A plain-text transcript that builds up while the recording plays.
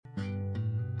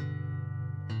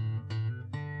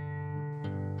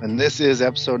and this is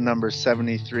episode number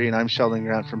 73, and I'm Sheldon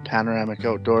Grant from Panoramic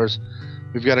Outdoors.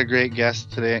 We've got a great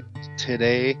guest today,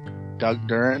 Doug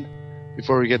Duran.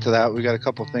 Before we get to that, we got a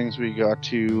couple things we got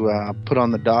to put on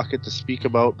the docket to speak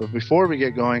about, but before we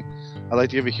get going, I'd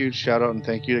like to give a huge shout out and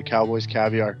thank you to Cowboys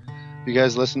Caviar. If you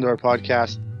guys listen to our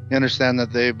podcast, you understand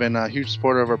that they've been a huge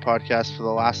supporter of our podcast for the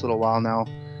last little while now.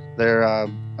 They're a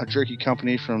jerky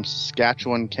company from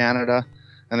Saskatchewan, Canada,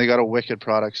 and they got a wicked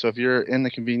product. So if you're in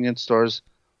the convenience stores,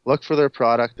 look for their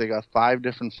product. They got 5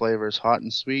 different flavors: hot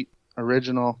and sweet,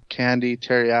 original, candy,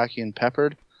 teriyaki, and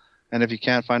peppered. And if you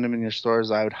can't find them in your stores,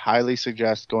 I would highly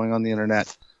suggest going on the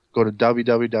internet. Go to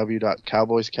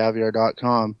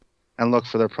www.cowboyscaviar.com and look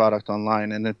for their product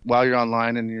online. And while you're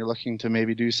online and you're looking to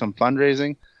maybe do some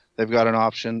fundraising, they've got an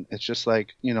option. It's just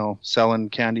like, selling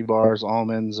candy bars,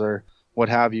 almonds, or what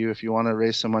have you. If you want to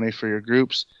raise some money for your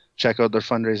groups, check out their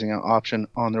fundraising option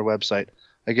on their website.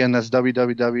 Again, that's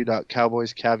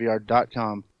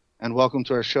www.cowboyscaviar.com. And welcome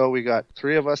to our show. We got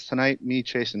 3 of us tonight, me,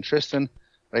 Chase, and Tristan.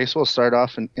 I guess we'll start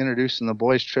off and introducing the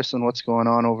boys. Tristan, what's going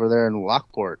on over there in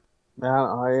Lockport? Man,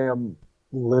 I am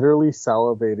literally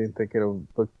salivating thinking of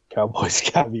the Cowboys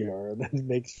Caviar, and it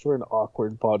makes for an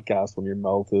awkward podcast when your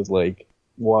mouth is like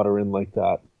watering like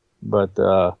that. But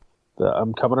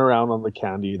I'm coming around on the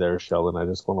candy there, Sheldon. I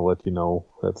just want to let you know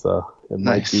that's it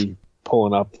Nice. might be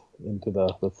pulling up into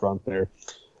the front there.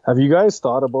 Have you guys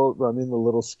thought about running the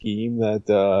little scheme that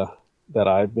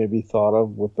I've maybe thought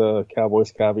of with the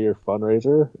Cowboys Caviar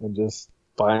fundraiser and just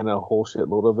buying a whole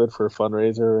shitload of it for a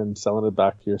fundraiser and selling it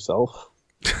back to yourself?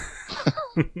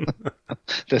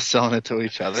 Just selling it to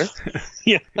each other?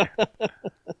 Yeah.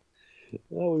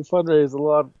 Well, we fundraise a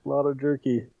lot of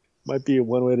jerky. Might be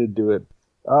one way to do it.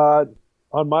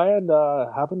 On my end,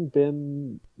 haven't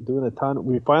been doing a ton.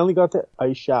 We finally got the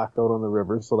ice shack out on the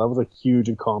river, so that was a huge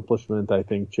accomplishment, I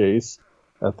think, Chase.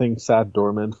 That thing sat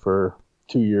dormant for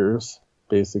 2 years,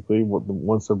 basically,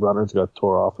 once the runners got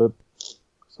tore off it.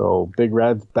 So Big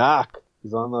Red's back.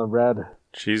 He's on the red.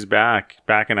 She's back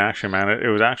in action, man. It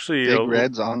was actually Big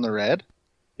Red's on the red?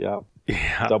 Yeah.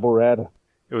 Yeah. Double red.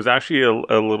 It was actually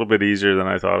a little bit easier than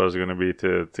I thought it was going to be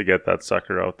to get that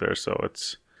sucker out there. So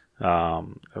it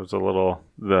was a little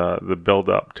the build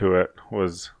up to it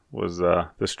was the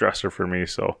stressor for me.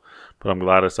 So, but I'm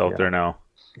glad it's out there now.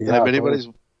 Yeah,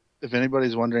 If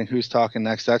anybody's wondering who's talking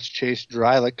next, that's Chase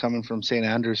Drylick coming from St.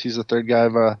 Andrews. He's the third guy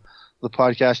of the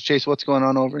podcast. Chase, what's going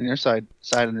on over in your side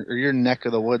or your neck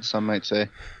of the woods, some might say?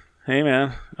 Hey,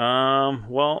 man.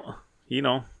 Well,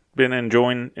 been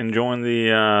enjoying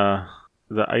the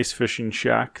ice fishing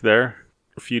shack there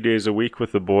a few days a week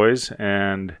with the boys,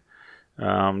 and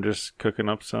just cooking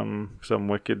up some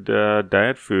wicked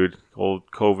diet food. Old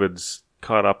COVID's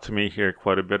caught up to me here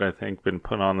quite a bit, I think. Been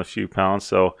put on a few pounds,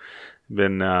 so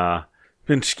been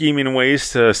scheming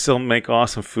ways to still make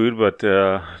awesome food, but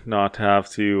not have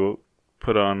to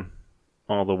put on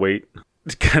all the weight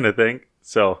kind of thing.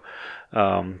 So,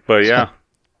 but yeah.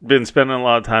 Been spending a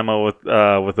lot of time out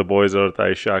with the boys out at the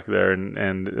ice shack there,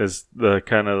 and it's the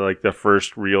kind of like the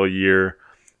first real year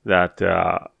that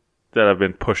I've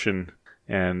been pushing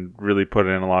and really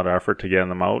putting in a lot of effort to get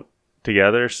them out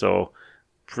together. So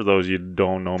for those of you who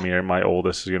don't know me, my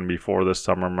oldest is going to be 4 this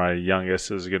summer. My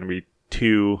youngest is going to be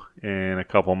 2 in a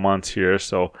couple months here.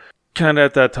 So kind of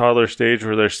at that toddler stage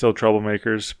where they're still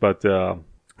troublemakers, but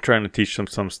trying to teach them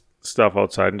some stuff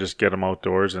outside and just get them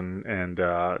outdoors, and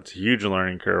it's a huge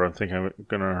learning curve. I think I'm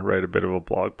gonna write a bit of a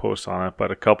blog post on it,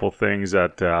 but a couple things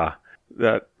that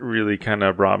really kind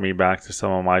of brought me back to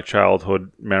some of my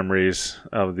childhood memories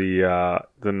of the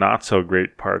not so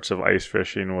great parts of ice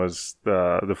fishing was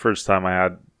the first time I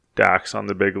had Dax on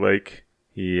the big lake.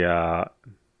 He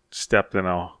stepped in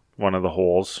one of the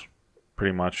holes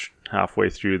pretty much halfway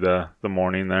through the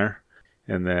morning there.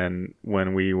 And then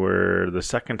when the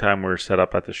second time we were set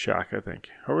up at the shack, I think.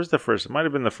 Or was the first? It might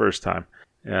have been the first time.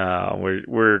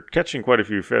 We're catching quite a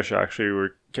few fish, actually.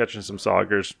 We're catching some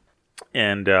saugers.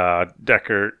 And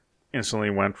Decker instantly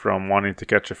went from wanting to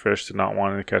catch a fish to not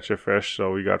wanting to catch a fish.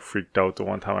 So we got freaked out the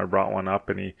one time I brought one up,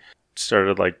 and he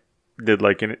started did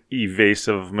an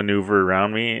evasive maneuver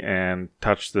around me and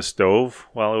touched the stove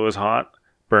while it was hot.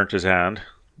 Burnt his hand.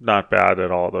 Not bad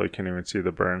at all, though. You can't even see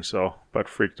the burn, but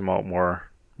freaked him out more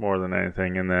than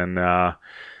anything. And then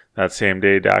that same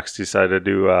day, Dax decided to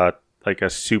do a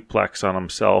suplex on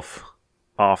himself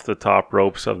off the top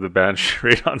ropes of the bench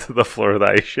right onto the floor of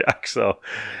the ice shack. So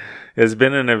it's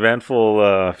been an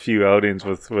eventful few outings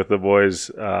with the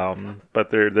boys, but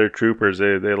they're troopers.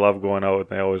 They love going out, and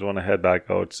they always want to head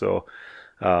back out. So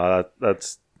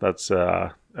that's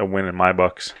a win in my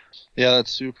books. Yeah,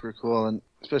 that's super cool. And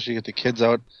especially get the kids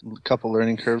out. A couple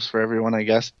learning curves for everyone, I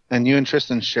guess. And you and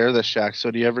Tristan share the shack.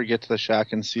 So do you ever get to the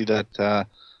shack and see that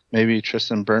maybe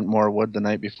Tristan burnt more wood the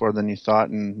night before than you thought,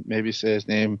 and maybe say his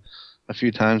name a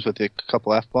few times with a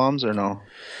couple F-bombs, or no?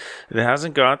 It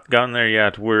hasn't gotten there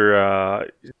yet. We're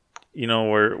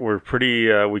we're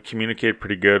pretty we communicate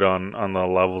pretty good on the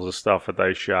levels of stuff at the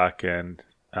ice shack, and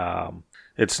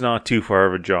it's not too far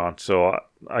of a jaunt. So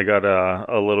I got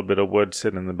a little bit of wood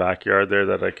sitting in the backyard there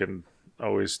that I can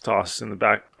always toss in the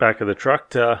back of the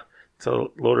truck to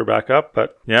load her back up.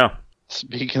 But yeah.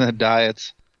 Speaking of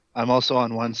diets, I'm also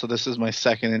on one, so this is my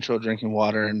second intro drinking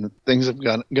water, and things are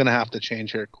gonna have to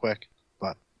change here quick.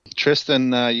 But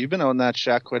Tristan, you've been out in that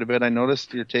shack quite a bit. I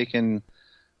noticed you're taking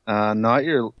not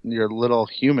your little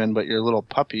human, but your little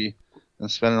puppy,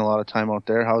 and spending a lot of time out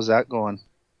there. How's that going?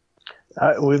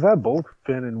 We've had both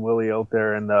Finn and Willie out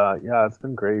there, and yeah, it's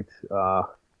been great.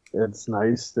 It's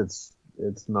nice.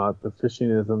 It's not, the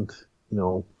fishing isn't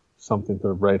something to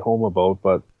write home about,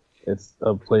 but it's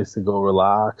a place to go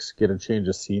relax, get a change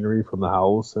of scenery from the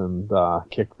house, and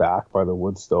kick back by the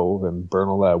wood stove and burn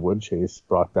all that wood chase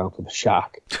brought down to the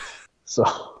shack. So,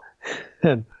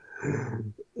 and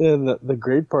the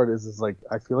great part is like,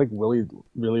 I feel like Willie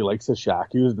really likes the shack.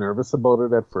 He was nervous about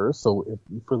it at first. So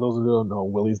for those who don't know,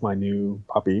 Willie's my new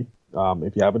puppy.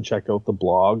 If you haven't checked out the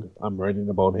blog, I'm writing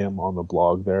about him on the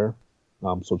blog there.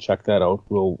 So check that out.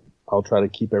 I'll try to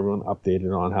keep everyone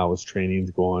updated on how his training's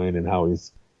going and how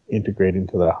he's integrating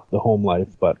to the home life.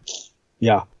 But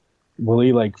yeah,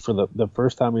 Willie, like, for the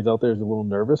first time he's out there, he's a little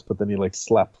nervous, but then he like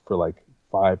slept for like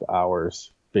 5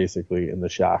 hours basically in the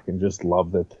shack and just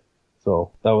loved it.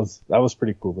 So that was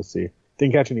pretty cool to see.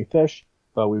 Didn't catch any fish,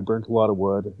 but we burnt a lot of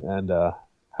wood and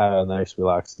had a nice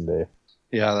relaxing day.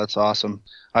 Yeah, that's awesome.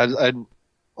 I'd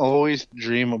always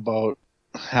dream about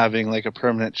having like a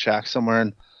permanent shack somewhere,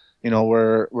 and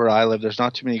where I live, there's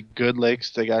not too many good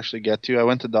lakes to actually get to. I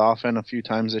went to Dauphin a few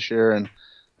times this year, and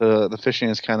the fishing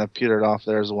has kind of petered off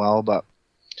there as well. But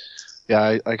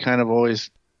yeah, I kind of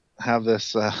always have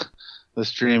this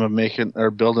this dream of making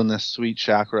or building this sweet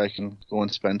shack where I can go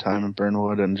and spend time in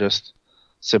Burnwood and just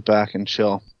sit back and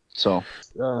chill. So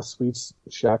sweet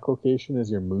shack location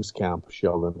is your moose camp,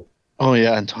 Sheldon. Oh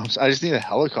yeah, and Tom's. I just need a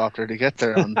helicopter to get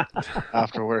there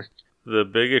after work. The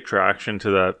big attraction to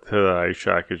the ice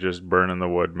shack is just burning the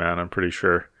wood, man. I'm pretty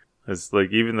sure. It's like,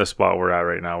 even the spot we're at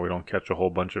right now, we don't catch a whole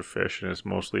bunch of fish, and it's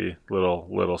mostly little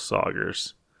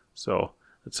saugers. So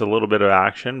it's a little bit of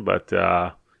action, but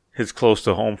it's close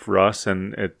to home for us,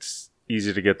 and it's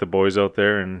easy to get the boys out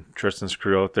there and Tristan's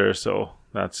crew out there. So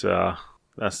that's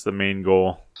the main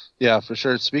goal. Yeah, for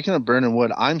sure. Speaking of burning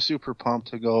wood, I'm super pumped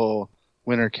to go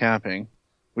winter camping.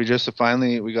 We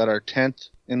got our tent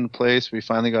in place. We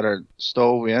finally got our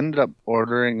stove. We ended up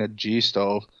ordering a G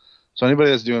stove. So anybody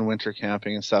that's doing winter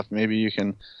camping and stuff, maybe you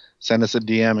can send us a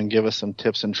DM and give us some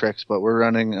tips and tricks. But we're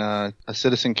running a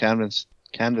Citizen canvas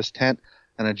tent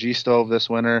and a G stove this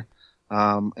winter,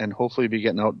 and hopefully be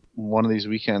getting out one of these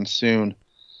weekends soon.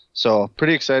 So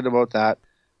pretty excited about that.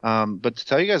 But to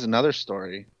tell you guys another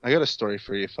story, I got a story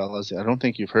for you fellas. I don't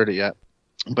think you've heard it yet.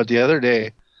 But the other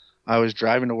day, I was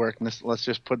driving to work, and let's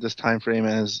just put this time frame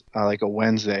as like a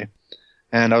Wednesday.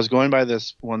 And I was going by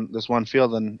this one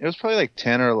field, and it was probably like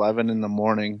 10 or 11 in the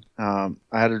morning. I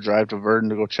had to drive to Verdun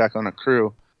to go check on a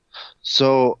crew.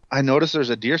 So I noticed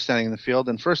there's a deer standing in the field.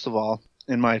 And first of all,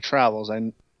 in my travels,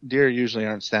 deer usually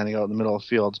aren't standing out in the middle of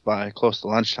fields by close to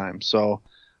lunchtime. So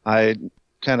I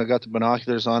kind of got the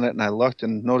binoculars on it, and I looked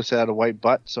and noticed it had a white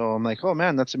butt. So I'm like, oh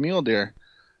man, that's a mule deer.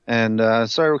 And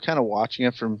started kind of watching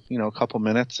it for a couple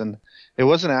minutes, and it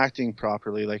wasn't acting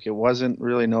properly. Like, it wasn't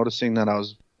really noticing that I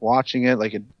was watching it.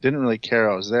 Like, it didn't really care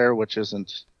I was there, which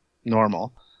isn't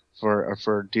normal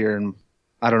for deer. And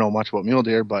I don't know much about mule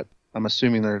deer, but I'm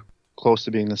assuming they're close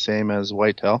to being the same as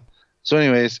whitetail. So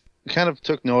anyways, kind of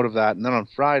took note of that. And then on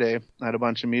Friday, I had a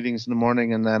bunch of meetings in the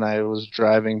morning, and then I was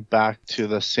driving back to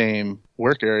the same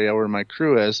work area where my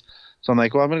crew is. So I'm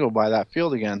like, well, I'm going to go by that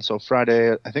field again. So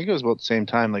Friday, I think it was about the same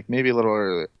time, like maybe a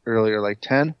little earlier, like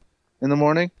 10 in the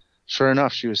morning. Sure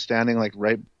enough, she was standing like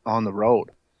right on the road.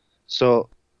 So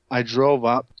I drove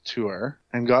up to her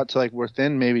and got to like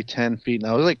within maybe 10 feet.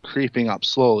 And I was like creeping up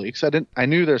slowly because I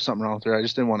knew there's something wrong with her. I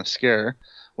just didn't want to scare her.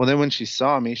 Well, then when she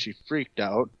saw me, she freaked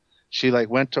out. She like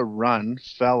went to run,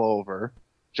 fell over,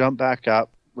 jumped back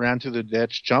up, ran through the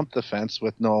ditch, jumped the fence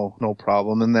with no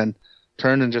problem, and then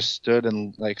turned and just stood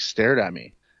and like stared at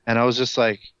me. And I was just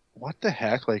like, what the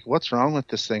heck? Like, what's wrong with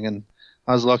this thing? And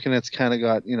I was looking, it's kind of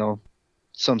got,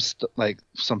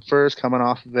 some furs coming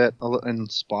off of it in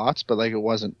spots, but like it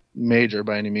wasn't major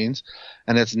by any means.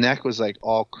 And its neck was like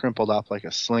all crimpled up like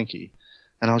a slinky.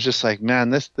 And I was just like, man,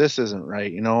 this isn't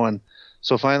right, you know. And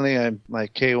so finally, I'm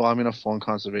like, okay, well, I'm gonna phone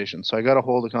conservation. So I got a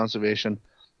hold of conservation.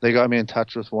 They got me in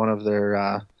touch with one of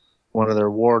their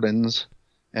wardens,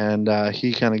 and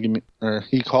he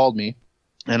he called me,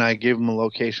 and I gave him a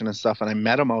location and stuff, and I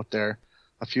met him out there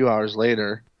a few hours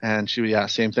later, and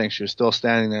same thing. She was still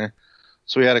standing there.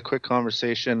 So we had a quick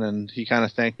conversation, and he kind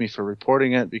of thanked me for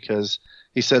reporting it because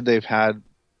he said they've had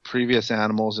previous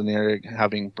animals in the area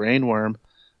having brainworm.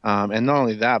 And not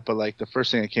only that, but like the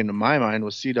first thing that came to my mind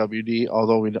was CWD,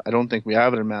 although I don't think we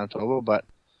have it in Manitoba, but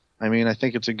I mean, I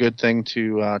think it's a good thing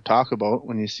to talk about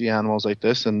when you see animals like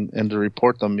this and to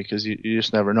report them because you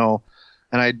just never know.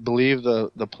 And I believe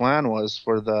the plan was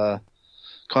for the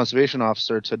conservation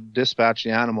officer to dispatch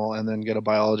the animal and then get a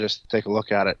biologist to take a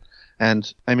look at it.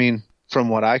 And I mean, from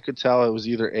what I could tell, it was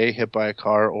either A, hit by a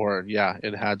car, or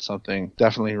it had something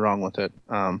definitely wrong with it.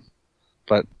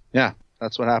 But yeah,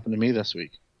 that's what happened to me this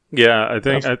week. Yeah, I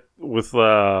think with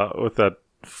that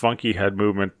funky head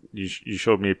movement, you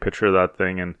showed me a picture of that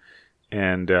thing,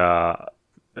 and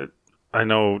I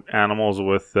know animals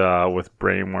with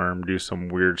brainworm do some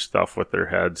weird stuff with their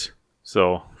heads.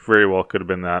 So very well could have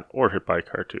been that, or hit by a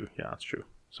car too. Yeah, that's true.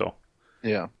 So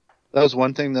yeah, that was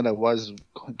one thing that I was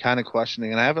kind of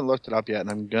questioning, and I haven't looked it up yet, and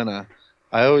I'm gonna.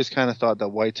 I always kind of thought that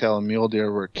whitetail and mule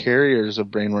deer were carriers of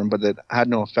brainworm, but that had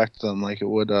no effect on them like it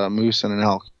would moose and an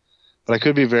elk. But I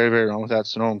could be very, very wrong with that,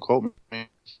 so no one quote me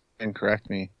and correct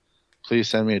me. Please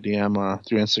send me a DM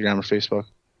through Instagram or Facebook.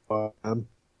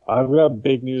 I've got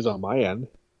big news on my end.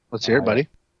 Let's hear it, buddy.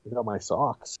 I got my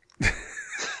socks.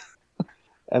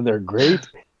 And they're great.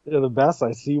 They're the best.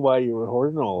 I see why you were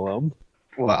hoarding all of them.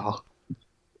 Wow.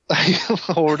 I'm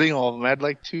hoarding all of them. I had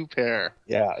like 2 pair.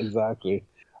 Yeah, exactly.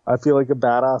 I feel like a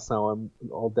badass now. I'm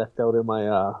all decked out in my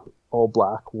all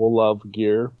black Wool Love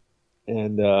gear.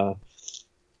 And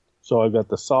so I've got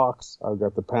the socks, I've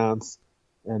got the pants,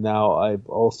 and now I've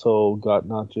also got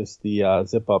not just the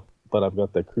zip up, but I've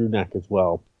got the crew neck as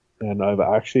well. And I've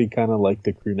actually kind of liked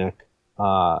the crew neck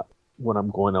when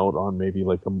I'm going out on maybe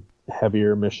like a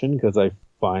heavier mission, because I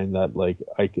find that like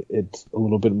it's a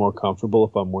little bit more comfortable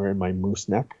if I'm wearing my moose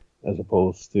neck as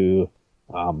opposed to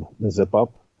the zip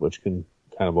up, which can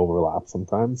kind of overlap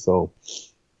sometimes. So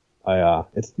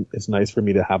it's nice for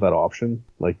me to have that option.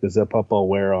 Like the zip up I'll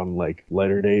wear on like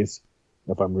lighter days.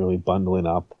 If I'm really bundling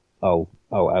up, I'll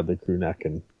add the crew neck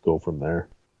and go from there.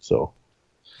 So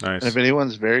nice. And if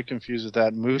anyone's very confused with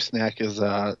that, moose neck is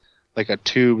like a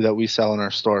tube that we sell in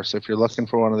our store. So if you're looking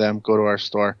for one of them, go to our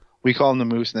store. We call them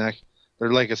the moose neck.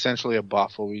 They're like essentially a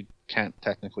buff. Well, we can't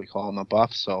technically call them a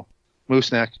buff. So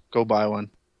moose neck, go buy one.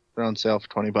 They're on sale for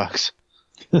 $20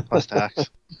 plus tax.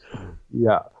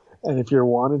 Yeah. And if you're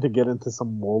wanting to get into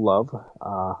some Wool Love,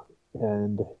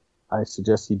 and I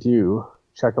suggest you do,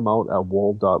 check them out at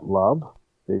wool.love.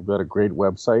 They've got a great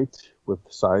website with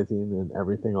sizing and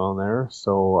everything on there.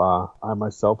 So I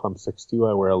myself, I'm 6'2",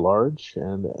 I wear a large,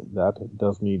 and that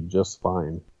does me just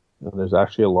fine. And there's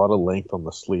actually a lot of length on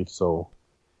the sleeve. So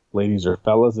ladies or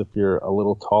fellas, if you're a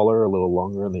little taller, a little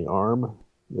longer in the arm,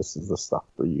 this is the stuff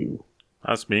for you.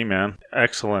 That's me, man.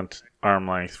 Excellent arm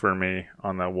length for me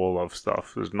on that Wool Love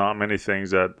stuff. There's not many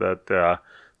things that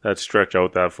stretch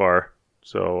out that far.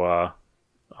 So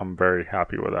I'm very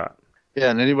happy with that.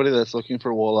 Yeah, and anybody that's looking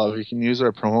for Wool Love, you can use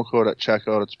our promo code at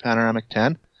checkout. It's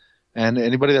Panoramic10. And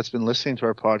anybody that's been listening to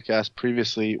our podcast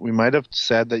previously, we might have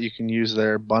said that you can use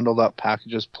their bundled up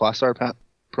packages plus our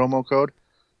promo code.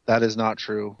 That is not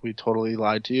true. We totally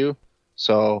lied to you.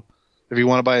 So if you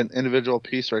want to buy an individual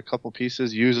piece or a couple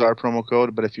pieces, use our promo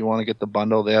code. But if you want to get the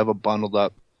bundle, they have a bundled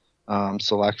up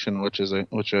selection,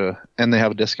 and they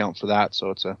have a discount for that. So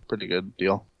it's a pretty good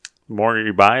deal. The more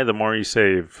you buy, the more you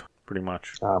save, pretty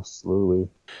much. Absolutely.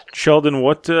 Sheldon,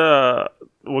 what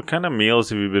kind of meals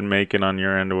have you been making on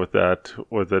your end with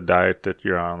the diet that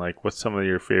you're on? Like, what's some of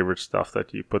your favorite stuff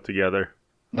that you put together?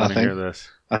 Nothing. I hear this.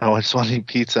 I just want to eat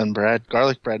pizza and bread.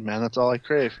 Garlic bread, man. That's all I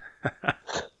crave.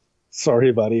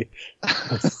 Sorry, buddy.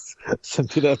 I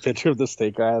sent you that picture of the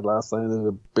steak I had last night. There's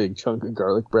a big chunk of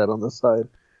garlic bread on the side.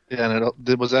 Yeah,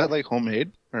 and was that like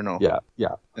homemade or no?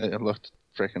 Yeah. It looked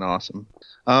freaking awesome.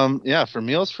 For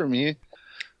meals for me,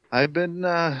 I've been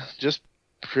just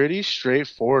pretty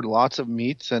straightforward. Lots of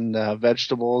meats and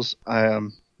vegetables.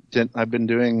 I've been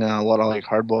doing a lot of like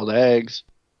hard-boiled eggs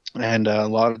and a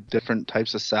lot of different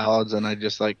types of salads, and I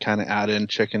just like kind of add in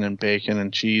chicken and bacon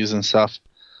and cheese and stuff.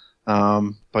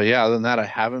 But yeah, other than that, I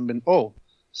haven't been. Oh,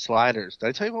 sliders. Did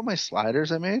I tell you about my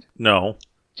sliders I made? No.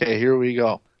 Okay, here we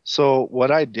go. So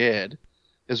what I did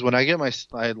is when I get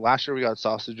last year we got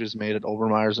sausages made at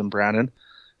Obermeyer's in Brandon,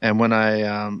 and when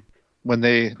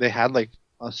they had like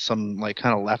some like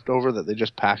kind of leftover that they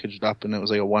just packaged up, and it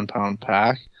was like a 1 pound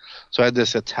pack. So I had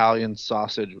this Italian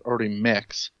sausage already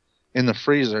mixed in the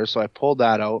freezer. So I pulled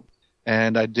that out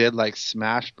and I did like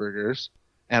smash burgers.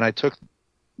 And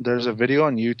there's a video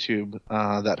on YouTube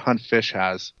that Hunt Fish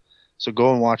has. So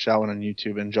go and watch that one on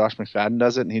YouTube. And Josh McFadden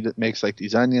does it, and he makes like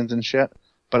these onions and shit.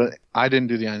 But I didn't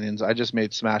do the onions. I just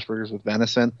made smash burgers with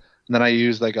venison. And then I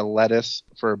used like a lettuce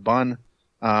for a bun,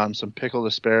 some pickled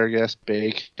asparagus,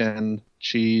 bacon,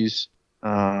 cheese,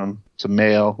 some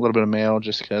mayo, a little bit of mayo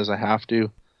just because I have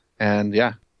to. And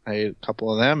yeah, I ate a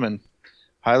couple of them and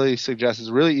highly suggest. It's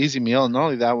a really easy meal. And not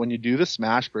only that, when you do the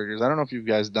smash burgers, I don't know if you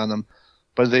guys done them,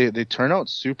 but they turn out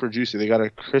super juicy. They got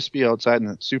a crispy outside and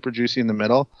it's super juicy in the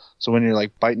middle. So when you're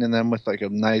like biting in them with like a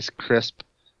nice crisp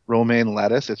romaine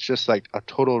lettuce, it's just like a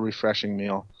total refreshing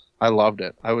meal. I loved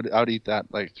it. I would eat that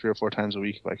like 3 or 4 times a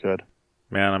week if I could.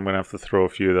 Man, I'm gonna have to throw a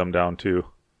few of them down too,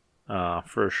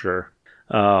 for sure.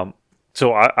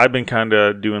 So I've been kind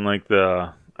of doing like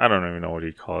I don't even know what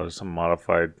you call it, some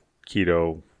modified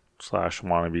keto /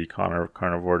 wannabe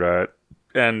carnivore diet,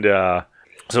 and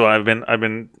so I've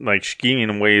been like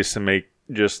scheming ways to make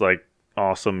just like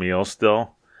awesome meals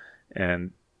still,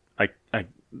 and I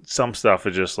some stuff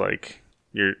is just like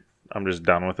I'm just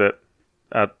done with it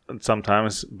at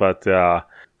sometimes, but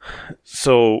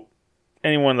so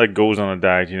anyone that goes on a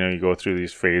diet, you go through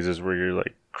these phases where you're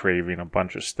like craving a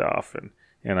bunch of stuff,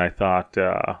 and I thought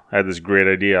I had this great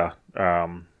idea.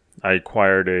 I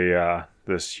acquired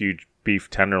this huge beef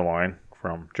tenderloin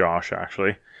from Josh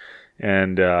actually,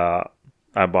 and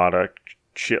I bought a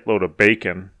shitload of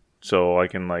bacon so I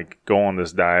can like go on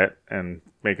this diet and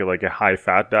make it like a high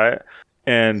fat diet.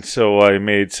 And so I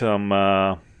made some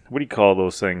what do you call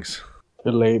those things?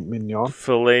 Filet mignon.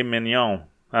 Filet mignon.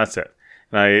 That's it.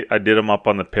 And I did them up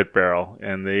on the pit barrel,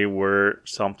 and they were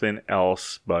something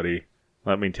else, buddy.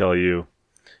 Let me tell you.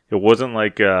 It wasn't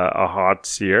like a hot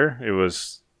sear. It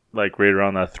was like right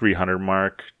around that 300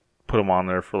 mark. Put them on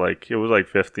there for it was like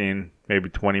 15, maybe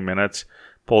 20 minutes.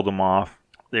 Pulled them off.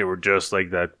 They were just like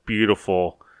that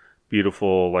beautiful,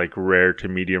 like rare to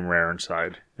medium rare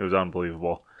inside. It was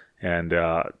unbelievable. And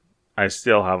I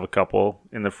still have a couple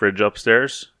in the fridge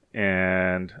upstairs,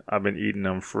 and I've been eating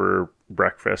them for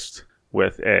breakfast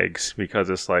with eggs because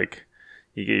it's like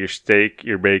you get your steak,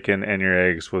 your bacon, and your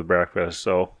eggs with breakfast.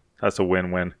 So that's a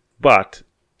win-win. But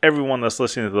everyone that's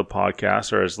listening to the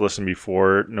podcast or has listened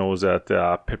before knows that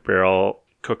Pit Barrel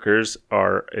Cookers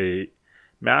are a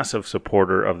massive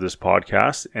supporter of this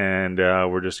podcast, and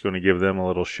we're just going to give them a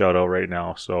little shout out right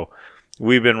now. So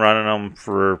we've been running them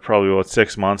for probably about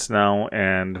 6 months now,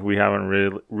 and we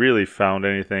haven't really found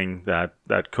anything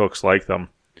that cooks like them.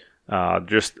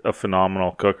 Just a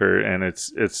phenomenal cooker, and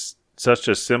it's such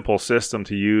a simple system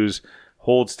to use,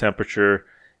 holds temperature,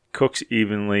 cooks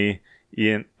evenly,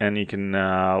 and you can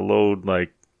load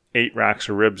like 8 racks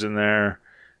of ribs in there,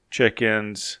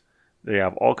 chickens. They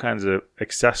have all kinds of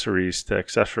accessories to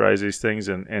accessorize these things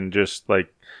and just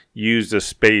like use the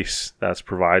space that's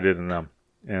provided in them.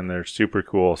 And they're super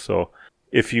cool. So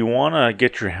if you want to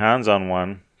get your hands on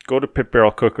one, go to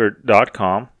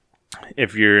pitbarrelcooker.com.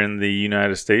 If you're in the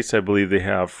United States, I believe they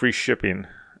have free shipping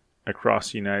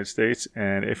across the United States.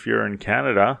 And if you're in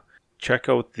Canada, check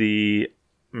out the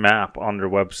map on their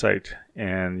website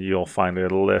and you'll find a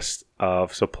list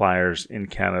of suppliers in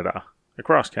Canada,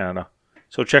 across Canada.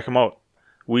 So check them out.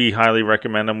 We highly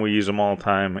recommend them. We use them all the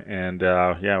time. And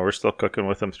we're still cooking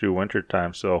with them through winter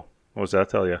time. So what does that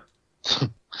tell you?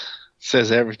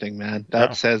 Says everything, man.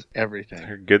 That says everything.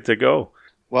 They're good to go.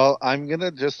 Well, I'm going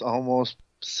to just almost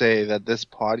say that this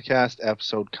podcast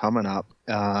episode coming up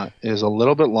is a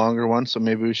little bit longer one, so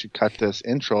maybe we should cut this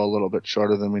intro a little bit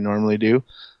shorter than we normally do.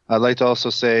 I'd like to also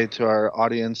say to our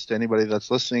audience, to anybody that's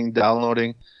listening,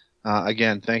 downloading,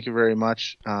 again, thank you very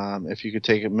much. If you could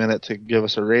take a minute to give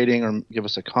us a rating or give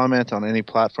us a comment on any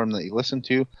platform that you listen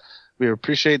to, we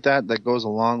appreciate that. That goes a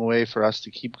long way for us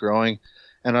to keep growing.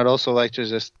 And I'd also like to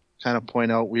just kind of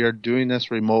point out we are doing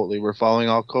this remotely. We're following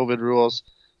all COVID rules.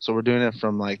 So we're doing it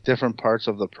from like different parts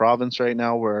of the province right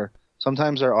now where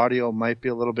sometimes our audio might be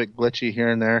a little bit glitchy here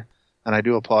and there. And I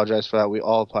do apologize for that. We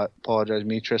all apologize,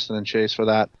 me, Tristan, and Chase, for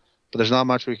that. But there's not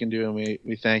much we can do. And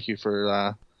we thank you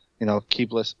for,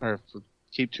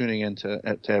 keep tuning in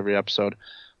to every episode.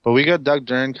 But we got Doug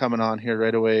Dern coming on here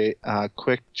right away.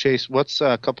 Quick, Chase, what's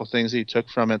a couple things that you took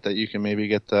from it that you can maybe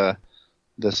get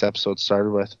this episode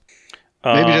started with?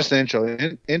 Maybe just an intro.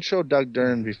 Intro Doug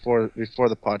Dern before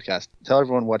the podcast. Tell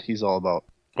everyone what he's all about.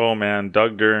 Oh man,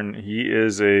 Doug Dern, he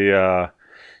is a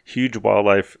huge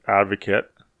wildlife advocate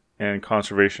and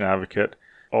conservation advocate.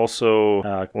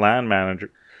 Also land manager.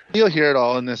 You'll hear it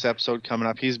all in this episode coming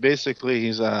up. He's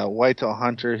a whitetail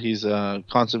hunter. He's a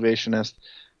conservationist.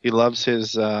 He loves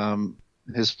his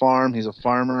farm. He's a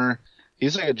farmer.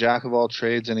 He's like a jack of all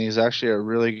trades, and he's actually a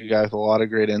really good guy with a lot of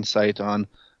great insight on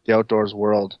the outdoors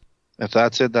world. If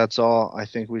that's it, that's all. I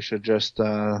think we should just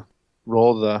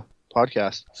roll the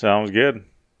podcast. Sounds good.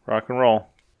 Rock and roll.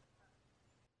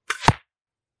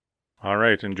 All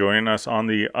right, and joining us on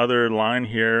the other line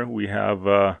here, we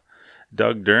have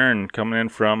Doug Dern coming in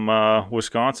from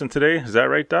Wisconsin today. Is that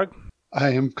right, Doug?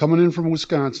 I am coming in from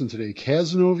Wisconsin today.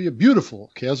 Cazenovia,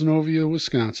 beautiful Cazenovia,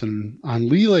 Wisconsin, on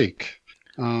Lee Lake,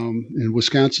 in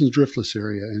Wisconsin's Driftless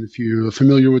area. And if you're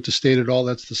familiar with the state at all,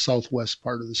 that's the southwest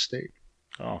part of the state.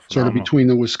 Oh, sort of between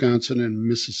the Wisconsin and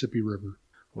Mississippi River.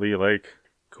 Lee Lake,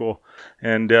 cool.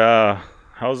 And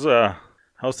how's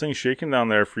things shaking down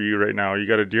there for you right now? You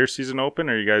got a deer season open,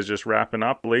 or are you guys just wrapping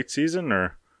up late season,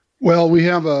 or? Well, we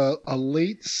have a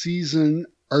late season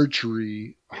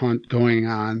archery hunt going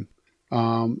on.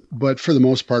 But for the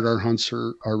most part, our hunts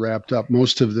are wrapped up.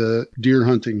 Most of the deer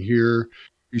hunting here,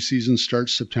 season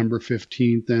starts September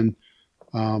 15th. And,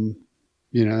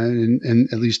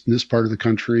 and at least in this part of the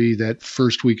country, that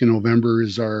first week in November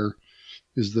is the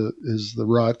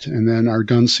rut. And then our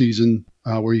gun season,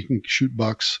 where you can shoot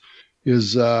bucks,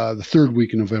 is the third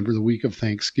week in November, the week of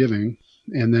Thanksgiving.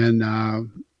 And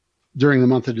then during the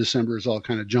month of December is all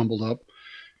kind of jumbled up.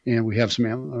 And we have some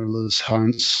antlerless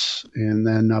hunts, and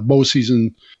then bow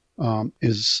season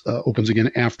opens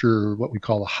again after what we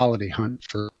call a holiday hunt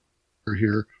for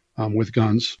here with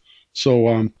guns.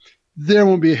 So there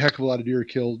won't be a heck of a lot of deer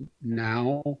killed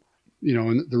now,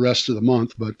 in the rest of the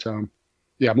month. But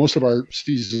most of our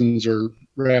seasons are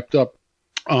wrapped up.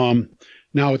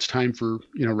 Now it's time for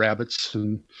rabbits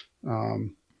and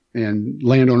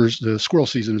landowners. The squirrel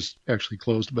season is actually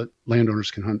closed, but landowners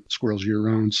can hunt squirrels year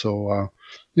round. So,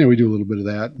 we do a little bit of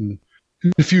that. And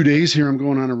in a few days here, I'm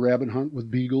going on a rabbit hunt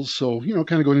with beagles. So,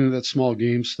 kind of going into that small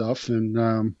game stuff and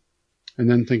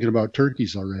then thinking about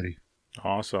turkeys already.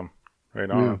 Awesome. Right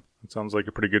on. Yeah. It sounds like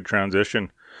a pretty good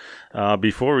transition.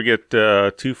 Before we get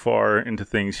too far into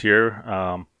things here,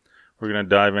 we're going to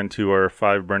dive into our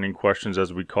 5 burning questions,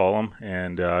 as we call them,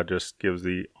 and just gives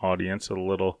the audience a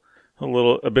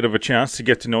bit of a chance to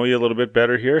get to know you a little bit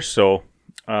better here. So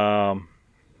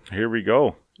here we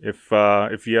go. If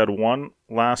you had one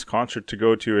last concert to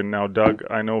go to, and now Doug,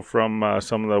 I know from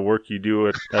some of the work you do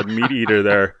at Meat Eater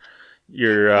there,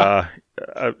 you're a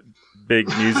big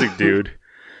music dude.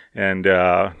 And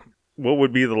what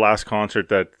would be the last concert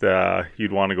that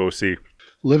you'd want to go see?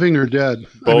 Living or dead?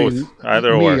 Both,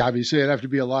 either or. Obviously, it'd have to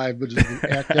be alive, but does the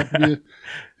act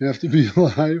have to be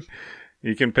alive?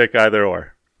 You can pick either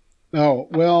or. Oh,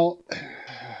 well,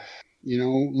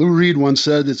 Lou Reed once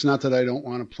said, it's not that I don't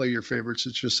want to play your favorites.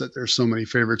 It's just that there's so many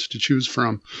favorites to choose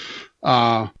from.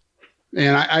 And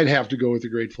I'd have to go with the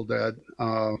Grateful Dead,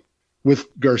 with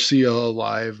Garcia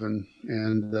alive, and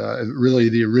really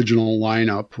the original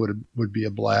lineup would be a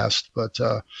blast. But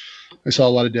I saw a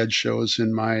lot of Dead shows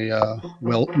in my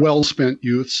well-spent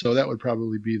youth, so that would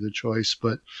probably be the choice.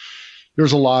 But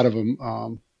there's a lot of them.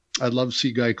 I'd love to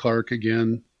see Guy Clark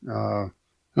again.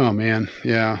 Oh man,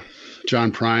 yeah,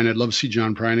 John Prine. I'd love to see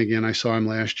John Prine again. I saw him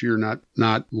last year,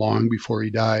 not long before he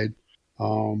died.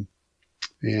 I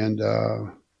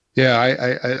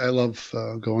love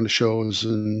going to shows,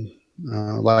 and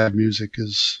live music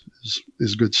is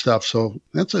good stuff. So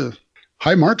that's a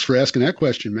high marks for asking that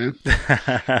question, man.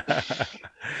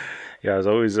 Yeah, there's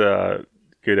always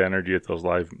good energy at those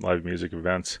live music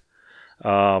events.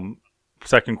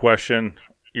 Second question.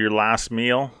 Your last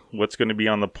meal, what's going to be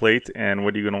on the plate, and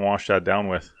what are you going to wash that down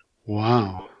with?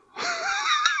 Wow.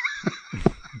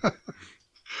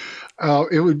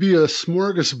 It would be a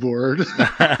smorgasbord.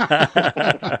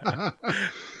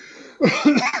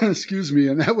 Excuse me.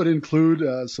 And that would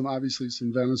include some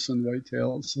venison,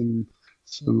 whitetail, some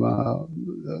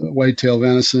whitetail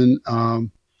venison.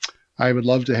 I would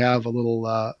love to have a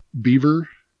little beaver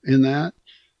in that,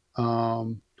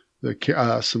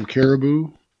 some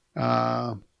caribou.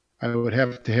 I would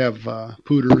have to have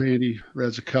Pooter, Andy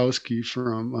Radzikowski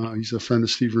from, he's a friend of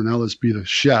Steve Rinella's, be the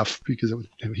chef, because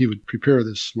he would prepare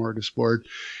this smorgasbord.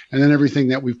 And then everything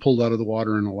that we've pulled out of the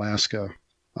water in Alaska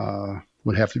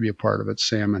would have to be a part of it.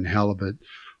 Salmon, halibut,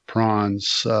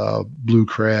 prawns, blue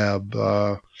crab,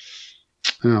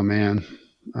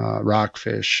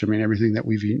 rockfish. I mean, everything that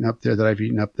I've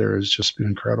eaten up there has just been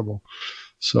incredible.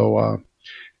 So,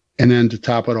 and then to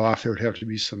top it off, there would have to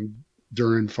be some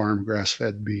Duran Farm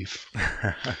grass-fed beef.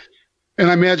 And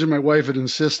I imagine my wife would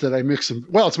insist that I mix them.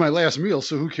 Well, it's my last meal,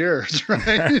 so who cares,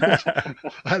 right?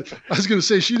 I was going to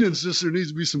say she'd insist there needs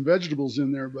to be some vegetables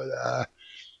in there, but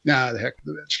Nah, the heck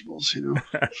with the vegetables, you know.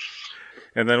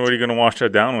 And then what are you going to wash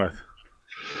that down with?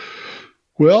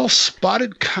 Well,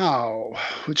 Spotted Cow,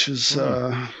 which is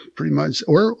pretty much,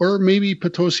 or maybe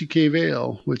Potosi Cave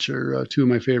Ale, which are two of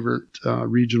my favorite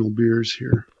regional beers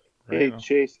here. Hey,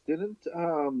 Chase, didn't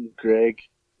Greg,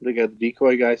 the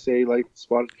decoy guy, say he liked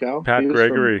Spotted Cow? Pat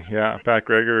Gregory, Pat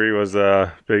Gregory was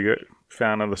a big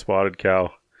fan of the Spotted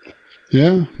Cow.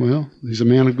 Yeah, well, he's a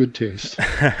man of good taste.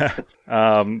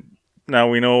 Now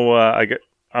we know.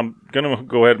 I'm gonna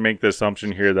go ahead and make the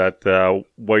assumption here that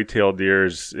white-tailed deer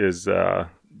is the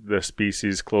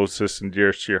species closest and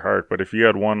dearest to your heart. But if you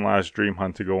had one last dream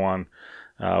hunt to go on,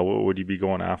 what would you be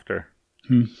going after?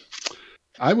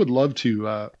 I would love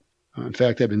to. In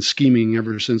fact, I've been scheming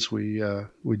ever since we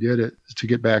did it to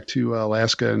get back to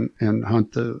Alaska and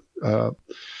hunt the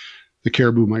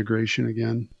caribou migration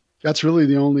again. That's really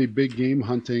the only big game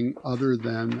hunting other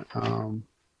than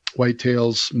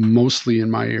whitetails, mostly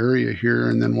in my area here,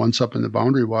 and then once up in the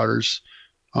Boundary Waters.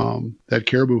 That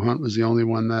caribou hunt was the only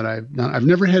one that I've done. I've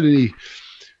never had any,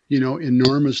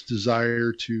 enormous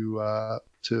desire to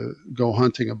go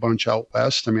hunting a bunch out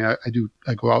west. I mean, I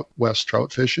go out west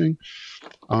trout fishing,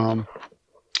 but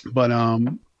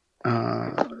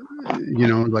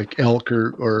like elk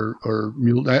or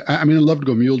mule. I mean, I'd love to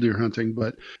go mule deer hunting,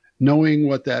 but knowing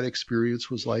what that experience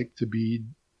was like to be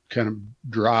kind of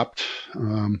dropped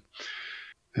in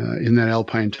that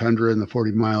alpine tundra in the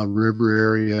 40 Mile River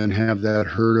area and have that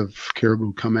herd of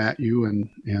caribou come at you and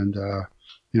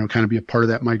kind of be a part of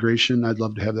that migration. I'd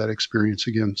love to have that experience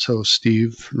again. So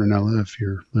Steve Rinella, if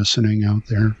you're listening out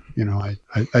there,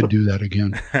 I'd do that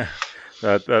again.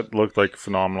 That looked like a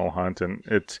phenomenal hunt, and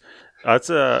that's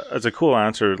a cool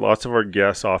answer. Lots of our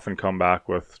guests often come back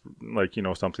with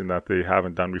something that they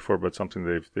haven't done before, but something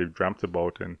they've dreamt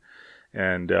about, and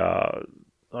I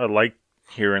like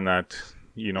hearing that.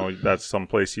 That's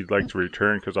someplace you'd like to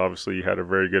return because obviously you had a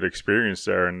very good experience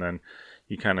there, and then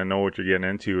you kind of know what you're getting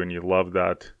into, and you love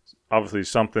that. Obviously,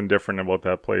 something different about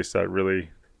that place that really,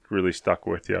 really stuck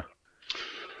with you.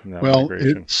 Well,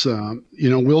 migration. It's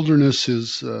wilderness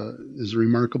is a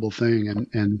remarkable thing,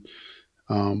 and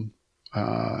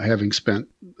having spent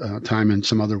time in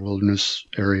some other wilderness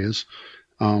areas,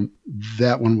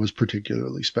 that one was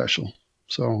particularly special.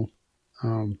 So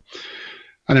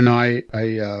I don't know. I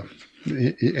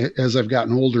as I've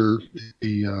gotten older,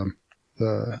 the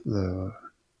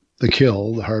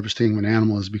kill, the harvesting of an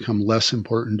animal has become less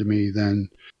important to me than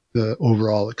the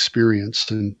overall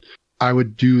experience. And I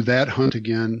would do that hunt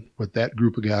again with that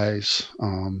group of guys.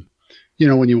 When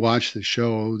you watch the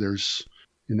show, there's,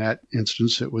 in that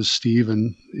instance, it was Steve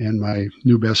and my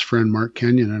new best friend, Mark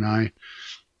Kenyon, and I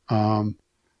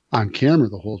on camera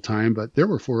the whole time, but there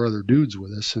were 4 other dudes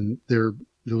with us, and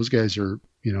those guys are,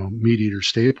 meat eater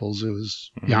staples. It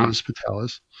was Giannis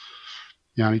Patelis,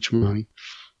 Yanni Chimani,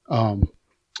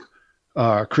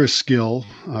 Chris Skill,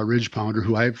 Ridge Pounder,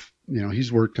 who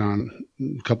he's worked on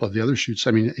a couple of the other shoots.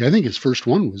 I mean, I think his first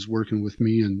one was working with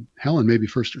me and Helen, maybe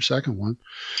first or second one,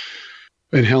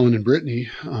 and Helen and Brittany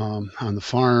on the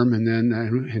farm. And then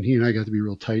and he and I got to be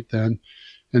real tight then.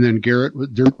 And then Garrett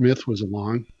with Dirt Myth was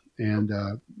along, and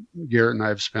Garrett and I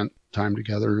have spent time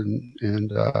together.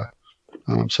 And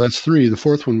so that's 3. The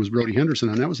 4th one was Brody Henderson,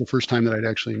 and that was the first time that I'd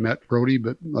actually met Brody,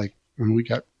 but we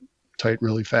got tight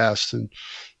really fast. And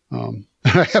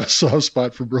I have a soft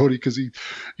spot for Brody because he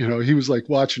was like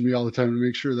watching me all the time to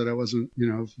make sure that I wasn't,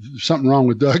 if there's something wrong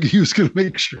with Doug, he was going to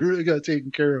make sure it got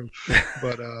taken care of.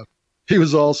 But he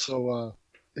was also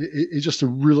he's just a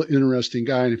really interesting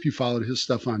guy. And if you followed his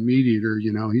stuff on Meat Eater,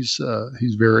 he's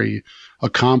very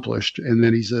accomplished. And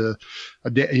then he's he's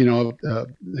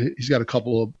got a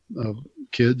couple of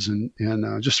kids and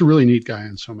just a really neat guy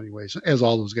in so many ways, as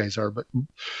all those guys are. But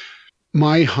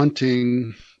my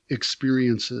hunting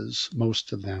experiences,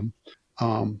 most of them,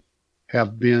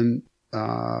 have been,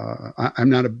 I'm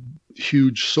not a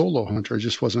huge solo hunter. I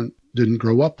just didn't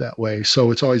grow up that way.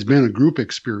 So it's always been a group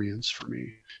experience for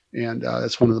me. And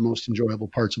that's one of the most enjoyable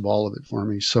parts of all of it for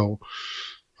me. So,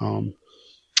 I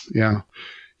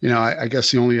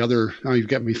guess the only other, now you've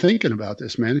got me thinking about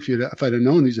this, man. If I'd have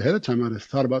known these ahead of time, I'd have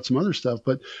thought about some other stuff.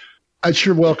 But I'd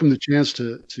sure welcome the chance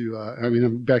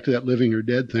I'm back to that living or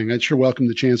dead thing. I'd sure welcome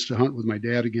the chance to hunt with my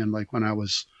dad again, like when I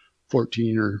was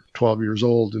 14 or 12 years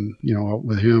old and, out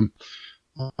with him.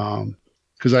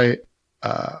 Cause I'd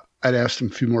asked him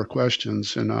a few more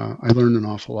questions and, I learned an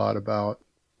awful lot about,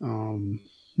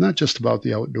 not just about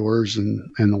the outdoors and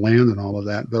the land and all of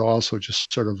that, but also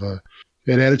just sort of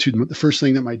that attitude. The first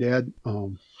thing that my dad,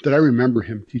 that I remember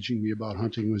him teaching me about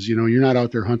hunting was, you're not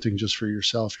out there hunting just for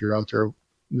yourself. You're out there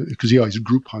because he always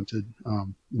group hunted,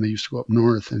 and they used to go up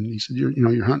north. And he said,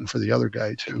 you're hunting for the other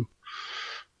guy too.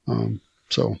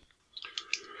 So.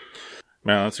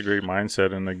 Man, that's a great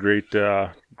mindset and a great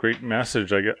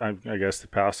message, I guess, to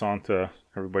pass on to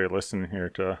everybody listening here,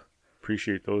 to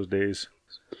appreciate those days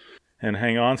and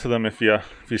hang on to them if you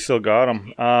still got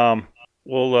them.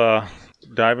 We'll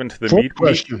dive into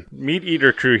the meat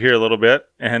eater crew here a little bit,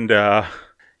 and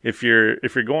if you're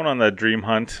going on that dream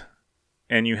hunt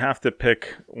and you have to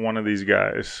pick one of these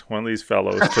guys, one of these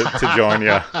fellows to join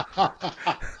you.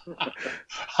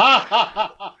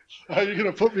 Are you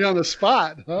going to put me on the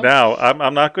spot? Huh? Now,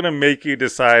 I'm not going to make you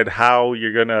decide how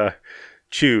you're going to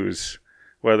choose,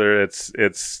 whether it's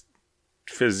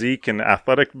physique and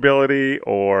athletic ability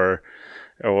or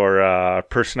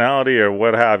personality or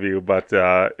what have you. But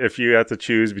if you had to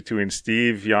choose between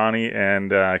Steve, Yanni,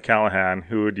 and Callahan,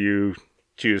 who would you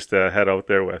choose to head out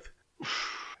there with?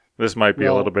 This might be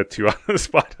a little bit too on the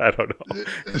spot. I don't know.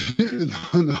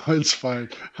 No, it's fine.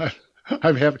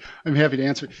 I'm happy to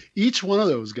answer. Each one of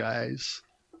those guys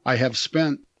I have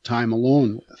spent time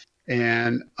alone with,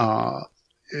 and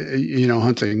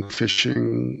hunting,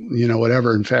 fishing,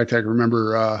 whatever. In fact, I can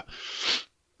remember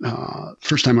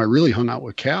first time I really hung out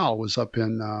with Cal was up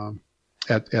in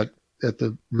at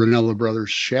the Ranella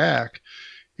Brothers shack,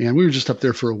 and we were just up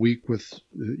there for a week with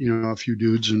a few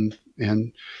dudes, and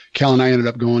Cal and I ended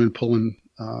up going and pulling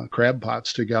crab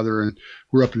pots together, and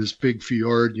we're up in this big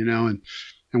fjord,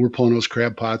 and we're pulling those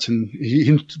crab pots. And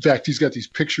in fact, he's got these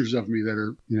pictures of me that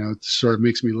are, it sort of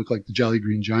makes me look like the Jolly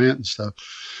Green Giant and stuff.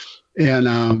 And,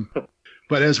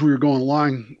 but as we were going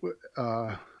along,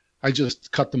 I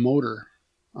just cut the motor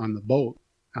on the boat,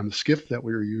 on the skiff that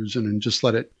we were using, and just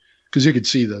let it, because you could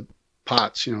see the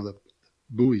pots, the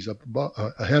buoys up above,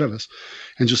 ahead of us,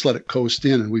 and just let it coast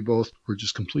in. And we both were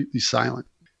just completely silent.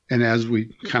 And as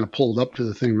we kind of pulled up to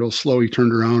the thing real slow, he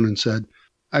turned around and said,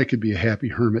 "I could be a happy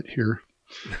hermit here."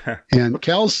 And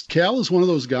Cal is one of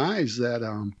those guys that,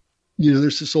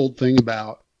 there's this old thing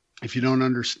about, if you don't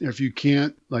understand, if you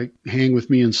can't like hang with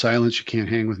me in silence, you can't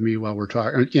hang with me while we're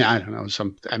talking. Yeah, I don't know.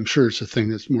 I'm sure it's a thing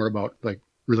that's more about like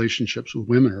relationships with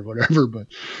women or whatever, but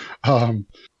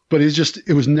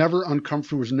it was never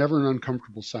uncomfortable. There was never an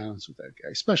uncomfortable silence with that guy,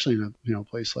 especially in a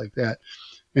place like that.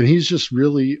 And he's just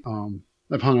really,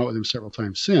 I've hung out with him several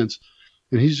times since,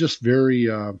 and he's just very,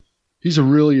 he's a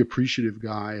really appreciative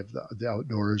guy of the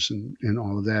outdoors and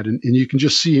all of that. And you can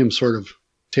just see him sort of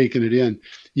taking it in.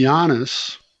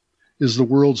 Giannis is the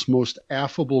world's most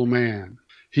affable man.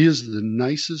 He is the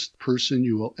nicest person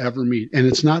you will ever meet. And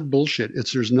it's not bullshit.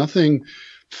 There's nothing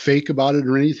fake about it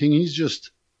or anything. He is just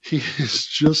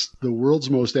the world's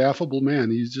most affable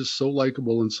man. He's just so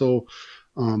likable and so,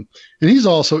 and he's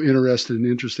also interested and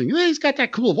interesting. He's got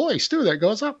that cool voice too that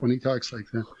goes up when he talks like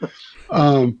that.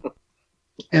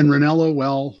 And Ranella,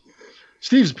 well,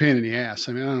 Steve's a pain in the ass.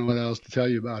 I mean, I don't know what else to tell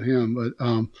you about him, but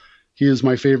he is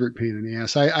my favorite pain in the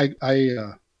ass.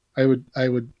 I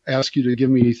would ask you to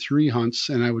give me 3 hunts,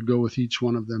 and I would go with each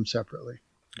one of them separately.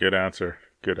 Good answer.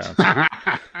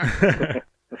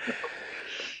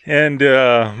 And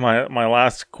my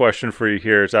last question for you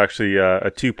here is actually a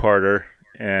 2-parter,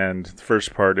 and the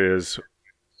first part is,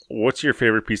 what's your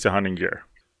favorite piece of hunting gear?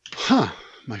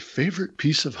 My favorite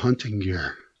piece of hunting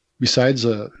gear, besides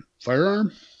a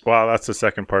firearm? Wow, that's the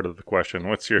second part of the question.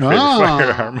 What's your favorite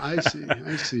firearm? I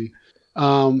see.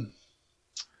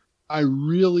 I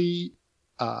really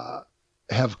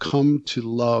have come to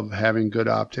love having good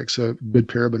optics, a good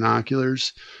pair of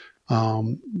binoculars.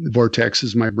 Vortex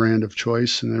is my brand of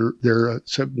choice, and they're a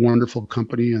wonderful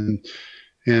company, and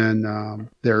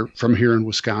they're from here in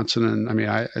Wisconsin. And I mean,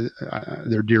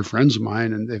 they're dear friends of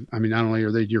mine, and not only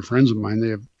are they dear friends of mine, they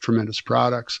have tremendous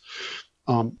products.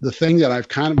 The thing that I've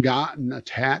kind of gotten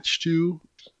attached to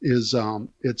is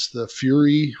it's the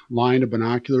Fury line of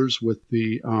binoculars with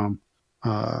the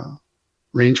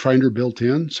rangefinder built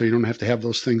in, so you don't have to have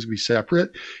those things be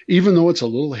separate. Even though it's a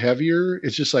little heavier,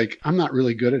 it's just like I'm not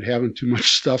really good at having too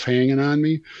much stuff hanging on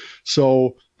me.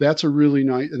 So that's a really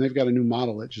nice, and they've got a new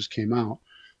model that just came out.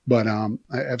 But I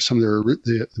have some of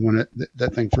when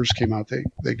that thing first came out,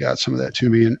 they got some of that to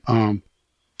me, and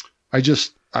I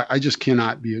just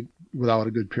cannot be without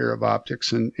a good pair of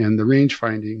optics, and the range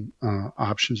finding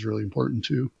option is really important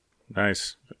too.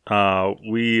 Nice.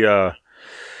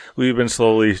 We've been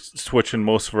slowly switching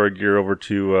most of our gear over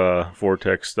to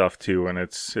Vortex stuff too, and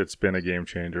it's been a game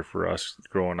changer for us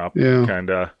growing up.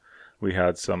 Yeah. We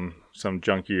had some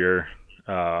junkier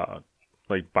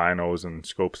like binos and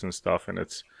scopes and stuff, and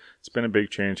it's been a big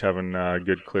change having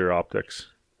good clear optics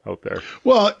out there.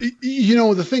 Well,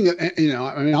 the thing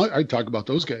that I talk about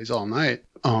those guys all night,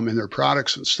 and their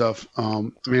products and stuff. I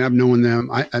mean, I've known them.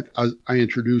 I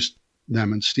introduced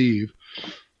them and Steve.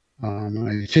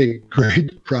 I take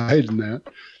great pride in that,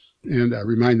 and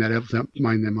remind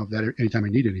them of that anytime I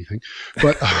need anything.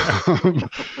 But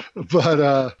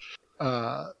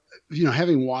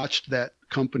having watched that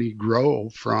company grow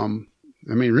from,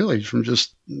 I mean, really from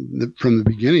the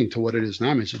beginning to what it is now.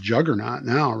 I mean, it's a juggernaut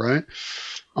now, right?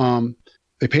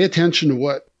 They pay attention to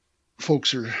what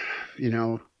folks are,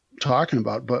 talking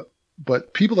about,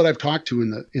 but people that I've talked to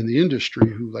in the industry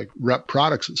who like rep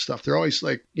products and stuff, they're always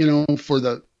like, for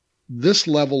this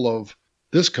level of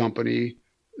this company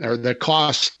or that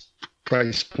cost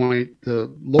price point,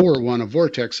 the lower one of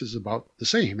Vortex is about the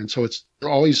same. And so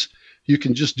you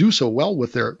can just do so well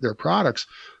with their products.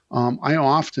 I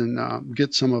often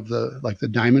get some of the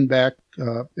Diamondback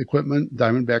equipment,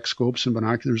 Diamondback scopes and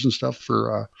binoculars and stuff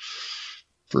for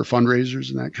fundraisers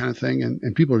and that kind of thing.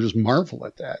 And people are just marvel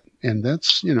at that. And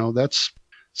that's a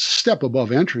step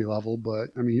above entry level, but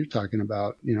I mean, you're talking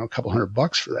about, a couple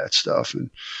 $100 for that stuff and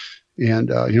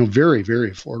very,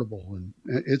 very affordable. And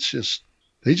it's just,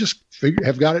 they just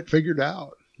have got it figured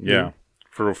out. Yeah.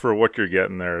 For what you're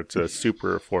getting there, it's a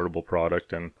super affordable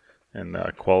product and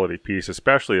quality piece,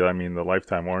 especially, I mean, the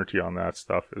lifetime warranty on that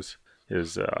stuff is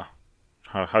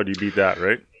how do you beat that,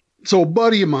 right? So a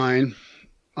buddy of mine,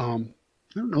 I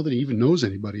don't know that he even knows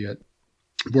anybody at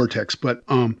Vortex, but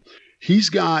he's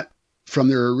got from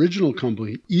their original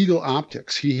company, Eagle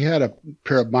Optics. He had a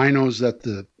pair of binos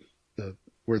that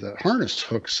where the harness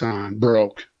hooks on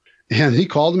broke, and he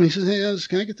called him. He says, "Hey,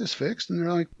 can I get this fixed?" And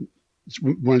they're like,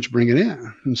 "Why don't you bring it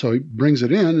in?" And so he brings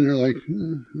it in, and they're like,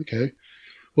 "Okay,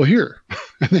 well here,"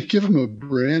 and they give him a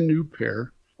brand new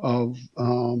pair of.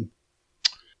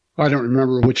 I don't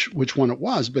remember which one it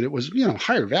was, but it was,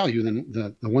 higher value than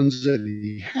the ones that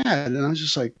he had. And I was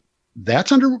just like,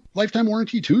 that's under lifetime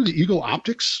warranty too, the Eagle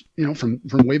Optics, from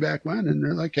way back when. And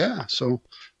they're like, yeah. So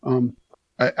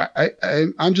I've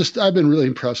been really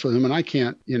impressed with them, and I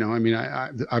can't, I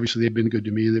obviously they've been good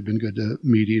to me. They've been good to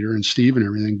Meat Eater and Steve and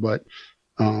everything, but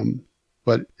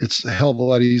it's a hell of a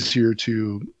lot easier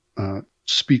to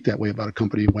speak that way about a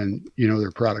company when,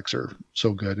 their products are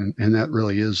so good. And that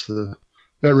really is the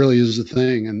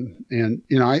thing. And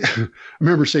I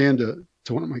remember saying to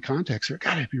one of my contacts there,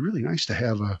 God, it'd be really nice to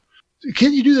have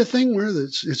can't you do the thing where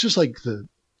it's just like the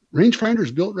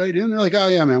rangefinder's built right in? They're like, oh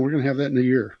yeah, man, we're going to have that in a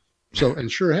year. So,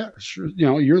 and sure, a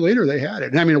year later they had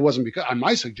it. And I mean, it wasn't because on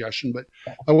my suggestion, but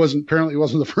apparently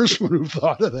wasn't the first one who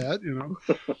thought of that,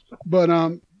 but, I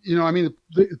mean,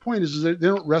 the point is that they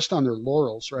don't rest on their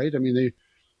laurels, right? I mean,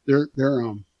 they're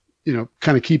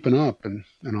kind of keeping up and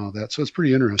all that. So it's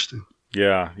pretty interesting.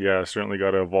 Yeah, certainly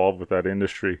got to evolve with that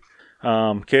industry.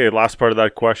 Okay, last part of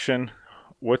that question.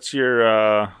 What's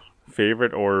your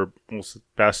favorite or most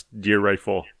best deer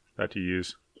rifle that you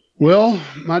use? Well,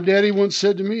 my daddy once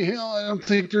said to me, hell, I don't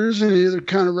think there's any other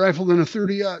kind of rifle than a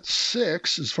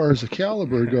 30-06 as far as the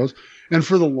caliber goes. And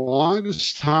for the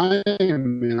longest time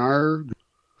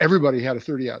everybody had a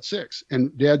 30-06.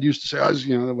 And Dad used to say,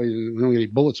 that way we don't get any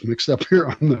bullets mixed up here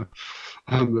on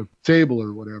the table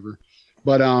or whatever.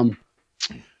 But and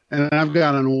I've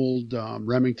got an old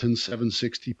Remington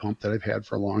 760 pump that I've had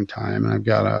for a long time, and I've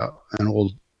got an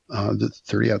old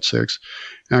 30-06,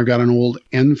 and I've got an old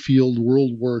Enfield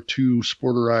World War II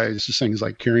Sporterized. This thing is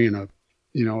like carrying a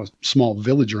small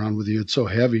village around with you. It's so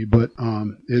heavy, but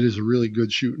it is a really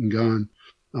good shooting gun.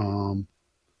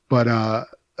 But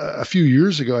a few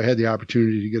years ago, I had the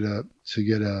opportunity to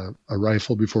get a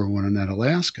rifle before we went on that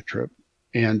Alaska trip,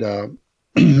 and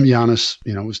Giannis,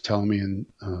 was telling me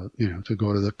to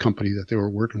go to the company that they were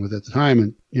working with at the time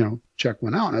and, check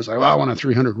one out. And I was like, well, I want a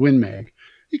 300 Win Mag.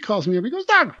 He calls me up. He goes,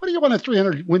 Doug, what do you want a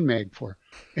 300 Win Mag for?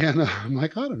 And I'm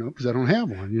like, I don't know, because I don't have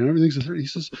one. Everything's a 30. He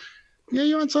says, yeah,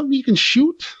 you want something you can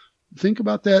shoot? Think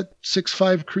about that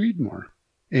 6.5 Creedmoor.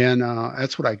 And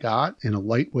that's what I got in a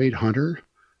lightweight hunter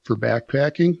for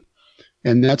backpacking.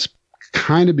 And that's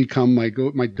kind of become my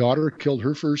daughter killed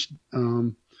her first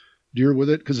deer with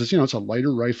it because it's it's a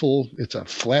lighter rifle. It's a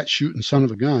flat shooting son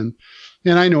of a gun,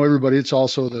 and I know everybody. It's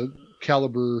also the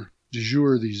caliber du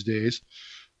jour these days.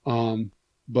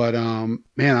 But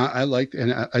man, I like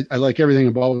I like everything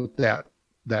about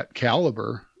that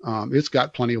caliber. It's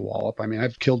got plenty of wallop. I mean,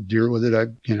 I've killed deer with it. I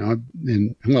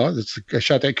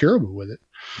shot that caribou with it.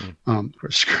 Of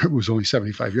course, caribou was only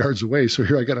 75 yards away, so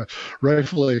here I got a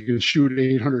rifle I can shoot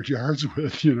 800 yards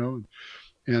with, and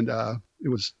it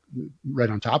was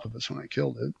right on top of us when I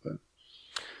killed it. But.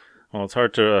 Well, it's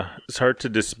hard to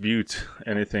dispute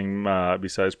anything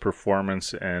besides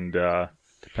performance and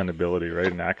dependability,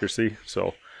 right, and accuracy.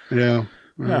 So yeah,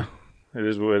 it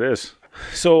is what it is.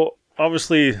 So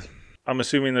obviously, I'm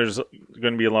assuming there's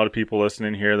going to be a lot of people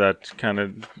listening here that kind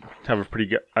of have a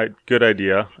pretty good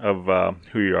idea of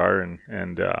who you are,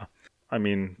 and I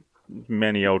mean,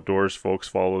 many outdoors folks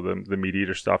follow the meat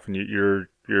eater stuff, and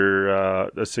you're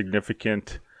a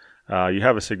significant you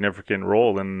have a significant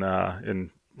role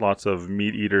in lots of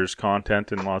meat eaters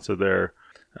content and lots of their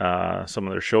some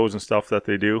of their shows and stuff that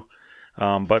they do.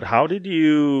 But how did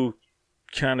you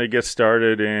kind of get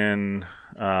started in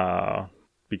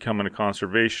becoming a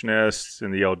conservationist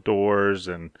in the outdoors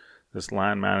and this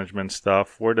land management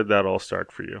stuff? Where did that all start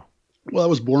for you? Well, I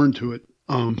was born to it.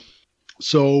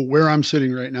 So where I'm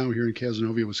sitting right now here in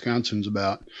Cazenovia, Wisconsin, is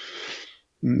about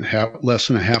less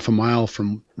than a half a mile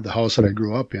from the house that I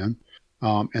grew up in.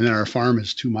 And then our farm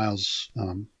is 2 miles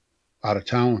out of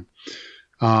town.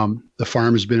 The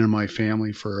farm has been in my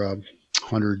family for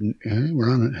we're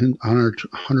on our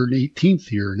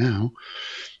 118th year now.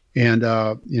 And,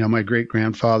 my great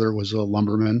grandfather was a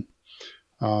lumberman.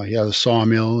 He had a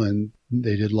sawmill and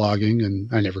they did logging, and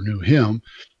I never knew him.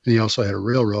 And he also had a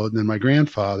railroad. And then my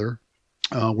grandfather,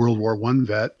 World War I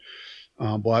vet,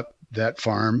 bought that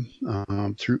farm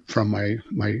from my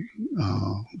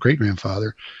great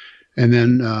grandfather. And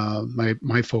then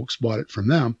my folks bought it from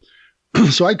them.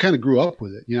 So I kind of grew up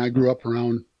with it. I grew up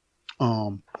around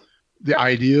the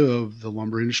idea of the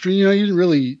lumber industry. You didn't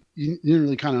really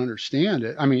kind of understand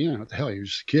it. I mean, what the hell, you're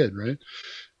just a kid, right?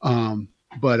 And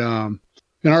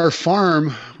our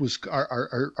farm was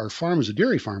our farm was a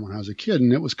dairy farm when I was a kid,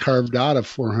 and it was carved out of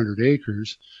 400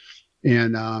 acres.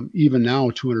 And even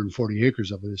now, 240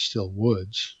 acres of it is still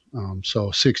woods. So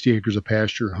 60 acres of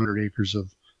pasture, 100 acres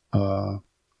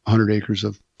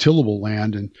of tillable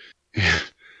land,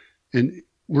 and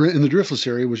we're in the driftless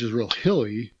area, which is real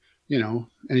hilly.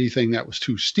 Anything that was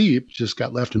too steep just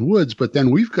got left in woods. But then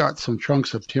we've got some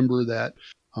chunks of timber that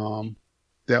when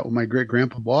my great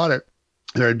grandpa bought it,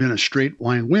 there had been a straight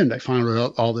line wind. I found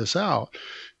all this out,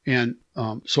 and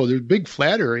so there's a big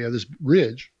flat area, this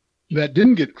ridge that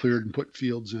didn't get cleared and put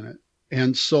fields in it.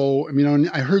 And so,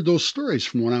 I heard those stories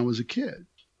from when I was a kid.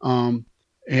 So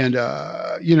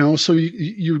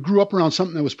you grew up around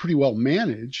something that was pretty well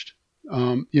managed.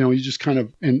 You just kind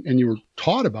of, and you were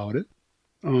taught about it,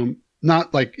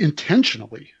 not like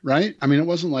intentionally, right? I mean, it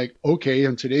wasn't like, okay,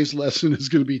 and today's lesson is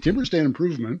going to be timber stand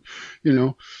improvement,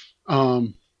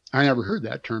 I never heard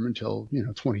that term until,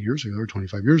 20 years ago or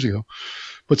 25 years ago.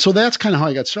 But so that's kind of how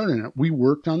I got started in it. We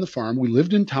worked on the farm. We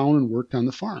lived in town and worked on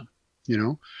the farm,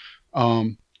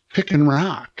 picking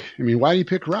rock. I mean, why do you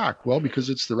pick rock? Well, because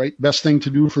it's the best thing to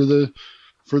do for the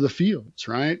fields,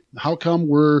 right? How come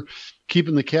we're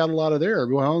keeping the cattle out of there?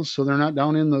 Well, so they're not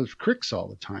down in the creeks all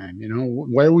the time.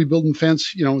 Why are we building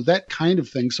fence? That kind of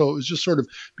thing. So it was just sort of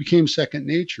became second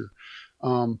nature.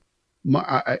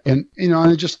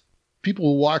 People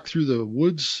will walk through the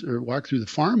woods or walk through the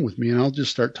farm with me, and I'll just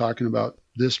start talking about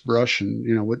this brush and,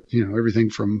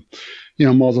 everything from,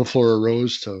 multiflora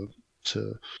rose to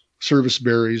service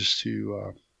berries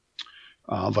to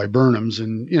viburnums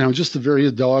and, just the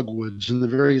various dogwoods and the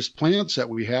various plants that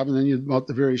we have. And then about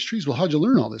the various trees. Well, how'd you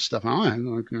learn all this stuff? It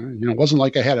wasn't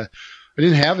like I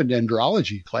didn't have a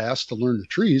dendrology class to learn the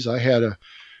trees. I had a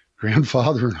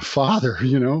grandfather and a father,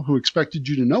 who expected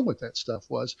you to know what that stuff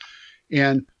was.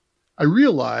 And I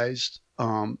realized,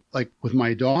 like with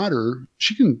my daughter,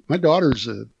 my daughter's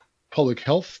a public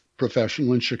health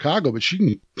professional in Chicago, but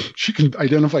she can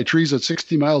identify trees at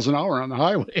 60 miles an hour on the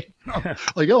highway.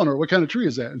 Like, Eleanor, what kind of tree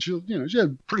is that? And she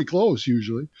had pretty close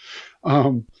usually,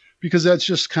 because that's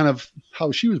just kind of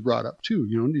how she was brought up too.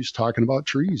 Just talking about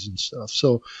trees and stuff.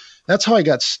 So that's how I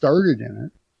got started in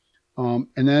it.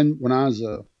 And then when I was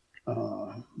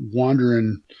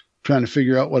wandering, trying to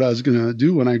figure out what I was going to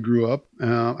do when I grew up,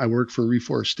 I worked for a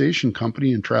reforestation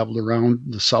company and traveled around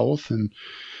the South and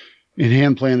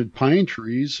hand planted pine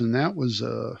trees. And that was,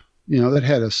 that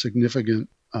had a significant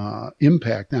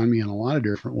impact on me in a lot of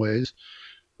different ways.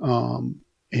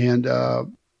 There's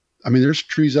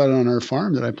trees out on our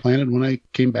farm that I planted when I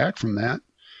came back from that.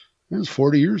 It was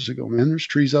 40 years ago, man. There's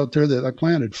trees out there that I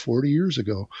planted 40 years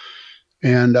ago.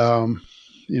 And, and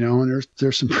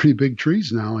there's some pretty big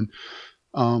trees now. And,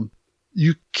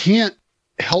 you can't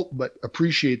help but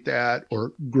appreciate that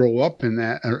or grow up in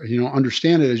that, or,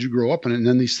 understand it as you grow up in it. And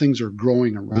then these things are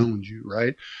growing around you,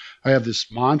 right? I have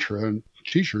this mantra and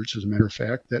t-shirts, as a matter of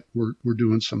fact, that we're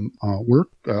doing some work,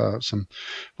 some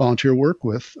volunteer work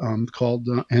with, called,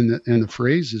 and the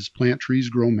phrase is plant trees,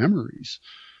 grow memories.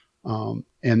 And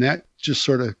that just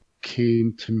sort of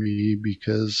came to me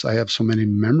because I have so many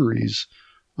memories,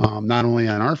 not only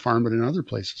on our farm, but in other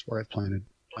places where I've planted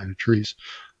trees.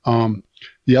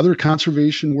 The other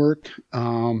conservation work,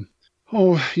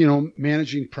 Oh,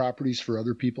 managing properties for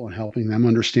other people and helping them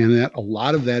understand that. A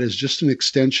lot of that is just an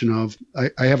extension of,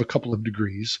 I have a couple of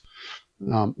degrees.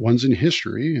 One's in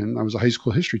history, and I was a high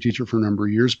school history teacher for a number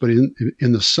of years. But in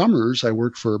the summers, I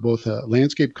worked for both a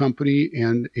landscape company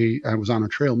and I was on a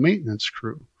trail maintenance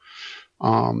crew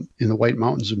in the White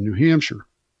Mountains of New Hampshire.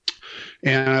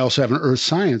 And I also have an earth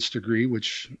science degree,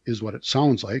 which is what it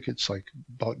sounds like. It's like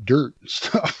about dirt and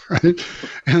stuff, right?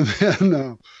 And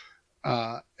then,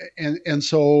 and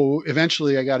so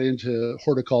eventually I got into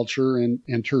horticulture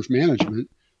and turf management.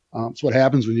 It's what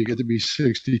happens when you get to be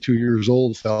 62 years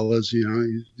old, fellas.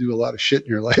 You do a lot of shit in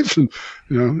your life, and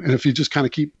and if you just kind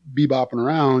of keep bebopping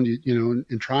around,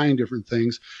 and trying different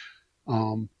things,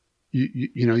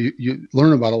 you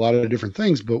learn about a lot of different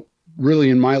things. But really,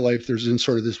 in my life, there's in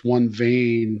sort of this one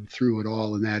vein through it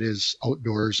all, and that is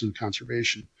outdoors and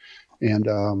conservation. And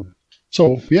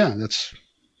so, yeah, that's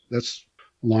a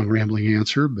long rambling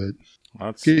answer, but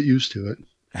get used to it.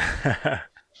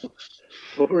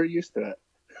 Well, we're used to it.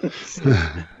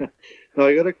 No,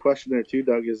 I got a question there too,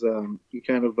 Doug. Is you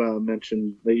kind of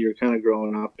mentioned that you're kind of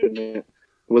growing up in it.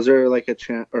 Was there like a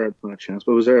chance, or not a chance,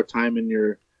 but was there a time in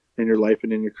your life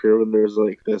and in your career when there's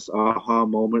like this aha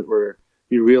moment where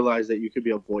you realize that you could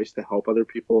be a voice to help other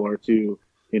people or to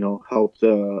help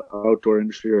the outdoor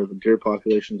industry or the deer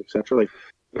populations, etc.? Like,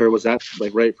 or was that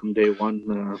like right from day one,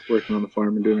 working on the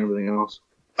farm and doing everything else?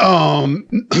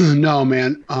 No,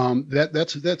 man.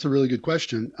 That's a really good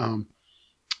question.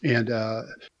 And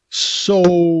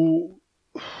so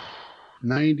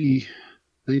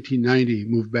 1990,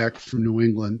 moved back from New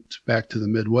England back to the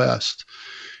Midwest.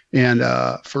 And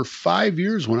for 5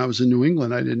 years when I was in New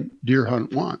England, I didn't deer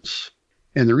hunt once.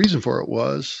 And the reason for it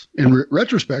was, in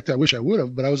retrospect, I wish I would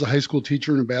have, but I was a high school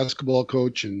teacher and a basketball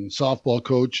coach and softball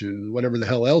coach and whatever the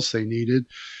hell else they needed.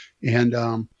 And,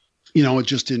 it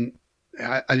just didn't,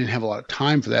 I didn't have a lot of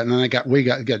time for that. And then I got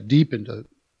deep into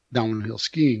downhill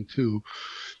skiing too.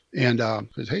 And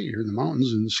because, hey, you're in the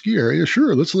mountains and the ski area,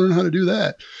 sure, let's learn how to do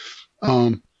that.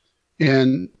 And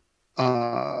then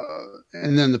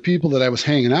the people that I was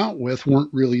hanging out with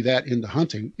weren't really that into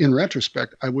hunting. In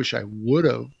retrospect, I wish I would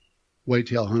have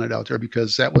whitetail hunted out there,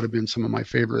 because that would have been some of my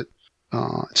favorite.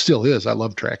 It still is. I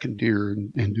love tracking deer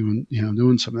and doing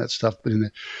some of that stuff. But in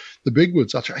the big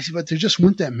woods out there, I said, but there just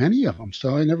weren't that many of them.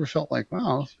 So I never felt like,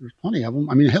 wow, there's plenty of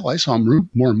them. I mean, hell, I saw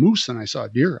more moose than I saw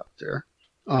deer out there.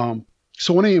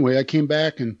 So anyway, I came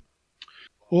back and,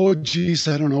 I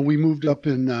don't know. We moved up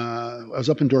I was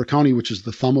up in Door County, which is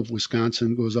the thumb of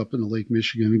Wisconsin, goes up into Lake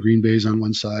Michigan, and Green Bay's on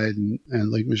one side and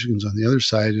Lake Michigan's on the other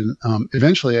side. And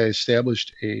eventually I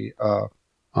established a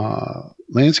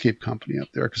landscape company up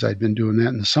there, because I'd been doing that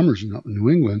in the summers in New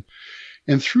England.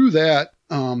 And through that,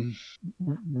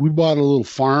 we bought a little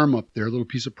farm up there, a little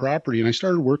piece of property, and I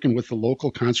started working with the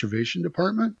local conservation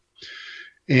department.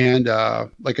 And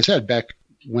like I said, back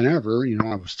whenever,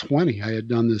 I was 20, I had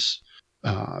done this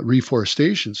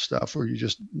reforestation stuff where you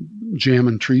just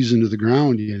jamming trees into the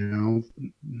ground,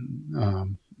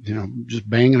 just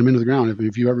banging them into the ground.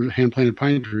 If you ever hand planted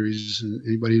pine trees,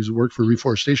 anybody who's worked for a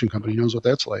reforestation company knows what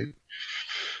that's like.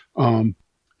 So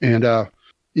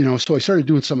I started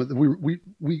doing some of the,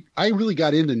 I really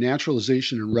got into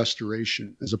naturalization and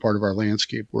restoration as a part of our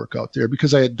landscape work out there,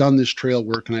 because I had done this trail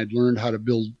work and I'd learned how to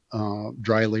build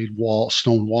dry laid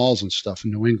stone walls and stuff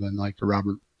in New England, like the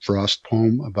Robert Frost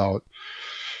poem about,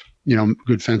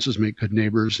 good fences make good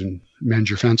neighbors and mend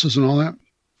your fences and all that.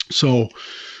 So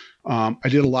I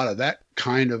did a lot of that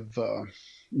kind of,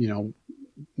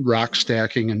 rock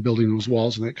stacking and building those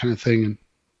walls and that kind of thing. And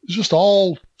it's just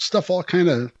all kind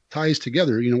of ties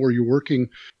together, where you're working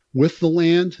with the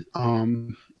land.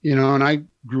 And I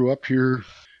grew up here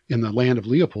in the land of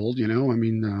Leopold,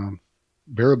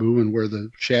 Baraboo, and where the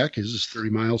shack is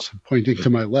 30 miles pointing to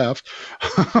my left.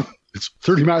 It's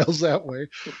 30 miles that way.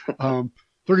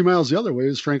 30 miles the other way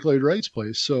is Frank Lloyd Wright's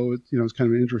place. So, it's kind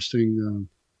of an interesting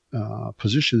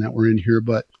position that we're in here.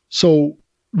 But so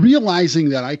realizing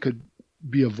that I could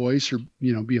be a voice or,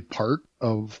 be a part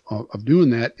of doing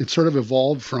that, it sort of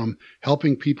evolved from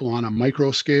helping people on a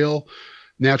micro scale,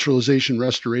 naturalization,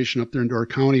 restoration up there in Door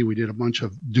County. We did a bunch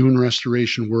of dune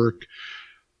restoration work,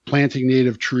 planting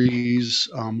native trees,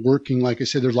 working, like I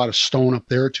said, there's a lot of stone up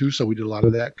there too. So we did a lot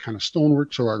of that kind of stone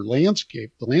work. So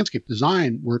the landscape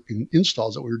design work and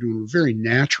installs that we were doing were very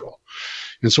natural.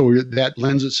 And so that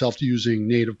lends itself to using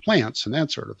native plants and that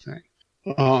sort of thing.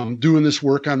 Doing this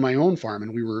work on my own farm,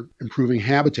 and we were improving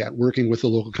habitat, working with the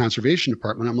local conservation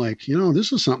department. I'm like,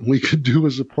 this is something we could do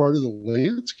as a part of the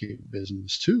landscape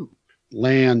business too.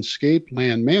 Land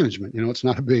management, it's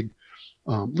not a big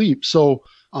leap. So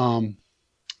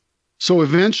So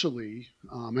eventually,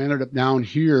 I ended up down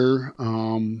here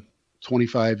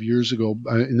 25 years ago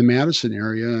in the Madison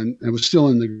area, and I was still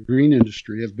in the green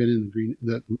industry. I've been in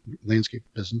the landscape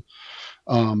business,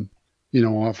 my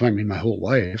whole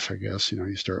life, I guess.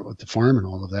 You start with the farm and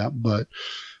all of that, but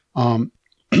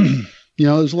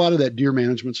there's a lot of that deer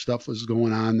management stuff was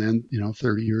going on then,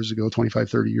 30 years ago,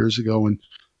 and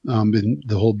been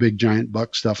the whole big giant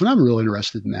buck stuff, and I'm real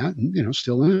interested in that, and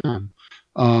still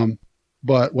am.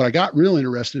 But what I got real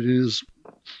interested in is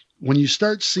when you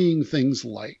start seeing things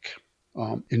like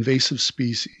invasive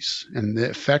species and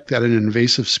the effect that an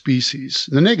invasive species,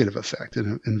 the negative effect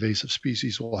an invasive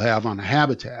species will have on a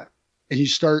habitat, and you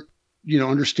start,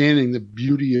 understanding the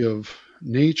beauty of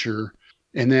nature,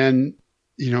 and then,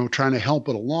 trying to help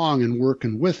it along and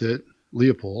working with it,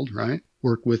 Leopold, right?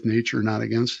 Work with nature, not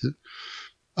against it.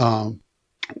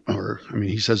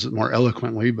 He says it more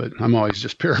eloquently, but I'm always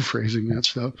just paraphrasing that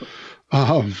stuff.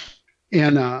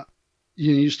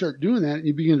 You start doing that and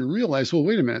you begin to realize, well,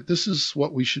 wait a minute, this is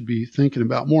what we should be thinking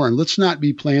about more. And let's not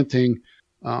be planting,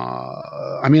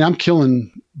 I'm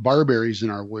killing barberries in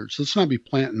our woods. Let's not be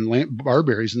planting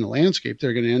barberries in the landscape.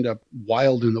 They're going to end up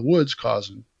wild in the woods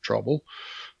causing trouble.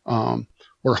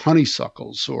 Or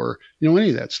honeysuckles or, any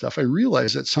of that stuff. I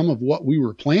realized that some of what we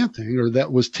were planting or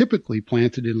that was typically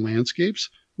planted in landscapes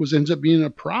ends up being a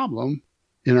problem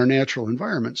in our natural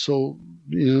environment. So,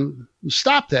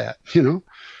 stop that,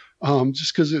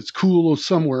 just because it's cool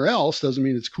somewhere else doesn't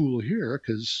mean it's cool here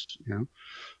because,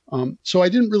 so I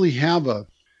didn't really have it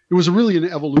was really an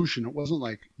evolution. It wasn't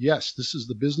like, yes, this is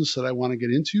the business that I want to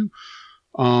get into.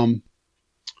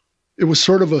 It was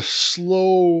sort of a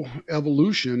slow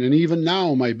evolution. And even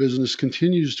now my business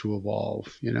continues to evolve,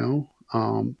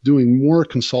 doing more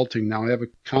consulting now. I have a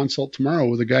consult tomorrow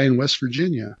with a guy in West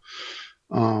Virginia.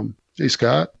 Hey,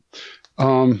 Scott.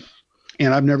 And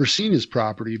I've never seen his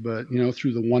property, but,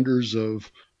 through the wonders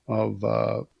of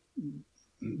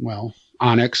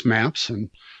Onyx maps and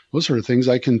those sort of things,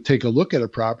 I can take a look at a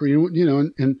property,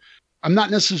 and I'm not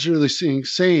necessarily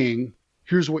saying,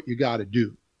 here's what you got to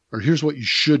do, or here's what you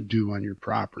should do on your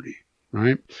property,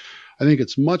 right? I think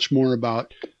it's much more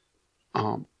about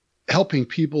helping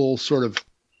people sort of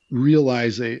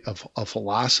realize a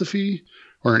philosophy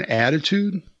or an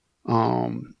attitude,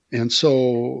 and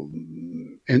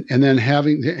then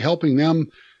helping them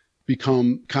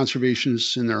become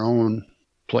conservationists in their own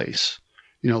place,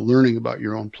 learning about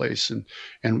your own place and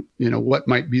what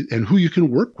might be and who you can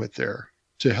work with there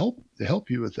to help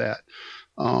you with that.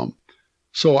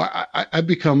 So I've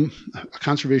become a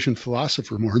conservation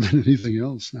philosopher more than anything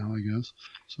else now, I guess.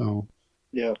 So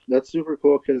yeah, that's super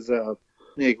cool because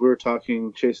Nick, we were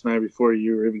talking, Chase and I, before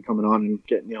you were even coming on and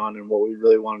getting you on, and what we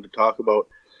really wanted to talk about.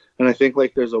 And I think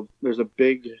there's a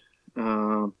big,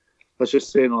 let's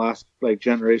just say in the last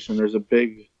generation, there's a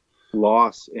big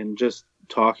loss in just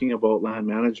talking about land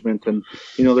management. And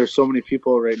there's so many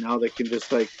people right now that can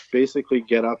just basically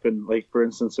get up and for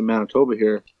instance in Manitoba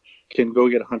here, can go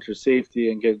get hunter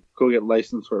safety and go get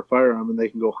licensed for a firearm, and they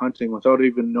can go hunting without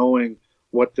even knowing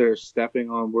what they're stepping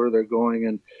on, where they're going,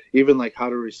 and even how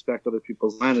to respect other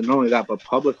people's land. And not only that, but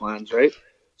public lands, right?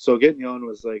 So getting you on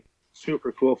was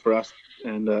super cool for us,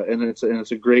 and it's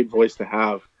a great voice to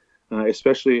have,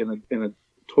 especially in a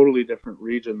totally different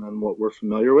region than what we're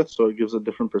familiar with. So it gives a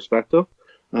different perspective.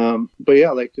 But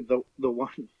yeah, the one,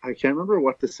 I can't remember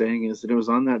what the saying is, and it was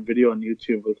on that video on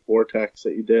YouTube with Vortex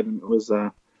that you did, and it was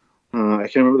I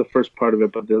can't remember the first part of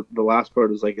it, but the last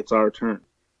part is it's our turn.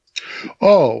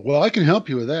 Oh, well, I can help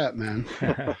you with that, man.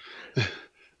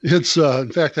 It's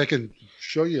in fact, I can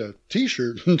show you a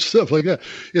t-shirt and stuff like that.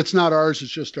 It's not ours,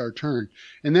 it's just our turn.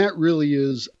 And that really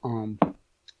is, when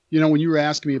you were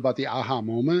asking me about the aha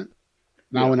moment,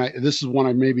 now this is one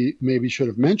I maybe should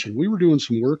have mentioned. We were doing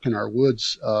some work in our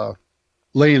woods,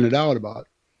 laying it out about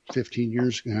 15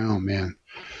 years ago. Oh man,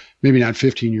 maybe not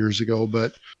 15 years ago,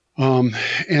 but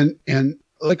and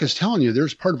like I was telling you,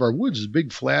 there's part of our woods is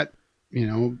big flat,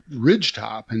 ridge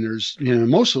top, and there's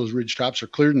most of those ridge tops are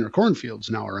cleared in their cornfields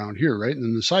now around here, right? And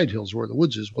then the side hills where the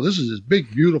woods is. Well, this is this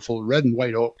big, beautiful red and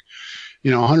white oak,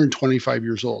 125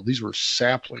 years old. These were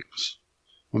saplings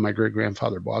when my great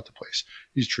grandfather bought the place.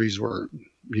 These trees were,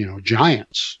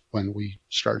 giants when we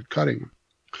started cutting them.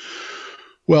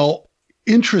 Well,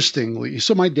 interestingly,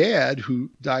 so my dad, who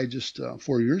died just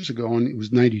 4 years ago, and he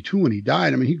was 92 when he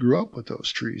died, he grew up with those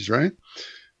trees, right?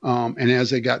 And as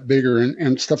they got bigger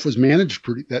and stuff was managed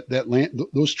that land,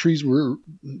 those trees were,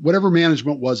 whatever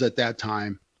management was at that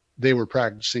time, they were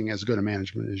practicing as good a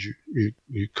management as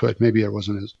you could. Maybe there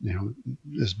wasn't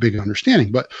as big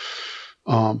understanding, but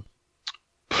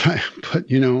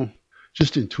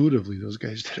just intuitively, those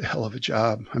guys did a hell of a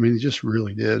job. I mean, they just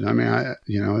really did. I mean,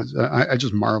 I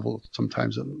just marvel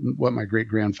sometimes at what my great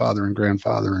grandfather and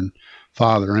grandfather and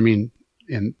father, I mean,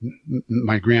 and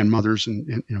my grandmothers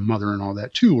and mother and all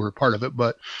that too were a part of it.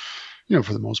 But,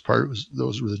 for the most part,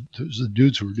 those were the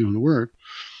dudes who were doing the work.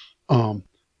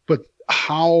 But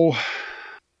how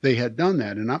they had done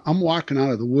that. And I'm walking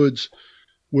out of the woods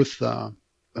with one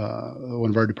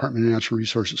of our Department of Natural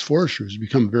Resources foresters, who's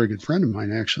become a very good friend of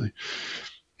mine, actually.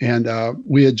 And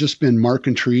we had just been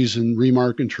marking trees and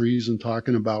remarking trees and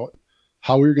talking about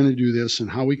how we were going to do this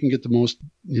and how we can get the most,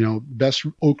 best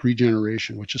oak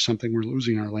regeneration, which is something we're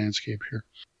losing in our landscape here,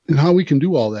 and how we can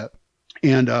do all that.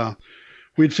 And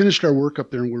we had finished our work up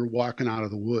there, and we were walking out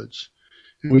of the woods.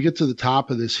 And we get to the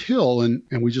top of this hill, and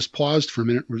we just paused for a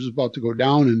minute. We're just about to go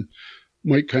down, and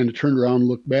Mike kind of turned around and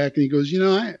looked back, and he goes,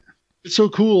 it's so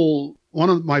cool. One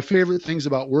of my favorite things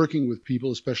about working with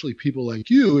people, especially people like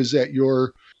you, is that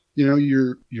you're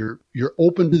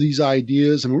open to these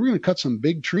ideas. I mean, we're going to cut some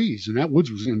big trees, and that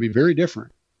woods was going to be very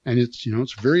different. And it's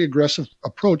a very aggressive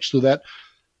approach to that.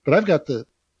 But I've got the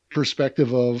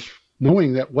perspective of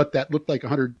knowing that what that looked like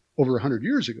over 100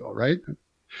 years ago, right?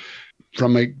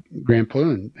 From my grandpa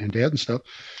and dad and stuff.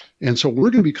 And so we're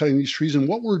going to be cutting these trees. And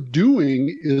what we're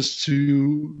doing is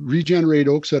to regenerate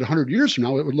oaks that 100 years from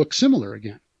now, it would look similar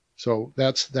again. So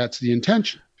that's the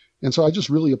intention. And so I just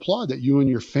really applaud that you and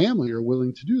your family are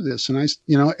willing to do this. And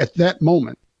at that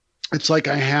moment, it's like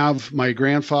I have my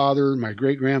grandfather, my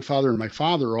great grandfather, and my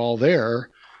father all there.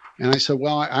 And I said,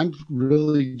 well, I'm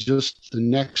really just the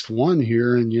next one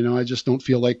here. And, I just don't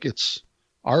feel like it's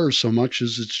ours so much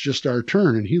as it's just our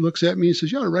turn. And he looks at me and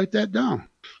says, you ought to write that down.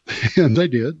 And I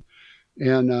did.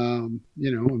 And,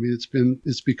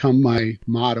 it's become my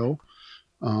motto,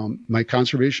 my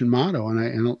conservation motto.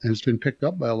 And it's been picked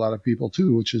up by a lot of people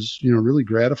too, which is, really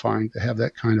gratifying to have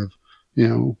that kind of,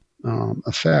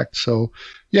 effect. So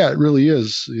yeah, it really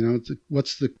is,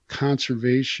 what's the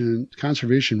conservation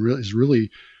really is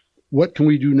really, what can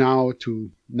we do now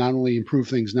to not only improve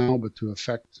things now, but to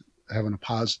having a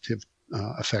positive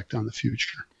effect on the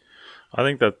future. I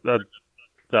think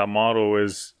that motto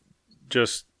is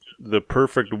just the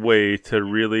perfect way to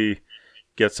really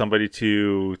get somebody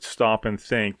to stop and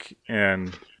think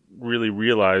and really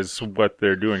realize what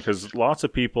they're doing. Because lots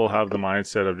of people have the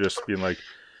mindset of just being like,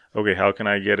 okay, how can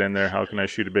I get in there? How can I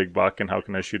shoot a big buck? And how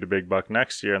can I shoot a big buck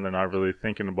next year? And they're not really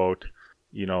thinking about,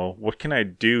 what can I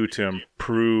do to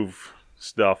improve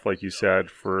stuff, like you said,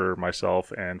 for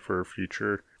myself and for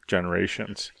future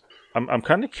generations. I'm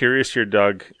kind of curious here,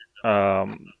 Doug,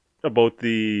 about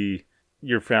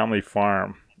your family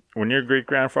farm. When your great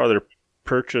grandfather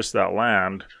purchased that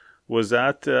land, was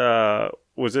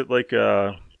it like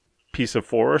a piece of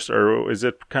forest, or is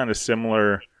it kind of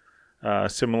similarly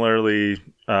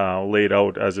laid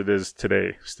out as it is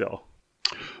today still?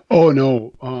 Oh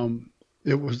no,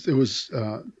 it was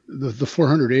the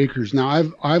 400 acres. Now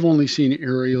I've only seen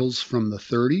aerials from the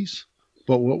 30s.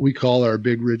 But what we call our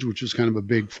Big Ridge, which is kind of a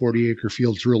big 40-acre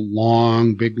field, it's real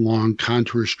long, big, long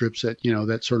contour strips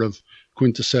that sort of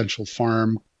quintessential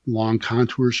farm, long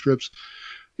contour strips.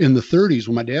 In the 30s,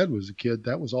 when my dad was a kid,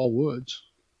 that was all woods.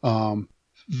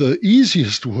 The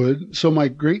easiest wood, so my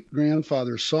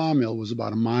great-grandfather's sawmill was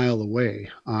about a mile away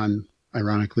on,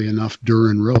 ironically enough,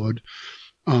 Durin Road.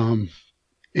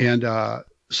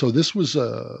 So this was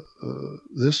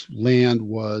this land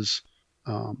was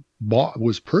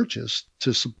purchased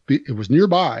it was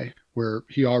nearby where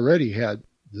he already had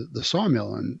the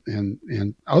sawmill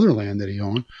and other land that he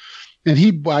owned, and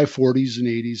he'd buy 40s and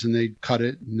 80s and they'd cut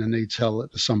it and then they'd sell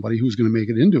it to somebody who's going to make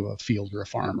it into a field or a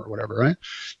farm or whatever, right?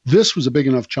 This was a big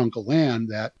enough chunk of land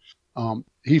that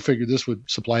he figured this would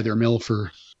supply their mill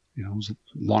for it was a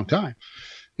long time,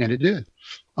 and it did,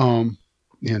 and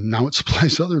now it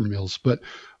supplies other mills. But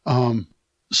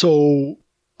so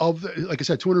like I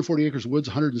said, 240 acres of woods,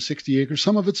 160 acres.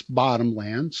 Some of it's bottom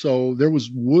land, so there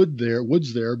was woods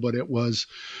there, but it was,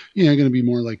 going to be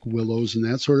more like willows and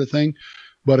that sort of thing.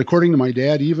 But according to my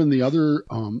dad, even the other,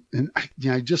 and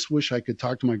I just wish I could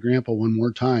talk to my grandpa one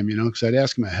more time, because I'd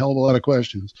ask him a hell of a lot of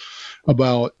questions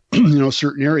about,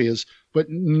 certain areas. But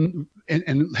and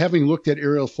having looked at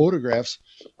aerial photographs,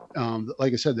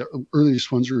 like I said, the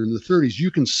earliest ones are in the 30s. You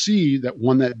can see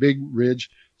that big ridge.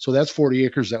 So that's 40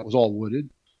 acres. That was all wooded.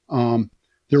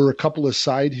 There were a couple of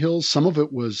side hills. Some of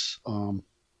it was,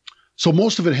 so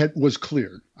most of it was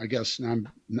cleared, I guess. And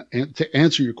to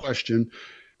answer your question,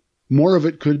 more of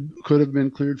it could have been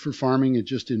cleared for farming. It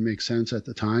just didn't make sense at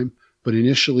the time. But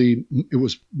initially, it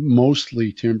was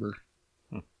mostly timber.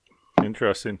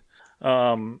 Interesting.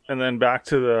 And then back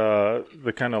to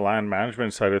the kind of land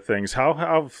management side of things. How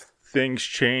have things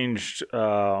changed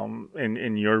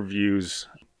in your views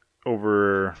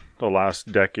over the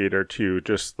last decade or two,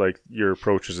 just like your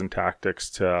approaches and tactics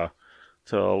to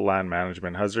land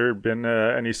management? Has there been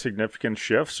any significant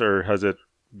shifts, or has it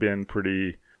been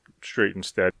pretty straight and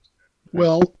steady?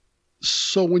 Well,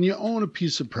 so when you own a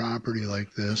piece of property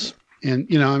like this, and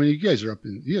you guys are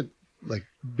you had like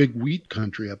big wheat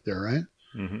country up there, right?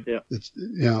 Mm-hmm. Yeah. It's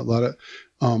a lot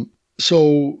of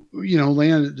so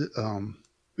land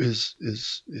is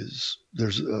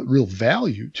there's a real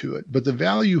value to it, but the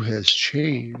value has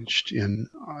changed in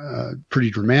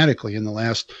pretty dramatically in the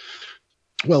last,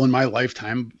 in my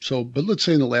lifetime. But let's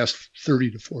say in the last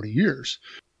 30 to 40 years.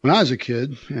 When I was a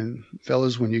kid, and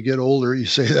fellas, when you get older, you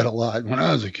say that a lot. When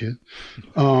I was a kid,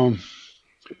 but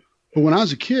when I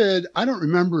was a kid, I don't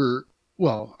remember.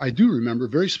 Well, I do remember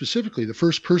very specifically the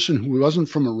first person who wasn't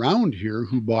from around here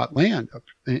who bought land up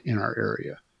in our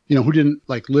area. Who didn't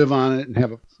like live on it and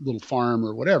have a little farm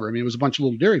or whatever. I mean, it was a bunch of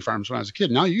little dairy farms when I was a kid.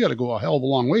 Now you got to go a hell of a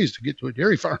long ways to get to a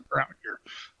dairy farm around here.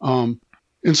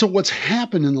 And so what's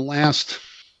happened in the last,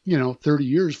 30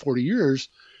 years, 40 years,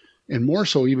 and more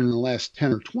so even in the last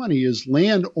 10 or 20 is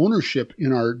land ownership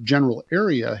in our general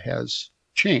area has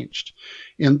changed.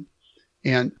 And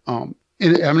I'm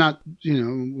not,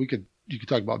 you could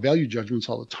talk about value judgments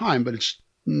all the time, but it's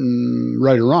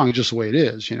right or wrong, just the way it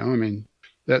is.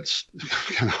 That's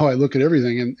kind of how I look at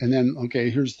everything. And then, okay,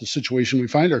 here's the situation we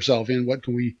find ourselves in. What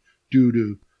can we do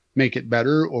to make it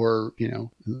better or, in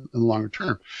the longer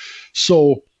term?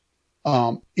 So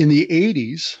in the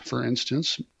 80s, for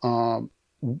instance,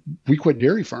 we quit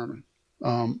dairy farming.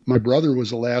 My brother was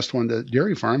the last one to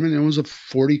dairy farm, and it was a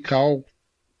 40 cow,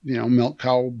 milk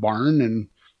cow barn. And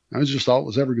that was just all it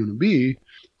was ever going to be.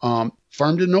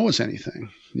 Farm didn't owe us anything.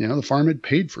 The farm had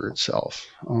paid for itself.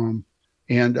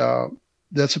 And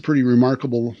that's a pretty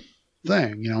remarkable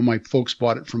thing. My folks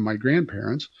bought it from my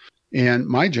grandparents, and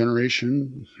my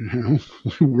generation,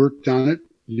 we worked on it,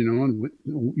 and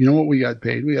what we got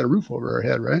paid? We had a roof over our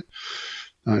head, right?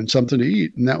 And something to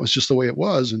eat. And that was just the way it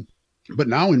was. But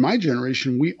now in my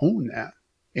generation, we own that.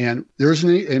 And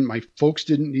and my folks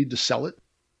didn't need to sell it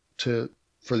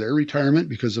for their retirement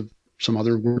because of some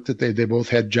other work that they both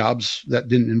had jobs that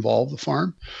didn't involve the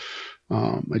farm.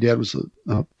 My dad was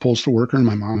a postal worker, and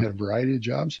my mom had a variety of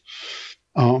jobs.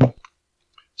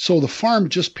 So the farm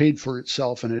just paid for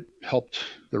itself, and it helped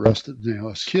the rest of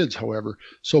us kids, however.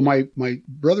 So my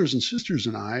brothers and sisters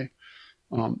and I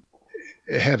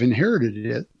have inherited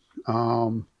it.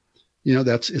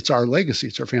 It's our legacy.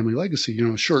 It's our family legacy.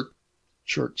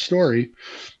 Short story.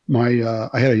 I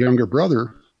had a younger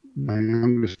brother. My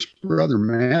youngest brother,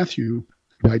 Matthew,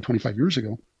 died 25 years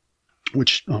ago,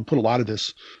 which put a lot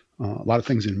of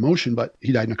things in motion, but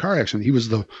he died in a car accident. He was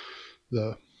the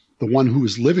one who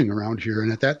was living around here.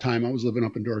 And at that time I was living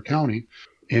up in Door County,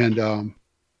 and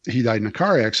he died in a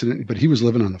car accident, but he was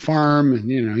living on the farm,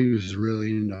 and, he was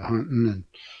really into hunting,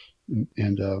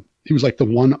 and he was like the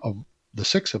one of the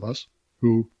six of us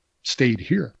who stayed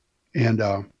here. And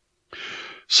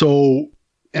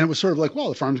and it was sort of like, well,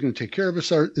 the farm's going to take care of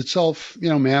itself.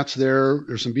 Matt's there.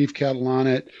 There's some beef cattle on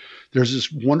it. There's this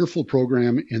wonderful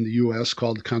program in the U.S.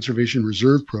 called the Conservation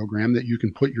Reserve Program that you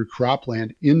can put your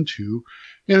cropland into.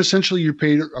 And essentially you're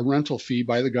paid a rental fee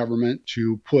by the government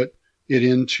to put it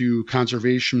into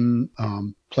conservation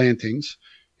plantings.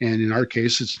 And in our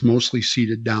case, it's mostly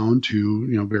seeded down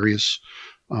to, various,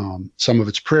 some of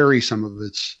it's prairie, some of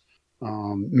it's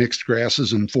mixed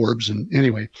grasses and forbs. And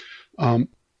anyway,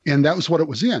 and that was what it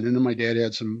was in. And then my dad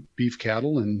had some beef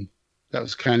cattle, and that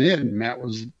was kind of it. And Matt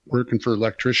was working for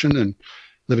electrician and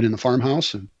living in the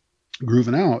farmhouse and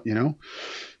grooving out,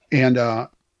 And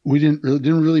we didn't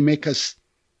really make us.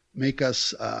 We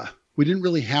didn't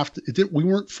really have to. We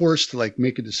weren't forced to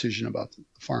make a decision about the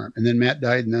farm. And then Matt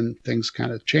died, and then things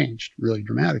kind of changed really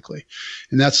dramatically.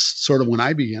 And that's sort of when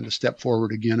I began to step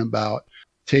forward again about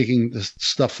taking the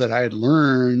stuff that I had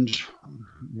learned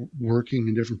working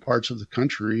in different parts of the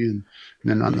country, and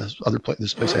then on this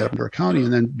place I had up in Door County,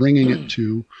 and then bringing it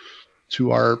to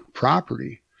our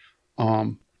property.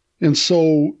 And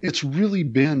so it's really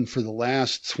been for the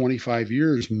last 25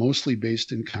 years mostly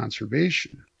based in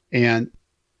conservation. And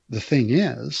the thing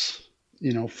is,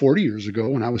 40 years ago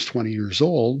when I was 20 years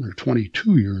old or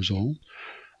 22 years old,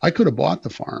 I could have bought the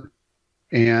farm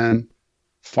and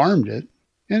farmed it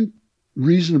and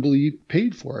reasonably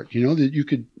paid for it, that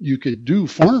you could do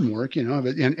farm work,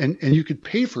 and you could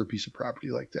pay for a piece of property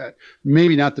like that.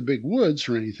 Maybe not the big woods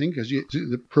or anything, because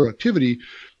the productivity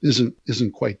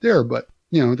isn't quite there, but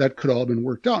that could all have been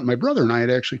worked out. And my brother and I had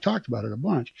actually talked about it a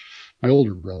bunch, my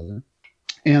older brother.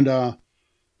 And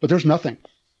but there's nothing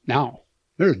now.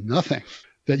 There's nothing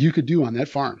that you could do on that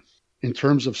farm in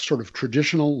terms of sort of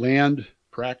traditional land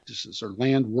practices or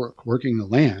land work, working the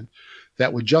land,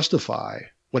 that would justify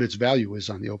what its value is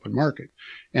on the open market.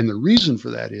 And the reason for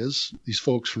that is these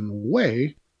folks from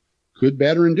away, good,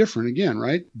 bad, or indifferent, again,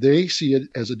 right? They see it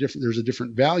as there's a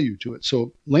different value to it.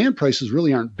 So land prices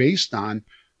really aren't based on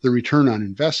the return on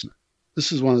investment.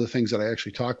 This is one of the things that I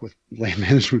actually talk with land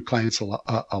management clients a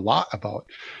lot about,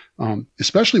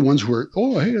 especially ones who are,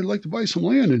 oh, hey, I'd like to buy some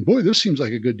land. And boy, this seems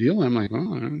like a good deal. And I'm like, oh,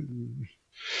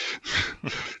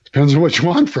 depends on what you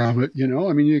want from it.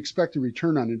 I mean, you expect a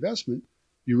return on investment.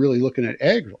 You're really looking at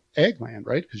ag land,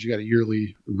 right? Because you got a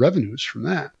yearly revenues from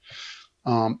that.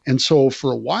 And so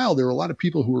for a while, there were a lot of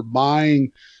people who were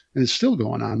buying, and it's still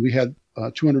going on. We had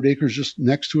 200 acres just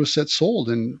next to us that sold,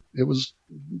 and it was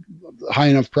a high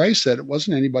enough price that it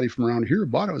wasn't anybody from around here who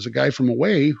bought it. It was a guy from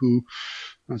away who,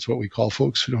 that's what we call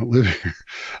folks who don't live here,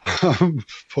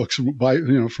 folks who buy,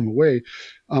 from away,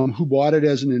 who bought it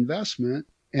as an investment,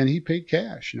 and he paid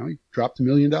cash. He dropped $1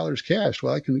 million cash.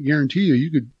 Well, I can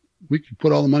guarantee we could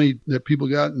put all the money that people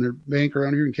got in their bank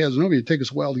around here in Casanova. It'd take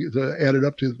us a while to add it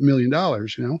up to $1 million,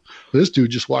 But this dude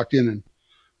just walked in and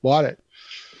bought it.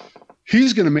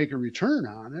 He's going to make a return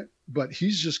on it, but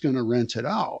he's just going to rent it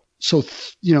out. So,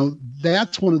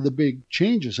 that's one of the big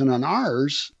changes. And on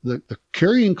ours, the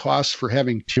carrying costs for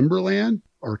having timberland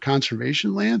or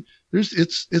conservation land,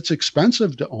 it's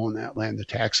expensive to own that land. The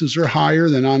taxes are higher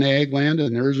than on ag land,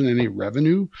 and there isn't any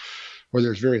revenue, or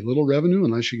there's very little revenue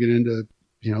unless you get into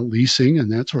leasing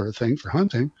and that sort of thing for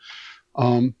hunting.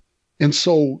 And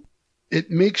so it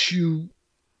makes you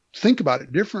think about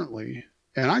it differently.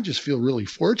 And I just feel really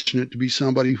fortunate to be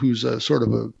somebody who's a sort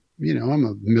of I'm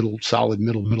a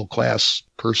middle class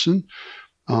person.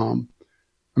 I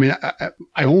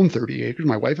own 30 acres.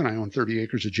 My wife and I own 30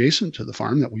 acres adjacent to the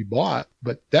farm that we bought,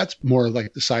 but that's more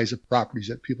like the size of properties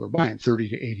that people are buying, 30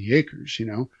 to 80 acres,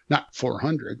 not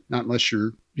 400, not unless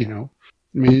you're,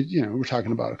 we're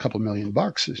talking about a couple $1 million,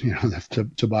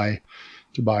 to buy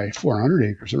 400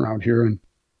 acres around here.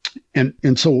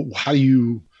 And so how do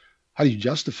you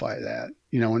justify that?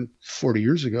 And 40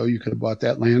 years ago, you could have bought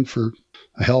that land for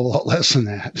a hell of a lot less than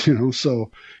that, so,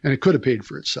 and it could have paid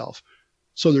for itself.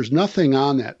 So there's nothing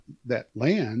on that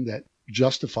land that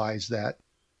justifies that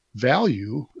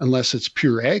value unless it's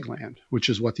pure ag land, which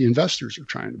is what the investors are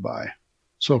trying to buy.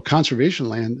 So conservation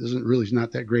land is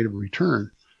not that great of a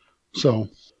return. So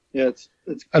yeah, it's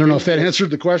I don't know if that answered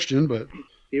the question, but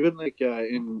even like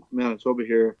in Manitoba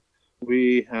here,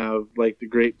 we have like the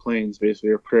Great Plains, basically,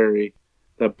 or prairie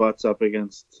that butts up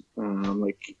against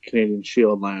like Canadian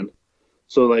Shield land.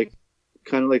 So like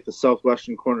kind of like the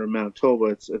southwestern corner of Manitoba,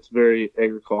 it's very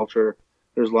agriculture.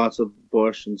 There's lots of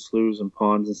bush and sloughs and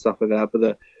ponds and stuff like that.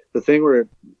 But the thing where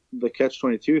the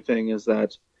catch-22 thing is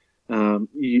that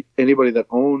anybody that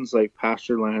owns like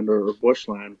pasture land or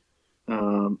bushland,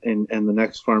 and the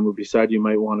next farmer beside you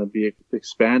might want to be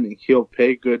expanding, he'll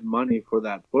pay good money for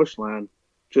that bushland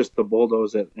just to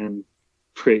bulldoze it and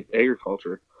create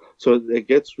agriculture. So it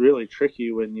gets really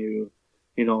tricky when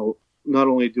not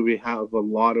only do we have a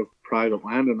lot of private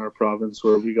land in our province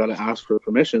where we got to ask for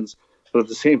permissions, but at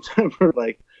the same time we're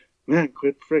like, man,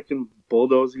 quit freaking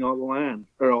bulldozing all the land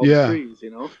or all the trees,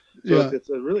 So it's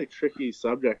a really tricky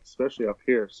subject, especially up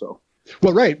here. So,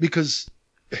 well, right, because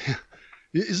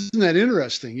isn't that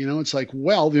interesting? It's like,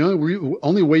 well, the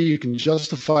only way you can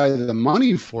justify the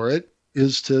money for it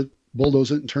is to bulldoze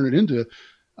it and turn it into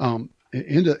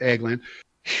ag land.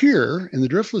 Here in the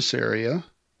Driftless area,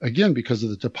 again, because of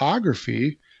the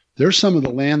topography, there's some of the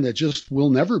land that just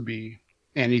will never be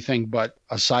anything but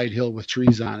a side hill with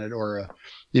trees on it, or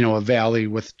a valley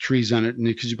with trees on it. And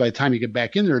because by the time you get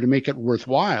back in there to make it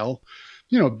worthwhile,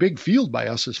 a big field by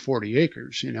us is 40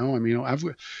 acres. With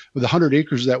 100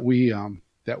 acres that we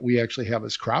actually have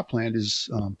as cropland is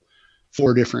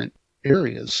 4 different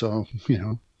areas. So,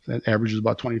 that averages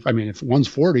about 20. I mean, if one's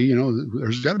 40,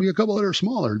 there's got to be a couple that are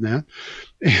smaller than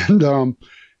that.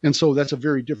 And so that's a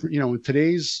very different, in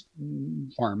today's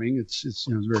farming, it's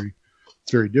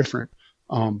very different.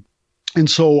 And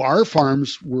so our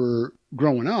farms were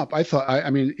growing up. I thought,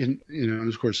 and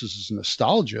of course this is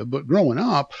nostalgia, but growing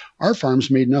up, our farms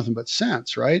made nothing but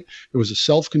sense, right? It was a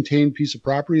self-contained piece of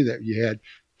property that you had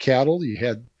cattle, you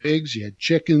had pigs, you had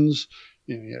chickens,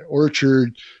 you had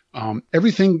orchard.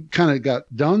 Everything kind of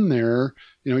got done there.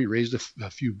 You raised a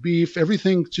few beef.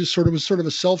 Everything just was sort of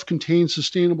a self-contained,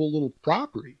 sustainable little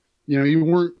property. You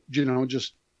weren't,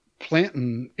 just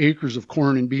planting acres of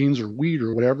corn and beans or wheat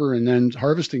or whatever, and then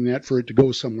harvesting that for it to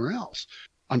go somewhere else.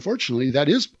 Unfortunately, that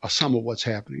is some of what's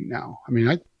happening now. I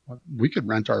mean, we could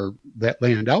rent that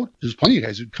land out. There's plenty of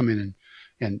guys who'd come in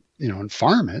and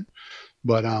farm it.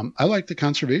 But I like the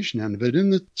conservation end of it.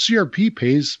 And the CRP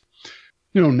pays,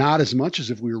 not as much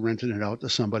as if we were renting it out to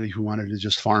somebody who wanted to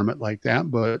just farm it like that.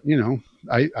 But,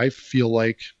 I feel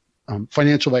like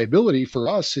financial viability for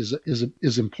us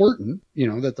is important,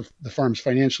 that the farm's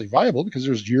financially viable because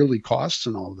there's yearly costs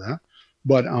and all of that.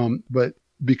 But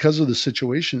because of the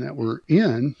situation that we're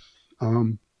in,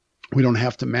 we don't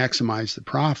have to maximize the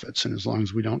profits. And as long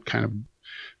as we don't kind of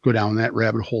go down that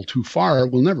rabbit hole too far,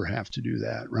 we'll never have to do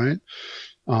that, right?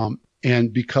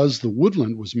 And because the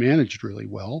woodland was managed really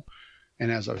well,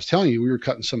 and as I was telling you, we were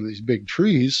cutting some of these big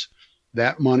trees,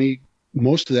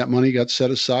 most of that money got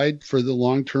set aside for the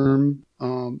long-term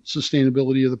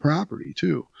sustainability of the property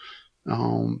too.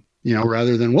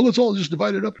 Rather than, well, let's all just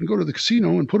divide it up and go to the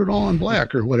casino and put it all on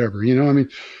black or whatever, and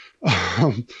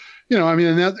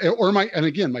that, and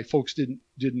again, my folks didn't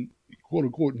quote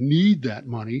unquote need that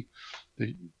money.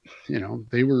 They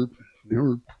were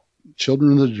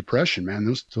children of the Depression,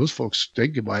 man. Those folks, they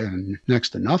could buy next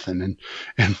to nothing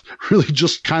and really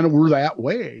just kind of were that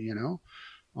way,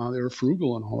 they were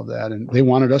frugal and all of that. And they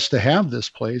wanted us to have this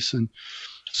place. And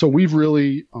so we've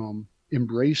really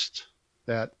embraced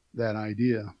that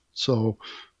idea. So,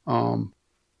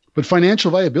 but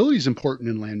financial viability is important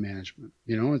in land management.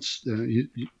 It's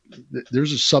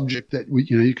there's a subject that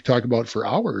you could talk about for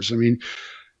hours. I mean,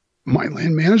 my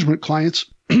land management clients,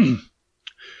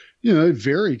 it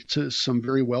varied to some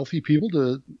very wealthy people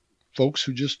to folks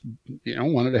who just,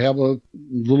 wanted to have a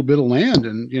little bit of land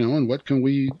and what can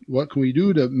we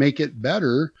do to make it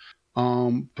better?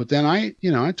 But then I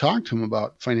talked to them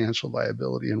about financial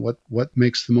viability and what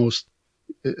makes the most,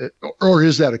 or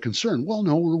is that a concern? Well,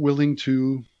 no, we're willing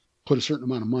to put a certain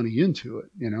amount of money into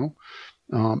it,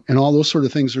 and all those sort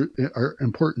of things are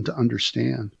important to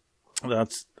understand.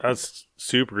 That's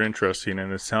super interesting,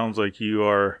 and it sounds like you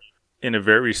are in a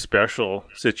very special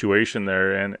situation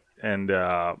there, and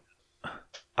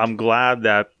I'm glad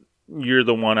that you're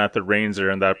the one at the reins there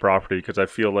in that property, because I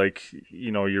feel like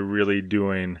you're really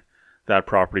doing that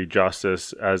property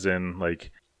justice, as in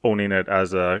like owning it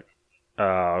as a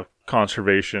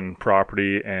conservation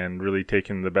property and really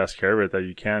taking the best care of it that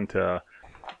you can to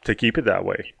keep it that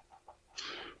way.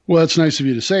 Well, that's nice of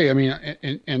you to say. I mean,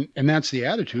 and that's the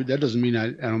attitude. That doesn't mean I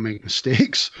don't make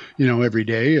mistakes, every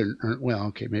day. Or well,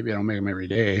 okay, maybe I don't make them every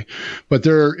day, but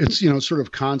it's sort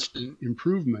of constant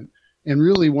improvement. And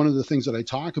really, one of the things that I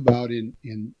talk about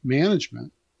in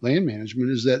management, land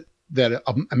management, is that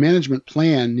a management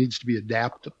plan needs to be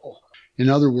adaptable. In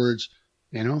other words,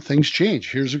 things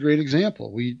change. Here's a great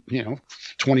example.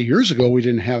 20 years ago, we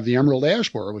didn't have the emerald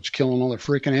ash borer, which is killing all the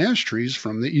freaking ash trees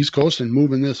from the East Coast and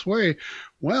moving this way.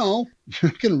 Well,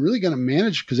 you're really going to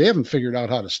manage, because they haven't figured out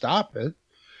how to stop it.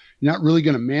 You're not really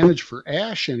going to manage for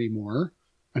ash anymore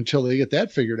until they get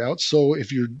that figured out. So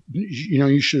if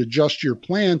you should adjust your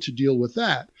plan to deal with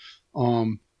that.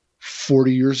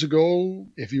 40 years ago,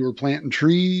 if you were planting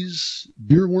trees,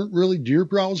 deer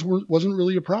browse wasn't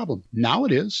really a problem. Now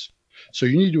it is. So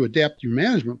you need to adapt your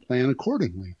management plan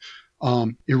accordingly.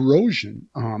 Erosion,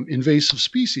 invasive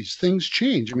species, things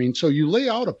change. I mean, so you lay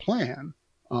out a plan,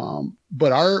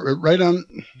 but right on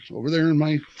over there in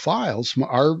my files,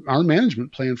 our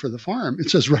management plan for the farm,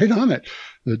 it says right on it,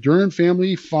 the Duren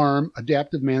Family Farm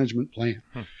Adaptive Management Plan.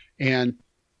 And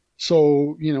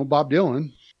so, Bob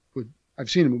Dylan, I've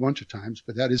seen him a bunch of times,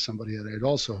 but that is somebody that I'd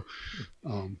also,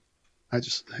 I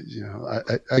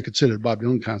could sit at a Bob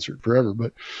Dylan concert forever,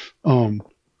 but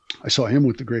I saw him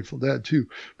with the Grateful Dead too.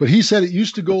 But he said it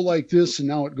used to go like this, and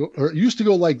it used to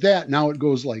go like that. Now it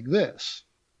goes like this.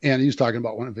 And he was talking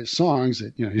about one of his songs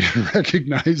that you didn't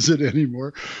recognize it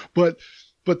anymore. But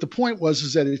the point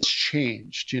is that it's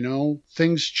changed.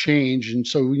 Things change, and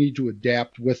so we need to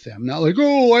adapt with them. Not like,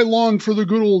 oh, I long for the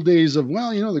good old days of,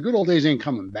 the good old days ain't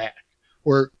coming back.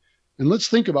 And let's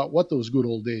think about what those good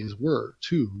old days were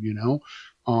too,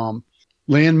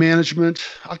 land management.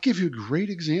 I'll give you a great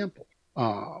example.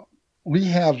 We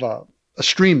have a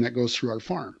stream that goes through our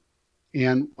farm.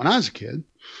 And when I was a kid,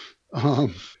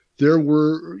 there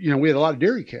were, we had a lot of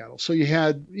dairy cattle. So you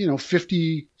had,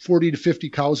 40 to 50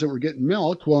 cows that were getting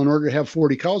milk. Well, in order to have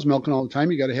 40 cows milking all the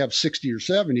time, you got to have 60 or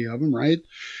 70 of them, right?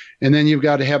 And then you've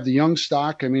got to have the young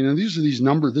stock. I mean, and these are these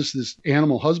numbers, this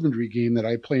animal husbandry game that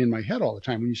I play in my head all the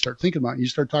time. When you start thinking about it, you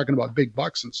start talking about big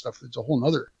bucks and stuff. It's a whole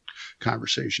nother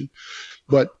conversation.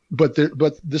 But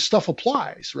this stuff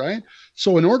applies, right?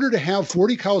 So in order to have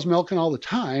 40 cows milking all the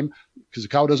time, because a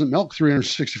cow doesn't milk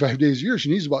 365 days a year, she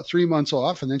needs about 3 months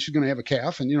off, and then she's going to have a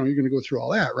calf, and you're going to go through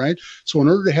all that, right? So in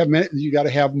order to have, you got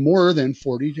to have more than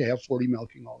 40 to have 40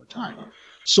 milking all the time.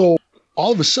 So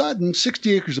all of a sudden,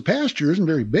 60 acres of pasture isn't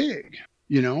very big,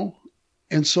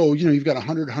 And so, you've got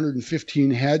 100,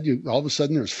 115 head. All of a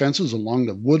sudden, there's fences along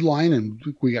the wood line, and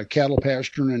we got cattle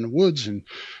pasturing in the woods, and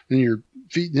you're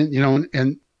feeding,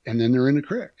 and then they're in the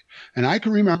creek. And I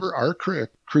can remember our creek,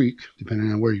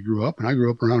 depending on where you grew up, and I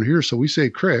grew up around here, so we say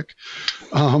creek.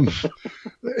 And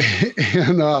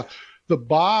the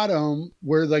bottom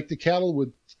where like the cattle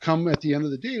would come at the end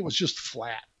of the day was just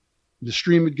flat. The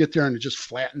stream would get there and it just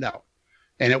flattened out.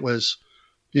 And it was,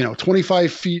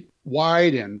 25 feet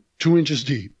wide and 2 inches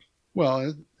deep.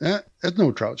 Well, that's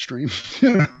no trout stream,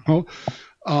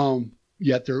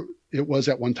 Yet it was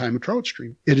at one time a trout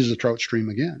stream. It is a trout stream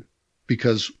again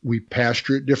because we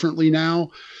pasture it differently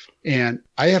now. And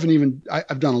I've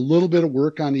done a little bit of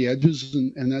work on the edges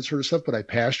and that sort of stuff, but I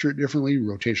pasture it differently,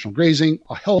 rotational grazing,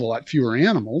 a hell of a lot fewer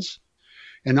animals.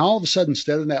 And all of a sudden,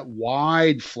 instead of that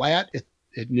wide, flat,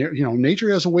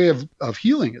 nature has a way of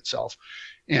healing itself.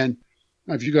 And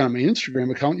if you go on my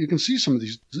Instagram account, you can see some of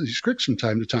these creeks from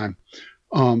time to time.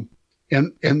 And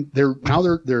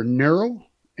they're narrow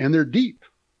and they're deep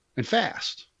and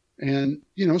fast. And,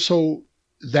 so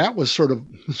that was sort of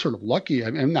lucky.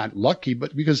 I'm not lucky,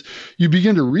 but because you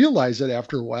begin to realize it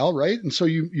after a while, right? And so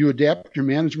you adapt your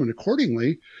management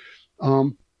accordingly.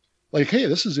 Like, hey,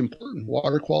 this is important.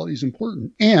 Water quality is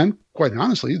important. And quite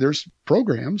honestly, there's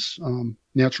programs,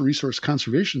 Natural Resource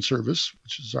Conservation Service,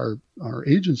 which is our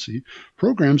agency,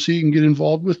 programs so you can get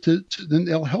involved with then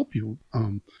they'll help you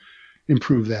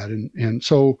improve that. And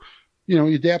so, you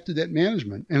adapted that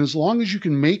management. And as long as you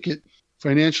can make it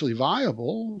financially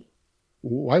viable,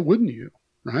 why wouldn't you,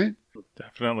 right?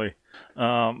 Definitely.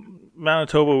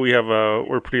 Manitoba,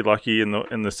 we're pretty lucky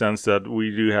in the sense that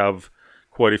we do have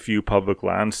quite a few public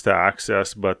lands to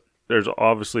access, but there's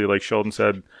obviously, like Sheldon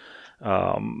said,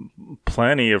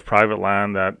 plenty of private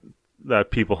land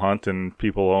that people hunt and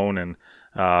people own, and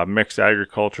mixed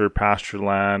agriculture, pasture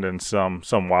land, and some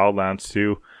wildlands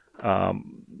too.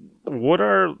 What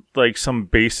are like some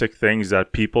basic things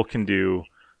that people can do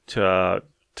to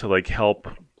like help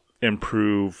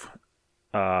improve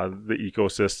the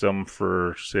ecosystem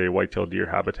for, say, whitetail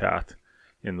deer habitat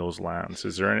in those lands?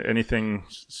 Is there anything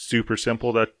super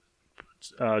simple that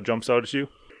jumps out at you?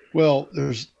 Well,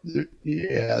 there's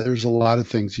a lot of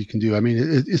things you can do. I mean,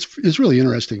 it's really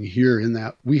interesting here in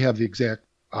that we have the exact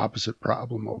opposite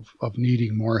problem of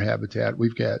needing more habitat. We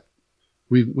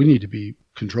need to be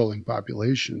controlling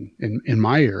population in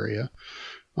my area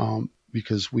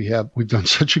because we've done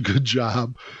such a good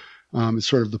job. It's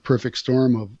sort of the perfect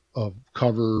storm of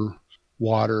cover,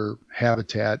 water,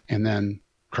 habitat, and then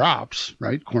crops,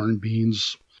 right? Corn,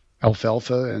 beans,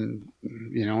 alfalfa, and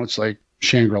it's like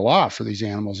Shangri-La for these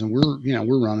animals. And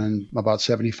we're running about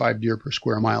 75 deer per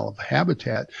square mile of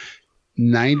habitat.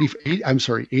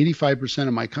 85%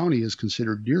 of my county is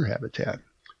considered deer habitat.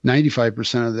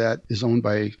 95% of that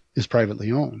is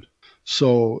privately owned.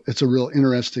 So it's a real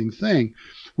interesting thing.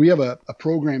 We have a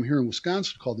program here in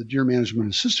Wisconsin called the Deer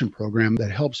Management Assistant Program that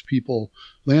helps people,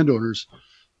 landowners.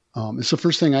 It's the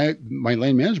first thing my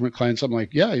land management clients, I'm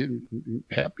like, yeah, I'm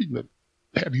happy to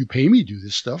have you pay me do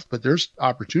this stuff, but there's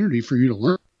opportunity for you to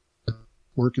learn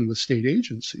working with state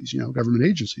agencies, government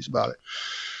agencies about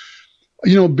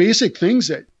it. Basic things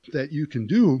that you can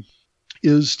do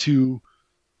is to,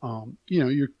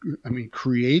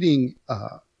 creating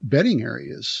bedding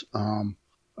areas. And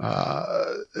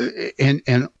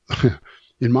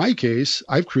in my case,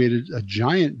 I've created a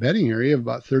giant bedding area of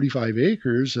about 35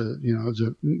 acres. It's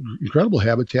an incredible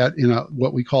habitat in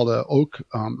what we call the oak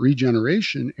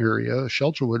regeneration area,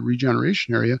 shelterwood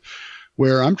regeneration area,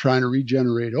 where I'm trying to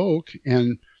regenerate oak.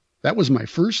 And that was my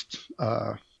first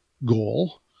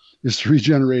goal, is to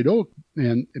regenerate oak.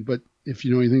 But if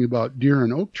you know anything about deer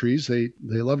and oak trees, they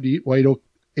love to eat white oak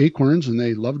acorns and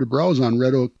they love to browse on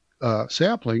red oak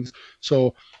saplings.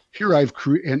 So here I've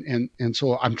created, and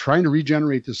so I'm trying to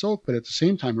regenerate this oak, but at the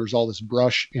same time, there's all this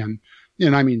brush and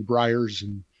briars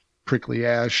and prickly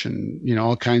ash and,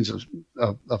 all kinds of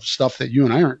stuff that you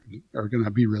and I are going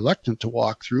to be reluctant to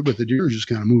walk through, but the deer are just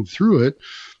going to move through it.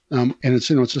 And it's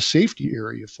a safety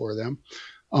area for them.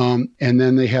 And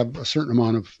then they have a certain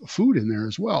amount of food in there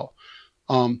as well.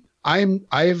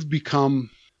 I've become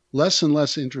less and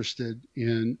less interested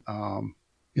in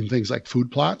things like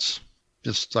food plots.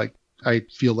 Just like I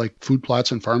feel like food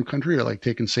plots in farm country are like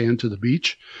taking sand to the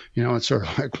beach. It's sort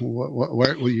of like, what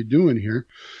are you doing here?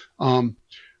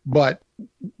 But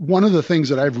one of the things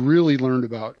that I've really learned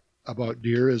about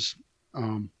deer is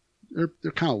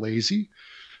they're kind of lazy.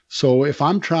 So if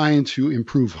I'm trying to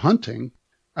improve hunting,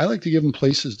 I like to give them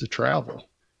places to travel,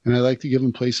 and I like to give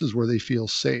them places where they feel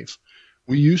safe.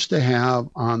 We used to have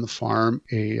on the farm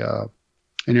a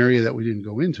an area that we didn't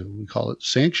go into. We call it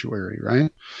sanctuary,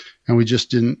 right? And we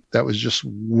just didn't. That was just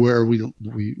where we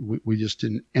just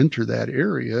didn't enter that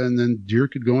area, and then deer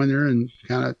could go in there and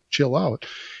kind of chill out.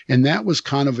 And that was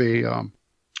kind of a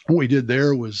what we did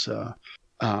there was.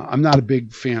 I'm not a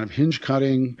big fan of hinge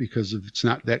cutting because it's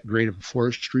not that great of a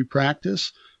forestry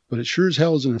practice, but it sure as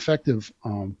hell is an effective,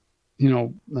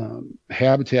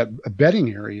 habitat, a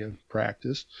bedding area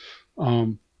practice.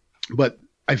 But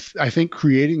I think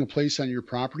creating a place on your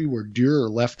property where deer are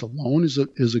left alone is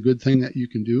a good thing that you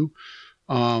can do.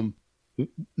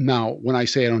 Now, when I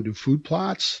say I don't do food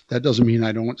plots, that doesn't mean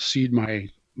I don't seed my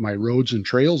roads and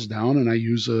trails down, and I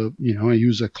use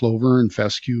a clover and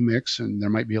fescue mix, and there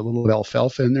might be a little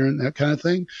alfalfa in there and that kind of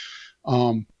thing.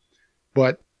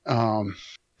 But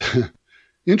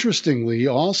interestingly,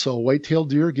 also white-tailed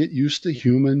deer get used to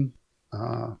human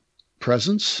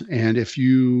presence, and if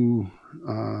you're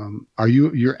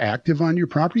active on your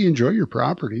property, enjoy your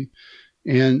property,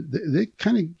 and they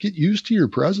kind of get used to your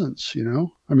presence.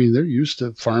 I mean, they're used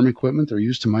to farm equipment, they're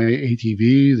used to my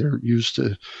ATV, they're used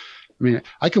to. I mean,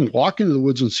 I can walk into the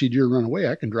woods and see deer run away.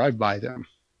 I can drive by them.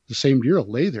 The same deer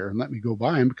will lay there and let me go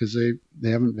by them because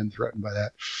they haven't been threatened by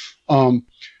that. One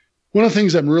of the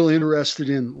things I'm really interested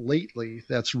in lately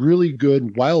that's really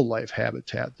good wildlife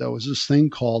habitat, though, is this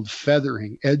thing called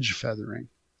feathering, edge feathering.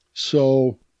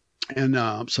 So, and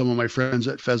some of my friends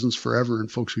at Pheasants Forever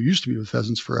and folks who used to be with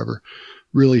Pheasants Forever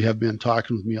really have been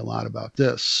talking with me a lot about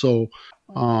this. So,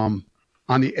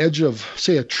 on the edge of,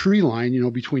 say, a tree line,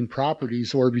 between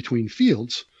properties or between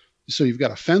fields. So you've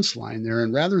got a fence line there.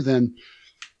 And rather than,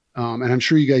 and I'm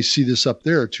sure you guys see this up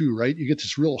there too, right? You get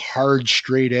this real hard,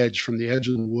 straight edge from the edge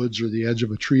of the woods or the edge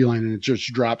of a tree line, and it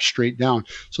just drops straight down.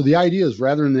 So the idea is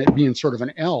rather than it being sort of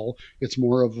an L, it's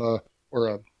more of a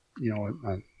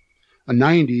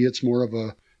 90, it's more of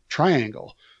a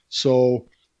triangle. So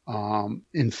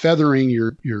in feathering,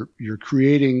 you're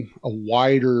creating a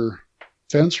wider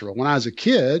fence row. When I was a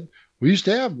kid, we used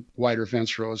to have wider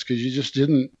fence rows because you just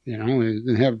didn't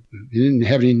have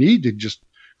any need to just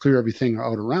clear everything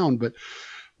out around. But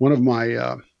one of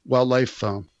my wildlife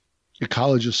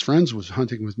ecologist friends was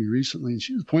hunting with me recently, and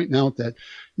she was pointing out that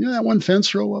that one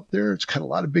fence row up there, it's got a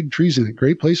lot of big trees in it.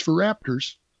 Great place for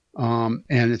raptors, and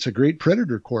it's a great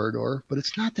predator corridor, but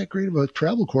it's not that great of a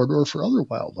travel corridor for other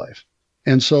wildlife.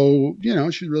 And so,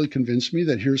 she really convinced me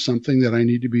that here's something that I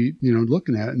need to be,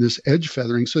 looking at in this edge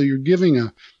feathering. So you're giving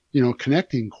a,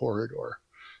 connecting corridor.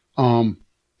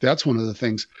 That's one of the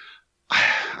things.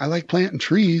 I like planting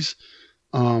trees.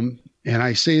 And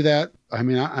I say that, I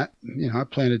mean, I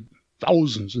planted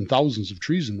thousands and thousands of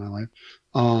trees in my life.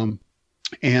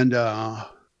 And I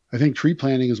think tree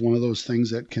planting is one of those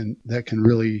things that can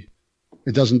really,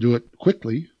 it doesn't do it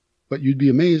quickly, but you'd be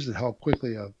amazed at how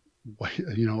quickly a white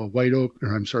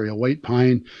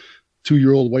pine,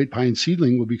 2-year-old white pine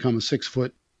seedling will become a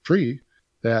 6-foot tree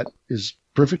that is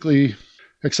perfectly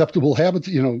acceptable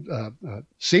habitat,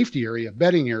 safety area,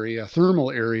 bedding area, thermal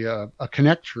area, a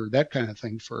connector, that kind of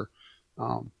thing for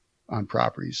on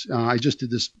properties. I just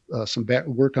did this some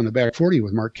work on the back 40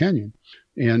 with Mark Kenyon,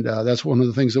 and that's one of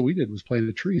the things that we did was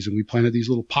planted trees, and we planted these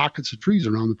little pockets of trees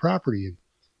around the property. And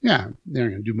yeah, they're not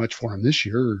going to do much for them this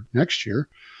year or next year,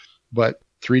 but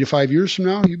 3 to 5 years from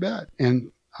now, you bet.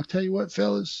 And I'll tell you what,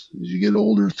 fellas, as you get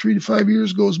older, 3 to 5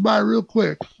 years goes by real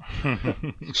quick.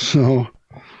 So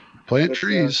plant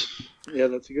trees. Yeah,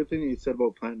 that's a good thing you said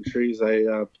about planting trees.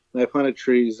 I planted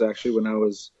trees actually when I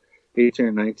was 18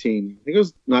 or 19. I think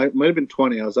it might have been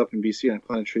 20. I was up in BC and I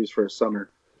planted trees for a summer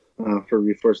for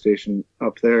reforestation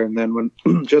up there. And then when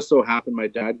just so happened my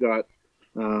dad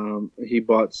he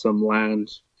bought some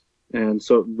land. And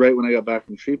so right when I got back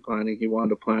from tree planting, he wanted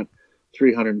to plant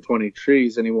 320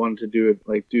 trees, and he wanted to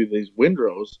do these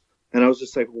windrows. And I was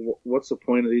just like, well, what's the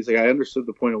point of these? Like, I understood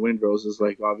the point of windrows is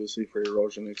like obviously for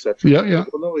erosion, etc. Yeah.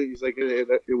 Well, no, he's like,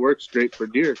 it works great for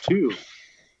deer too.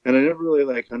 And I never really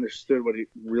understood what he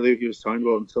was talking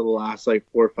about until the last 4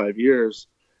 or 5 years.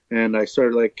 And I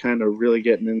started kind of really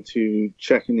getting into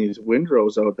checking these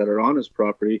windrows out that are on his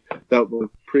property that were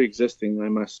pre-existing. I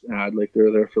must add, they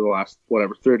were there for the last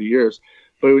 30 years.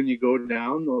 But when you go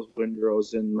down those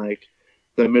windrows in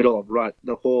the middle of rut,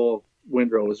 the whole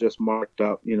windrow is just marked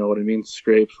up. You know what I mean?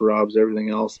 Scrapes, rubs, everything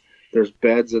else. There's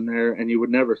beds in there, and you would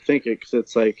never think it because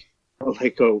it's a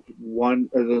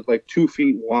 2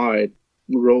 feet wide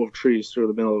row of trees through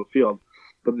the middle of the field.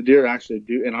 But the deer actually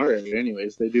do, in our area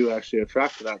anyways, they do actually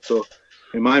attract to that. So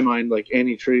in my mind,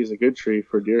 any tree is a good tree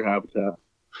for deer habitat.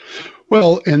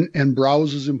 Well, and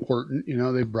browse is important.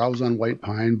 They browse on white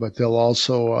pine, but they'll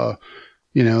also,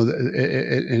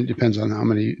 it depends on how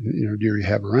many, deer you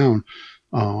have around.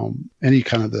 Any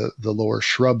kind of the lower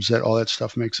shrubs, that all that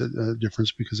stuff makes a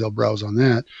difference because they'll browse on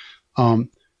that.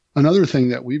 Another thing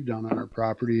that we've done on our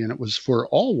property, and it was for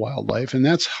all wildlife, and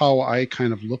that's how I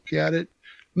kind of look at it.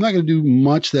 I'm not going to do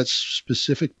much that's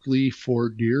specifically for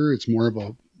deer. It's more of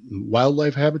a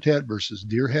wildlife habitat versus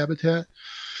deer habitat.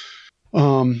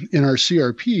 In our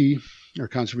CRP, our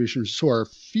conservation, so our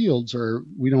fields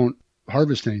we don't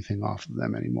harvest anything off of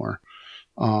them anymore.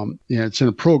 It's in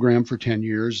a program for 10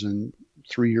 years, and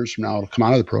 3 years from now it'll come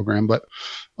out of the program. But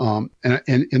and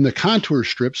in the contour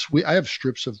strips, I have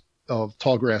strips of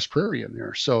tall grass prairie in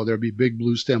there. So there'll be big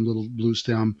blue stem, little blue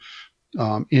stem,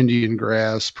 Indian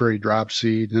grass, prairie drop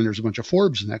seed, and then there's a bunch of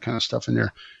forbs and that kind of stuff in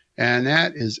there. And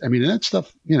that is, that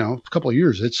stuff, a couple of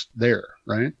years, it's there,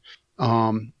 right?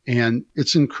 And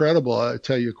it's incredible. I'll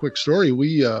tell you a quick story.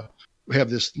 We have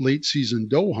this late season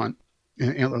doe hunt,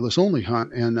 antlerless only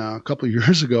hunt. And a couple of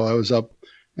years ago, I was up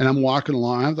and I'm walking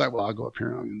along. I thought, well, I'll go up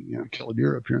here and kill a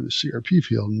deer up here in the CRP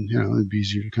field, and it'd be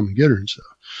easier to come and get her and stuff.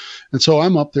 And so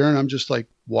I'm up there and I'm just like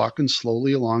walking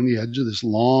slowly along the edge of this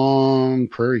long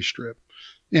prairie strip.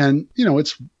 And,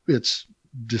 it's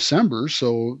December,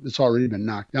 so it's already been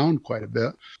knocked down quite a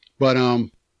bit. But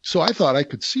so I thought I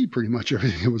could see pretty much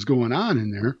everything that was going on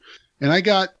in there. And I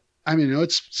got,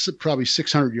 it's probably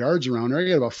 600 yards around there. I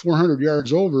got about 400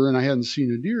 yards over, and I hadn't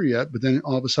seen a deer yet. But then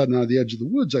all of a sudden, out of the edge of the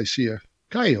woods, I see a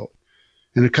coyote.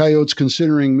 And the coyote's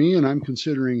considering me, and I'm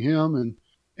considering him.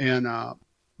 And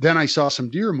then I saw some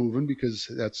deer moving because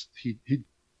he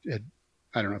had,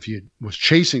 I don't know if he was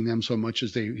chasing them so much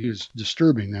as he was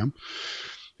disturbing them.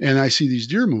 And I see these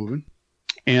deer moving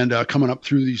and coming up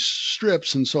through these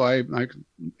strips. And so I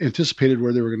anticipated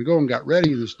where they were going to go and got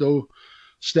ready. And this doe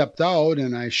stepped out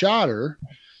and I shot her.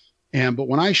 But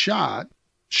when I shot,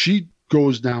 she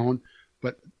goes down,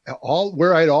 but all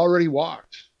where I'd already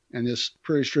walked. And this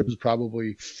prairie strip is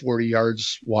probably 40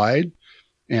 yards wide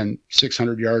and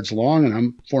 600 yards long, and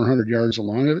I'm 400 yards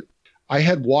along it. I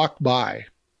had walked by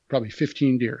probably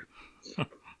 15 deer.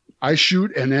 I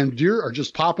shoot, and then deer are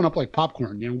just popping up like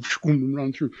popcorn,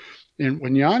 run through. And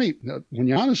when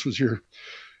Giannis was here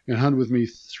and hunted with me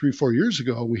 3-4 years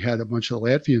ago, we had a bunch of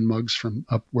Latvian mugs from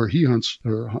up where he hunts,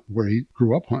 or where he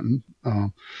grew up hunting,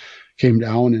 came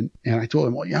down, and I told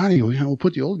him, well, Yanni, we'll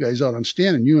put the old guys out on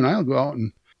stand, and you and I will go out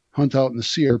and hunt out in the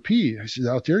CRP. I said,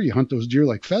 out there, you hunt those deer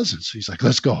like pheasants. He's like,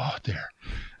 let's go out there.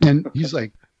 And he's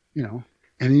like,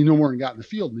 and he no more than got in the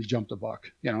field and he jumped a buck.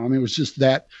 It was just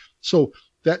that. So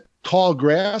that tall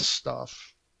grass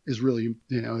stuff is really,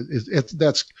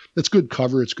 that's good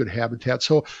cover. It's good habitat.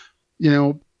 So,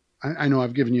 I know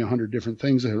I've given you 100 different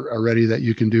things already that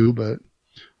you can do, but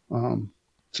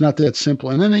it's not that simple.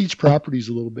 And then each property is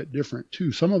a little bit different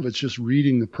too. Some of it's just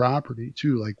reading the property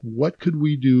too. Like, what could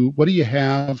we do? What do you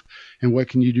have? And what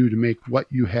can you do to make what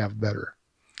you have better?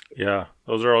 Yeah,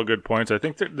 those are all good points. I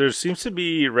think that there seems to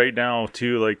be right now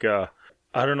too, like, I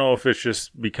don't know if it's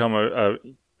just become a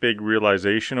big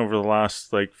realization over the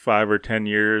last 5 or 10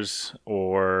 years,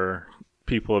 or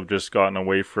people have just gotten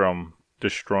away from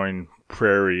destroying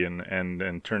prairie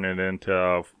and turning it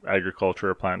into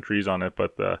agriculture or planting trees on it.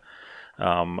 But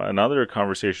another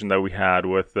conversation that we had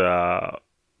with a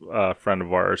friend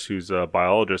of ours who's a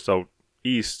biologist out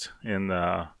east in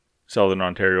southern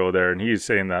Ontario there, and he's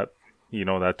saying that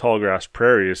that tall grass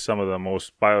prairie is some of the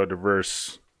most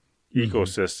biodiverse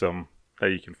ecosystem that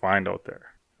you can find out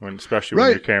there, especially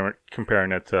when you're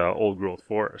comparing it to old growth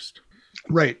forest.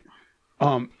 Right.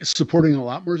 It's supporting a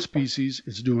lot more species.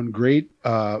 It's doing great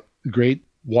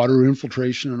water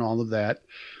infiltration and all of that.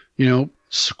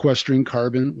 Sequestering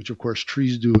carbon, which of course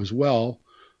trees do as well.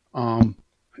 And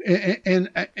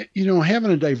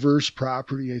having a diverse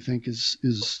property, I think is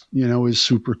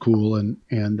super cool and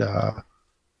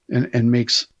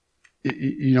makes,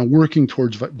 working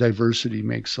towards diversity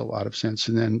makes a lot of sense.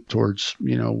 And then towards,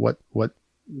 what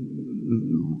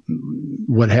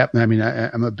happened. I mean,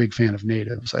 I'm a big fan of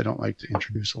natives. I don't like to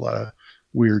introduce a lot of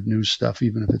weird new stuff,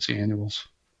 even if it's annuals.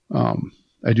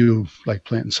 I do like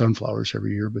planting sunflowers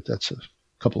every year, but that's a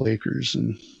couple acres,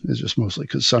 and it's just mostly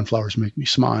because sunflowers make me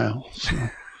smile. So.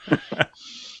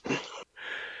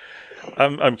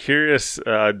 I'm curious,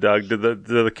 Doug. Do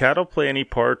the cattle play any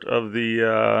part of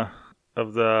the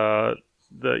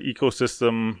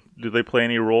ecosystem? Do they play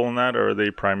any role in that, or are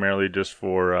they primarily just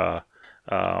for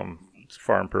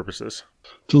farm purposes?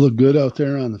 To look good out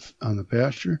there on the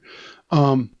pasture.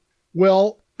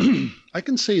 Well, I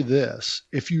can say this: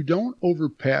 if you don't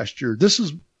overpasture, this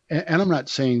is, and I'm not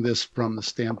saying this from the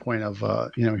standpoint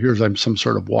of here's I'm some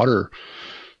sort of water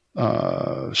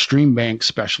stream bank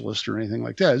specialist or anything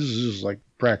like that. This is just like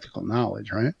practical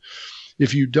knowledge, right?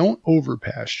 If you don't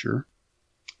overpasture,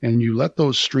 and you let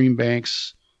those stream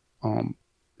banks, so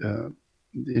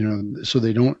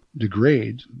they don't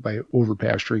degrade by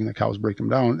overpasturing. The cows break them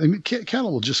down. I mean,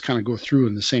 cattle will just kind of go through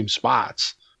in the same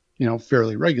spots,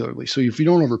 fairly regularly. So if you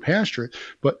don't overpasture it,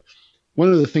 but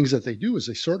one of the things that they do is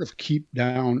they sort of keep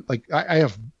down, like I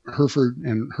have Hereford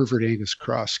and Hereford Angus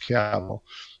cross cattle.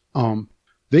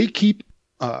 They keep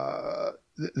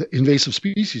the invasive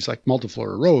species like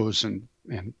multiflora rose and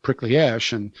prickly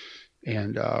ash and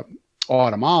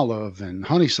autumn olive and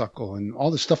honeysuckle and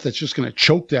all the stuff that's just going to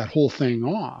choke that whole thing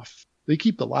off. They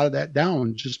keep a lot of that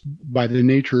down just by the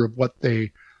nature of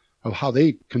how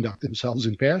they conduct themselves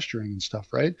in pasturing and stuff,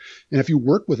 right? And if you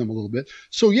work with them a little bit.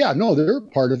 So yeah, no, they're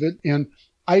part of it. And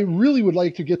I really would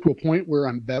like to get to a point where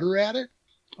I'm better at it.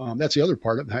 That's the other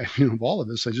part of all of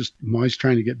this. I'm always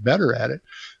trying to get better at it.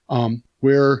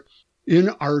 Where in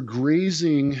our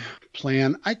grazing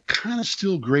plan, I kind of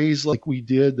still graze like we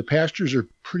did. The pastures are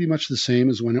pretty much the same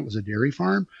as when it was a dairy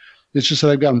farm. It's just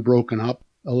that I've got them broken up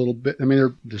a little bit. I mean,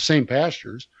 they're the same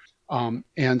pastures.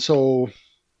 And so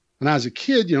when I was a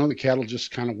kid, the cattle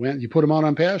just kind of went, you put them out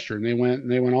on pasture and they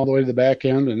went all the way to the back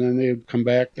end and then they would come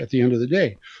back at the end of the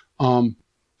day.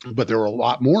 But there were a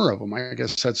lot more of them. I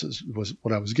guess was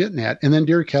what I was getting at. And then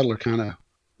dairy cattle are kind of,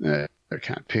 they're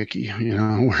kind of picky,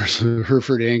 whereas the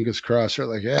Hereford Angus cross are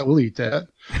like, yeah, we'll eat that.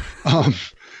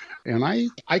 And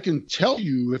I can tell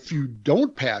you, if you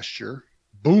don't pasture,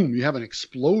 boom, you have an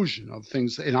explosion of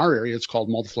things. In our area, it's called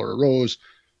multiflora rose,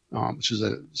 which is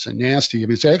it's a nasty. I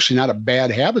mean, it's actually not a bad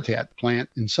habitat plant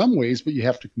in some ways, but you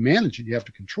have to manage it. You have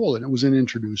to control it. And it was an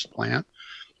introduced plant,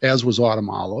 as was autumn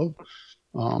olive,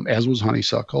 as was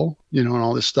honeysuckle, and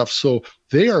all this stuff. So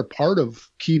they are part of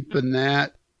keeping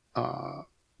that,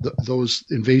 those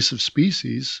invasive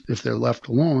species, if they're left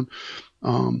alone,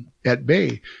 at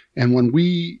bay. And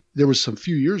there was some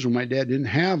few years when my dad didn't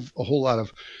have a whole lot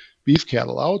of beef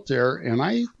cattle out there, and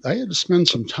I had to spend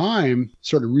some time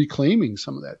sort of reclaiming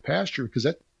some of that pasture because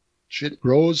that shit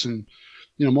grows, and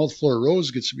multiflora rose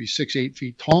gets to be 6-8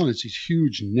 feet tall, and it's these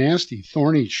huge, nasty,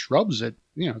 thorny shrubs that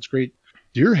it's great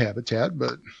deer habitat,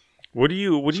 but. What do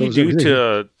you do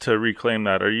to reclaim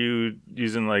that? Are you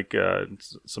using like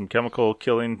some chemical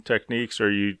killing techniques? Or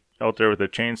are you out there with a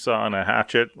chainsaw and a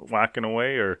hatchet whacking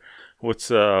away? Or what's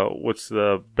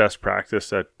the best practice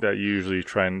that you usually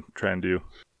try and do?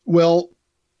 Well,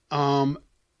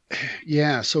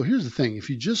 yeah. So here's the thing: if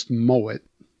you just mow it,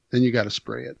 then you got to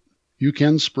spray it. You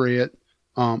can spray it.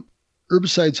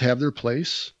 Herbicides have their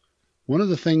place. One of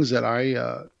the things that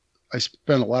I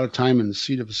spent a lot of time in the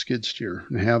seat of a skid steer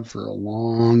and have for a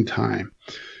long time.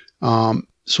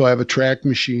 So I have a track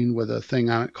machine with a thing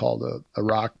on it called a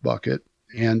rock bucket.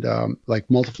 And a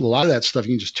lot of that stuff,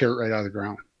 you can just tear it right out of the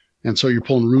ground. And so you're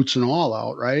pulling roots and all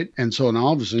out, right? And so now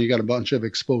all of a sudden you got a bunch of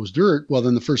exposed dirt. Well,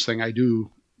 then the first thing I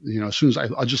do, as soon as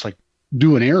I'll just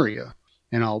do an area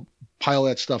and I'll pile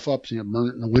that stuff up, burn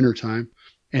it in the wintertime,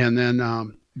 and then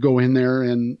go in there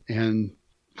and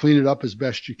clean it up as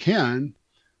best you can.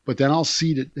 But then I'll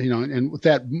seed it, and with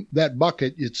that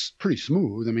bucket, it's pretty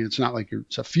smooth. I mean, it's not like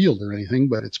it's a field or anything,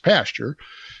 but it's pasture.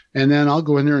 And then I'll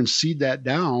go in there and seed that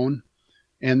down,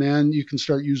 and then you can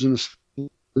start using this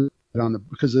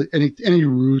because any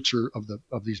roots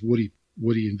of these woody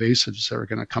invasives that are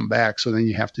going to come back. So then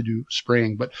you have to do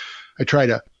spraying. But I try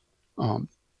to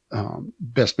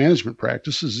best management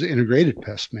practices, integrated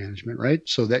pest management, right?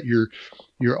 So that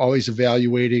you're always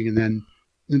evaluating and then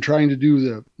trying to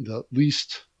do the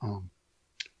least.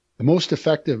 The most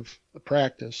effective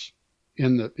practice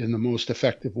in the most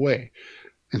effective way,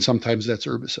 and sometimes that's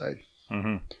herbicide.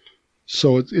 Mm-hmm.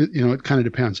 So it kind of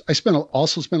depends. I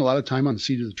also spend a lot of time on the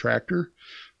seat of the tractor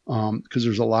because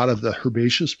there's a lot of the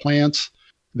herbaceous plants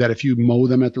that if you mow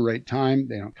them at the right time,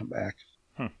 they don't come back.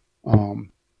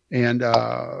 And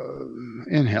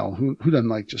hell, who doesn't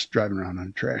like just driving around on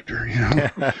a tractor?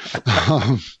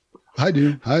 I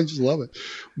do. I just love it.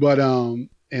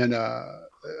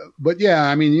 But yeah,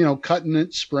 I mean, cutting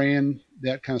it, spraying,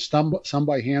 that kind of some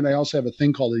by hand. I also have a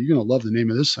thing called, you're going to love the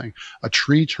name of this thing, a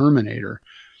tree terminator.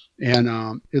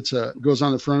 And it goes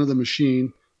on the front of the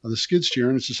machine of the skid steer,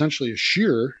 and it's essentially a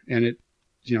shear, and it,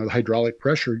 the hydraulic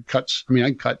pressure cuts. I mean, I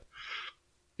can cut,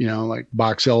 like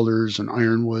box elders and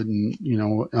ironwood and,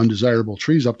 undesirable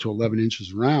trees up to 11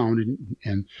 inches around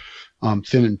and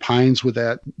thinning pines with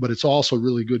that. But it's also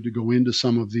really good to go into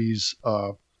some of these,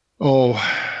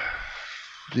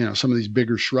 some of these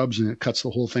bigger shrubs, and it cuts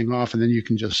the whole thing off, and then you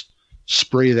can just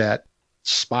spray that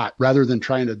spot rather than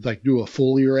trying to do a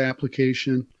foliar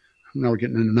application. Now we're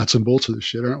getting into nuts and bolts of this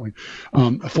shit, aren't we?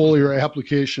 A foliar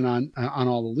application on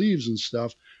all the leaves and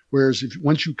stuff. Whereas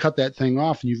once you cut that thing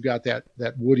off and you've got that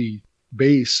woody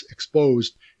base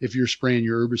exposed if you're spraying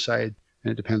your herbicide,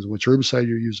 and it depends on which herbicide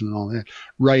you're using and all that,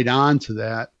 right onto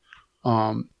that,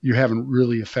 you're having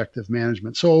really effective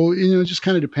management. So, it just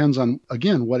kind of depends on,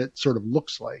 again, what it sort of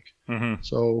looks like. Mm-hmm.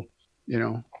 So,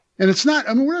 and it's not,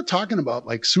 we're not talking about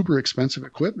like super expensive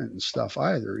equipment and stuff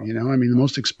either. The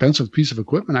most expensive piece of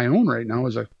equipment I own right now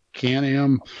is a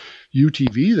Can-Am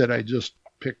UTV that I just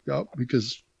picked up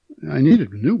because I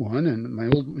needed a new one. And my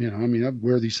old, I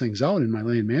wear these things out in my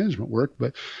land management work,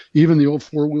 but even the old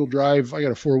four-wheel drive, I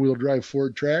got a four-wheel drive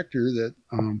Ford tractor that,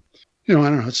 I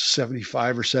don't know, it's a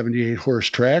 75 or 78 horse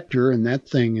tractor. And that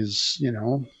thing is,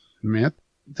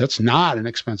 that's not an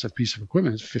expensive piece of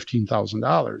equipment. It's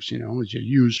 $15,000, it's a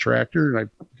used tractor. And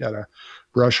I got a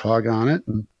brush hog on it.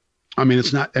 And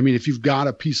it's not, if you've got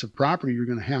a piece of property, you're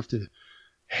going to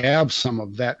have some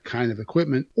of that kind of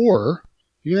equipment, or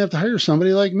you're going to have to hire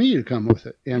somebody like me to come with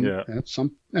it. And that's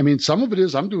some of it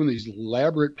is I'm doing these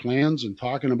elaborate plans and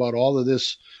talking about all of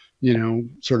this,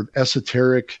 sort of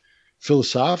esoteric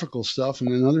philosophical stuff.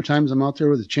 And then other times I'm out there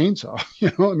with a chainsaw,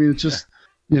 it's just,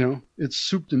 it's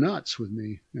soup to nuts with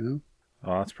me,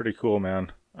 Oh, that's pretty cool,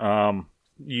 man.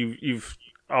 You've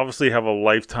obviously have a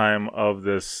lifetime of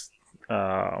this,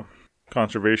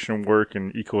 conservation work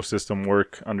and ecosystem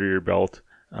work under your belt.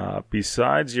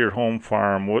 Besides your home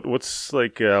farm, what's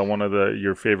like one of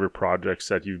your favorite projects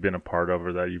that you've been a part of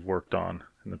or that you've worked on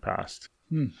in the past?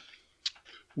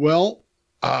 Well,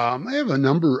 I have a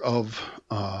number of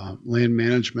land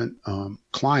management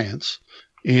clients,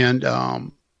 and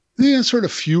sort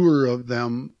of fewer of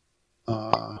them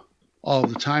all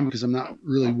the time because I'm not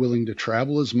really willing to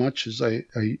travel as much as I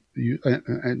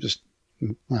just.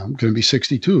 Well, I'm going to be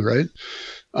 62, right?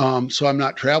 So I'm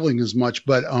not traveling as much,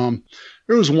 but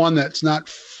there was one that's not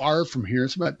far from here.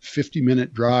 It's about a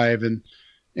 50-minute drive, and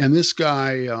this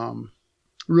guy,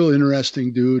 really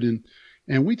interesting dude,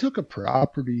 and we took a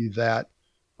property that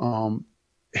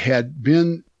had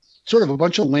been sort of a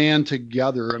bunch of land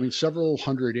together. Several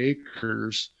hundred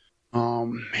acres. I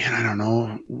don't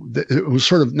know. It was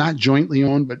sort of not jointly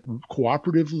owned, but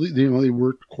cooperatively. They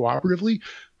worked cooperatively.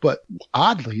 But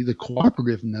oddly, the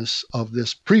cooperativeness of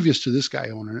this, previous to this guy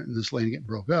owning it and this land getting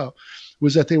broke up,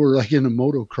 was that they were like in a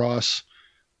motocross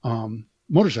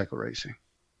motorcycle racing.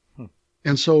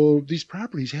 And so these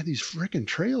properties had these freaking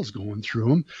trails going through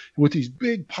them with these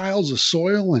big piles of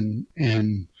soil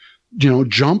and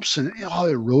jumps and all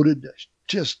eroded,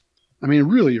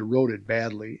 really eroded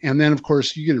badly. And then, of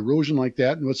course, you get erosion like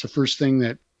that. And what's the first thing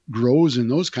that grows in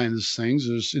those kinds of things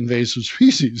is invasive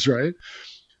species, right?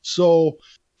 So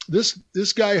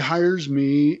this guy hires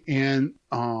me, and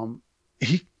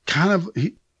he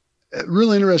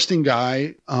really interesting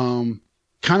guy,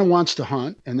 kind of wants to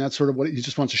hunt, and that's sort of what he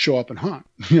just wants to show up and hunt,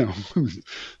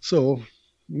 So,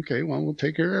 okay, well, we'll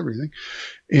take care of everything.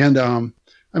 And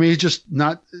he just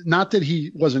not that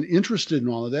he wasn't interested in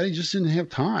all of that, he just didn't have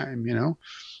time,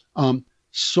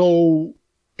 So,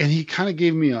 and he kind of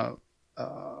gave me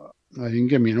he didn't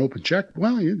give me an open check.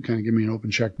 Well, he didn't kind of give me an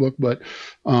open checkbook, but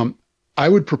I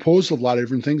would propose a lot of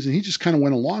different things, and he just kind of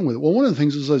went along with it. Well, one of the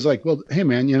things is I was like, well, hey,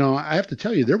 man, I have to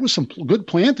tell you, there was some good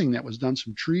planting that was done,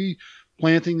 some tree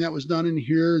planting that was done in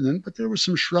here, but there was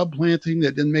some shrub planting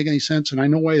that didn't make any sense, and I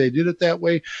know why they did it that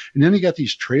way. And then he got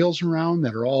these trails around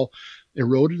that are all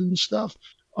eroded and stuff.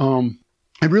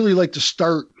 I'd really like to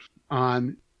start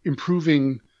on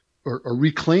improving or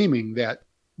reclaiming that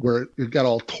where it got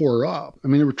all tore up.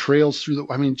 There were trails through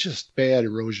just bad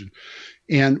erosion.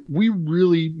 And we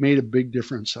really made a big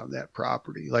difference on that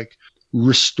property, like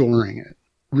restoring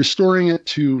it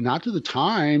to not to the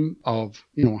time of,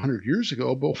 100 years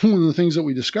ago, but one of the things that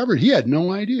we discovered, he had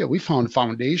no idea. We found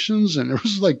foundations, and there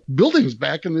was like buildings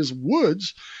back in this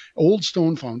woods, old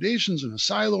stone foundations and a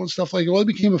silo and stuff like that. Well, it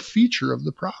became a feature of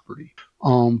the property.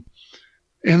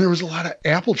 And there was a lot of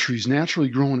apple trees, naturally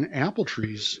growing apple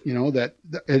trees,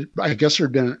 I guess there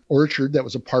had been an orchard that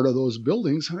was a part of those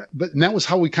buildings. And that was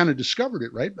how we kind of discovered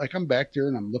it, right? Like I'm back there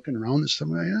and I'm looking around this stuff,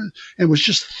 and it was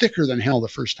just thicker than hell the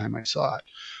first time I saw it.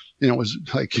 It was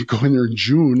like you go in there in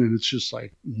June and it's just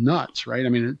like nuts, right?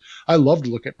 I love to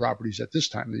look at properties at this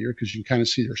time of the year because you can kind of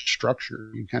see their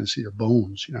structure, you can kind of see their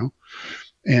bones,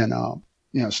 And,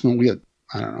 snow, we had,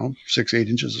 6-8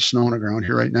 inches of snow on the ground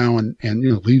here right now. And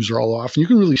leaves are all off, and you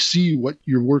can really see what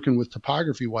you're working with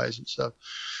topography wise and stuff.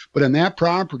 But on that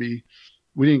property,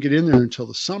 we didn't get in there until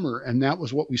the summer. And that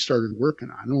was what we started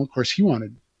working on. And of course he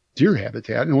wanted deer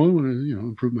habitat, and we wanted to,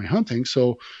 improve my hunting.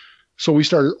 So we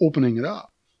started opening it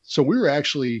up. So we were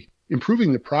actually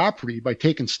improving the property by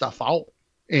taking stuff out.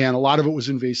 And a lot of it was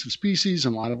invasive species,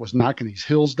 and a lot of it was knocking these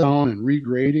hills down and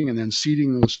regrading and then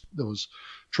seeding those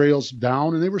trails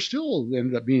down, and they were still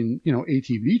ended up being,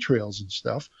 ATV trails and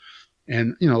stuff.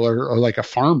 And, or like a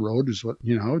farm road is what,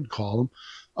 I would call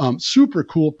them. Super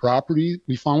cool property.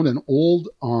 We found an old,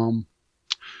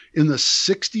 in the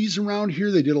 60s around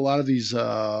here, they did a lot of these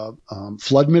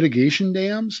flood mitigation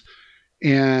dams.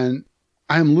 And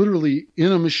I'm literally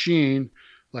in a machine,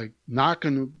 like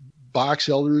knocking box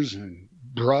elders and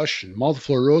brush and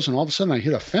multiflora rose. And all of a sudden I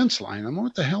hit a fence line. I'm like,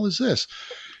 what the hell is this?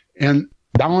 And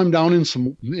now I'm down in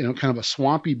some, kind of a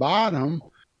swampy bottom.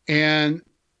 And,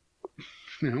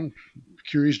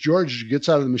 Curious George gets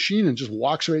out of the machine and just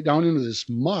walks right down into this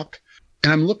muck.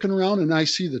 And I'm looking around and I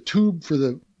see the tube for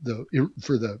the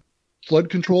flood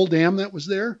control dam that was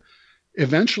there.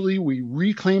 Eventually we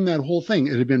reclaimed that whole thing.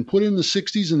 It had been put in the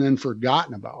 60s and then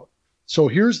forgotten about. So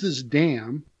here's this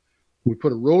dam. We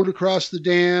put a road across the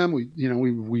dam.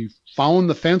 We found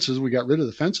the fences. We got rid of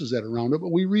the fences that are around it,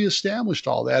 but we reestablished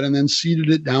all that and then seeded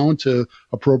it down to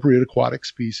appropriate aquatic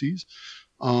species.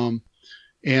 We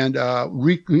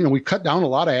cut down a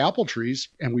lot of apple trees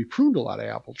and we pruned a lot of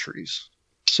apple trees.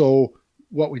 So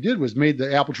what we did was made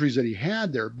the apple trees that he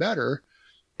had there better.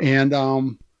 And,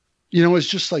 it's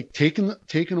just like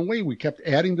taken away. We kept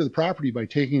adding to the property by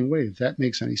taking away, if that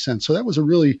makes any sense. So that was a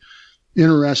really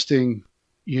interesting,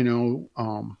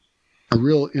 a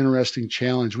real interesting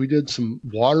challenge. We did some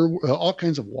all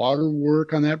kinds of water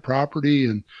work on that property.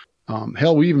 And,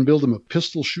 hell, we even built him a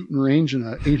pistol shooting range and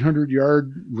a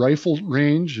 800-yard rifle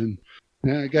range. And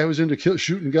the guy was into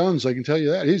shooting guns. I can tell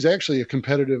you that. He's actually a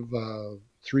competitive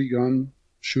 3-gun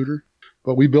shooter.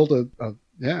 But we built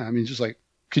just like,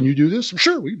 can you do this?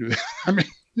 Sure, we can do that. I mean,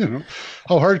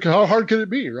 how hard could it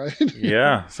be, right?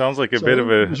 Yeah, sounds like it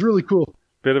was really cool.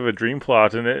 Bit of a dream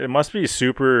plot, and it must be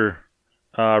super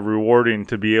rewarding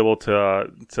to be able to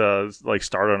like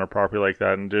start on a property like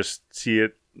that and just see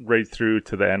it right through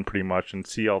to the end pretty much, and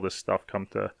see all this stuff come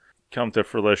to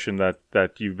fruition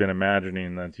that you've been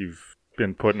imagining, that you've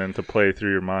been putting into play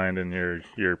through your mind and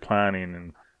your planning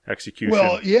and execution.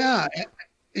 Well, yeah,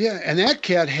 and that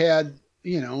cat had,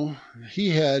 he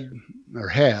had or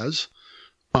has,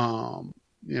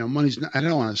 money's not, I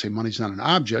don't want to say money's not an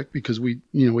object, because we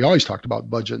always talked about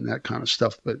budget and that kind of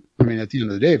stuff. But I mean, at the end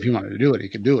of the day, if he wanted to do it, he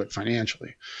could do it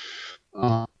financially.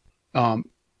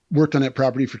 Worked on that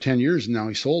property for 10 years and now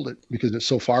he sold it because it's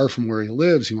so far from where he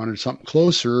lives. He wanted something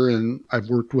closer, and I've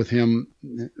worked with him.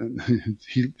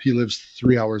 He lives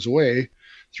 3 hours away,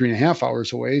 3.5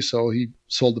 hours away. So he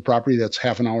sold the property that's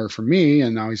half an hour from me,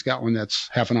 and now he's got one that's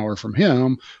half an hour from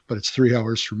him, but it's 3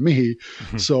 hours from me.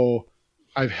 Mm-hmm. So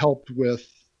I've helped with,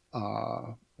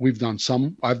 I've done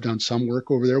some work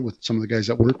over there with some of the guys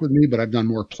that work with me, but I've done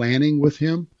more planning with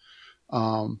him.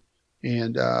 But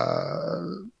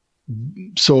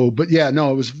yeah,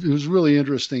 no, it was really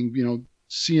interesting,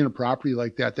 seeing a property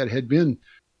like that had been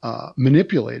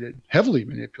heavily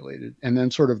manipulated, and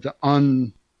then sort of to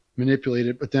unmanipulate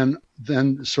it, but then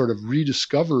sort of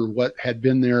rediscover what had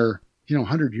been there,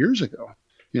 100 years ago,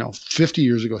 50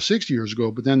 years ago, 60 years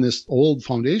ago. But then this old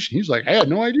foundation, he's like, I had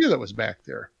no idea that was back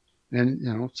there.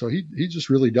 And, so he just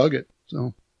really dug it.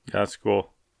 So that's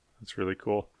cool. That's really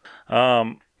cool.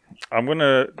 I'm going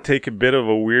to take a bit of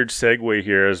a weird segue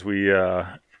here as we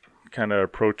kind of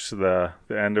approach the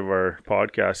end of our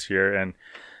podcast here. And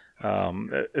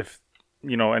if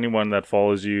anyone that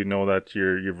follows you know that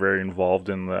you're very involved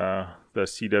in the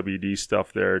CWD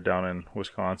stuff there down in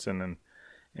Wisconsin,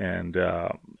 and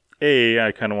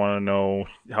I kind of want to know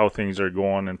how things are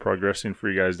going and progressing for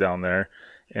you guys down there.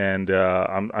 And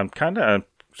I'm kind of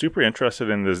super interested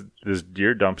in this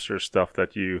deer dumpster stuff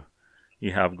that you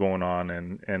have going on,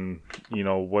 and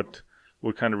what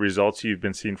kind of results you've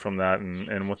been seeing from that,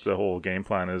 and what the whole game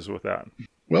plan is with that.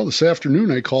 Well, this afternoon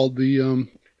I called the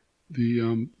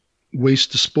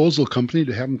waste disposal company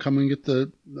to have them come and get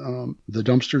the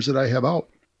dumpsters that I have out,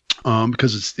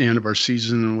 because it's the end of our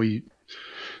season and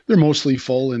they're mostly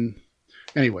full. And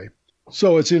anyway,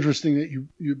 so it's interesting that you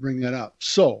bring that up.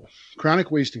 So chronic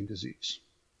wasting disease.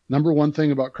 Number one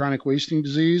thing about chronic wasting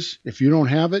disease, if you don't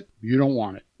have it, you don't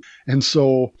want it. And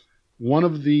so one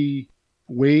of the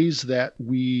ways that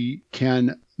we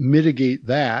can mitigate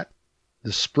the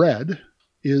spread,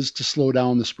 is to slow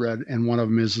down the spread. And one of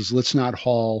them is let's not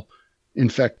haul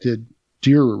infected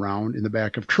deer around in the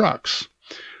back of trucks.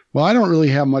 Well, I don't really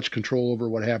have much control over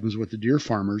what happens with the deer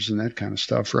farmers and that kind of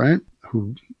stuff, right?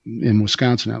 Who, in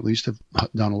Wisconsin at least, have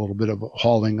done a little bit of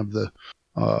hauling of the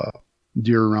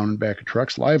deer around in the back of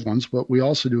trucks, live ones, but we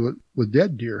also do it with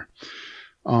dead deer.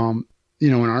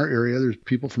 In our area, there's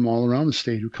people from all around the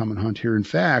state who come and hunt here. In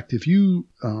fact, if you,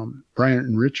 Bryant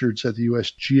and Richards at the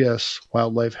USGS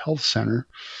Wildlife Health Center,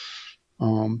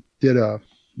 did a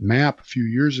map a few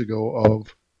years ago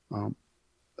of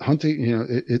hunting.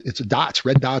 It's dots,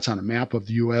 red dots on a map of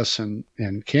the U.S. and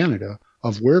Canada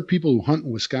of where people who hunt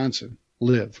in Wisconsin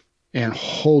live. And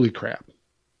holy crap,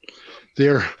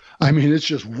 it's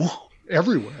just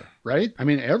everywhere, right?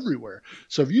 Everywhere.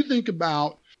 So if you think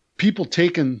about people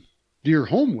taking deer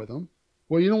home with them,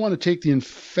 well, you don't want to take the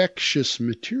infectious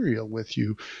material with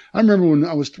you. I remember when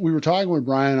we were talking with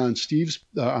Brian on Steve's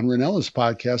on Ranella's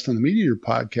podcast, on the Meat Eater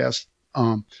podcast.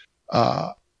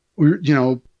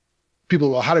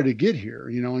 People, well, how did it get here?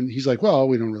 And he's like, well,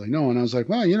 we don't really know. And I was like,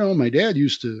 well, my dad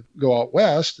used to go out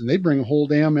west and they'd bring a whole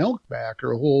damn elk back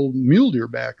or a whole mule deer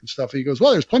back and stuff. And he goes,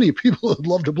 well, there's plenty of people that'd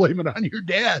love to blame it on your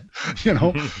dad,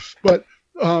 but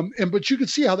you could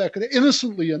see how that could,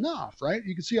 innocently enough, right?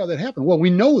 You could see how that happened. Well, we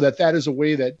know that is a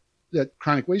way that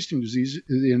chronic wasting disease,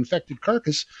 the infected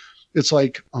carcass, it's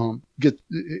like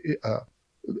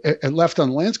left on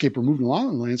the landscape or moving along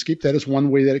the landscape. That is one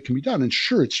way that it can be done. And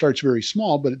sure, it starts very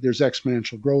small, but there's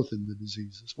exponential growth in the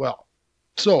disease as well.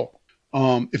 So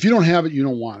if you don't have it, you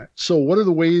don't want it. So what are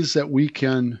the ways that we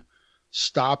can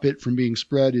stop it from being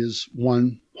spread? Is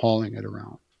one, hauling it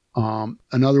around.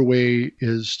 Another way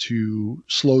is to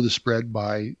slow the spread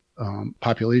by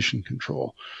population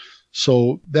control.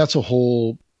 So that's a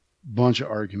whole bunch of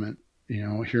argument,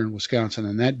 here in Wisconsin,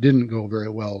 and that didn't go very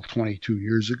well 22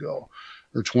 years ago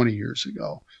or 20 years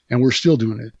ago. And we're still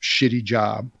doing a shitty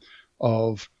job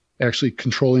of actually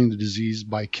controlling the disease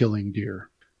by killing deer.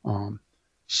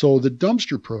 So the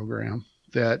dumpster program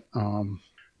that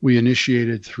we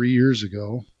initiated 3 years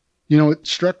ago, it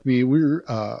struck me.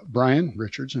 Brian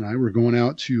Richards and I were going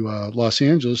out to Los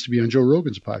Angeles to be on Joe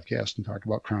Rogan's podcast and talk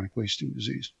about chronic wasting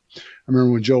disease. I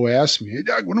remember when Joe asked me, hey,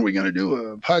 Doug, when are we going to do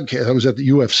a podcast? I was at the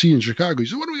UFC in Chicago. He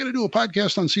said, when are we going to do a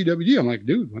podcast on CWD? I'm like,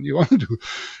 dude, when do you want to do it?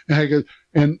 And I go,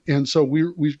 and so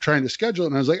we're trying to schedule it.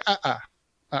 And I was like,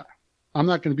 I'm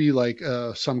not going to be like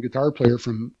some guitar player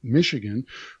from Michigan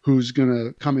who's going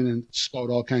to come in and spout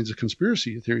all kinds of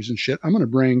conspiracy theories and shit. I want to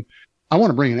bring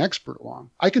an expert along.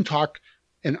 I can talk,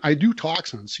 and I do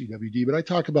talks on CWD, but I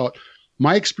talk about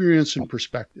my experience and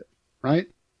perspective, right?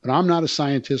 But I'm not a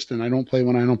scientist, and I don't play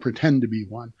one. I don't pretend to be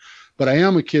one. But I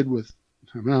am a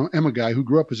guy who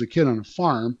grew up as a kid on a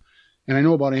farm, and I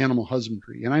know about animal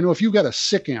husbandry. And I know if you've got a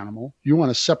sick animal, you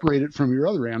want to separate it from your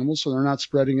other animals so they're not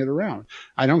spreading it around.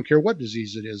 I don't care what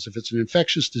disease it is. If it's an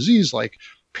infectious disease like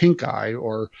pink eye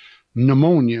or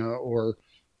pneumonia or,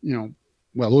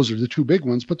 well, those are the two big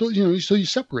ones, but those, so you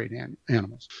separate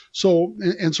animals. So,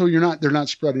 and so they're not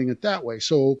spreading it that way.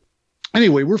 So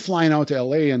anyway, we're flying out to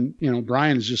LA, and,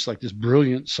 Brian is just like this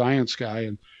brilliant science guy.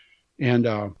 And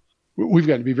we've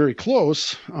got to be very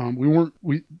close.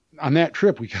 On that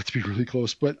trip, we got to be really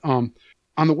close, but, on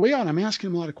the way out, I'm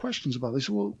asking him a lot of questions about this.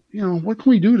 Well, what can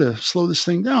we do to slow this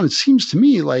thing down? It seems to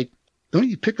me like, don't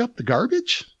you pick up the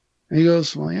garbage? And he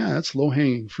goes, well, yeah, that's low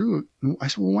hanging fruit. And I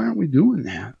said, well, why aren't we doing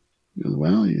that? He goes,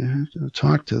 well, you have to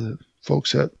talk to the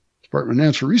folks at Department of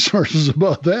Natural Resources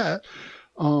about that.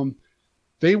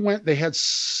 They had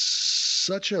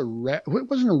such it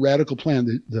wasn't a radical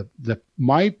plan.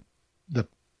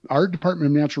 Our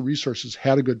Department of Natural Resources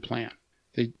had a good plan.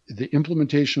 The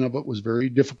implementation of it was very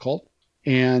difficult,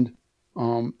 and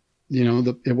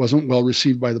it wasn't well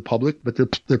received by the public, but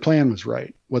their plan was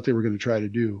right, what they were going to try to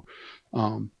do.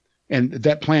 And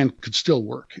that plan could still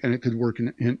work, and it could work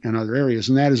in other areas.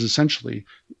 And that is essentially,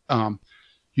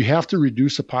 you have to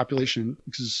reduce the population,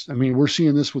 because, we're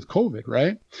seeing this with COVID,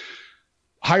 right?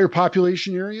 Higher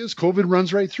population areas, COVID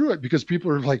runs right through it because people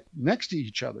are like next to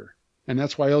each other. And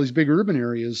that's why all these big urban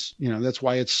areas, that's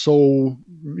why it's so,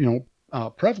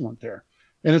 prevalent there.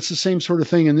 And it's the same sort of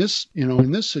thing in this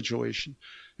situation.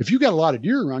 If you got a lot of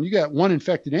deer around, you got one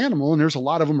infected animal and there's a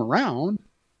lot of them around,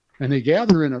 and they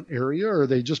gather in an area, or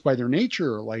they just by their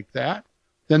nature are like that,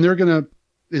 then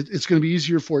it's going to be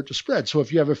easier for it to spread. So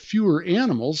if you have fewer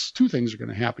animals, two things are going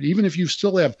to happen. Even if you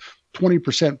still have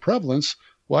 20% prevalence,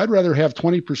 well, I'd rather have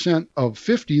 20% of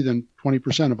 50 than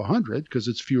 20% of 100 because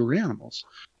it's fewer animals.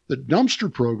 The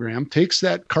dumpster program takes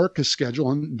that carcass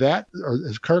schedule and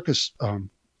carcass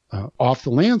off the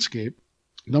landscape.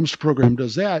 The dumpster program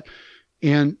does that.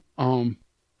 And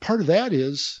part of that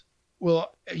is,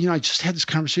 well, I just had this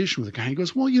conversation with a guy. He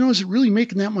goes, well, is it really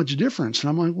making that much difference? And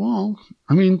I'm like, well,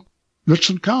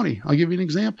 Richland County, I'll give you an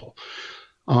example.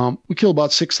 We kill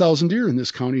about 6,000 deer in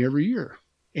this county every year.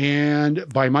 And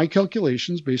by my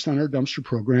calculations, based on our dumpster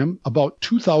program, about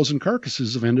 2,000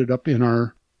 carcasses have ended up in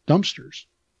our dumpsters.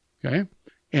 Okay.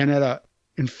 And at an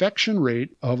infection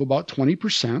rate of about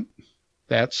 20%,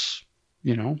 that's,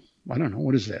 I don't know,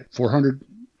 what is that? 400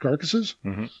 carcasses?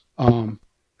 Mm-hmm.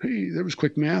 Hey, there was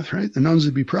quick math, right? The nuns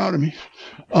would be proud of me.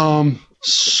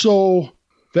 So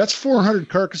that's 400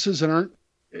 carcasses that aren't,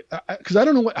 because I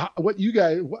don't know what you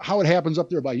guys, how it happens up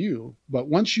there by you, but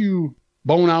once you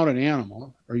bone out an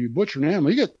animal or you butcher an animal,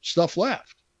 you get stuff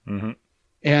left. Mm-hmm.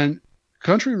 And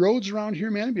country roads around here,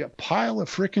 man, it'd be a pile of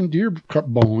freaking deer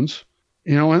bones,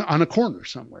 on a corner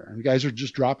somewhere. And the guys are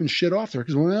just dropping shit off there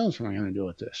because what else am I going to do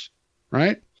with this?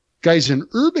 Right? Guys in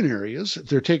urban areas, if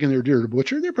they're taking their deer to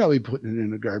butcher, they're probably putting it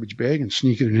in a garbage bag and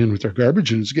sneaking it in with their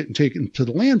garbage, and it's getting taken to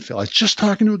the landfill. I was just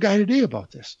talking to a guy today about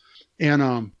this.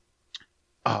 And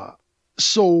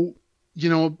so,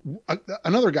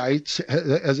 another guy,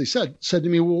 as I said to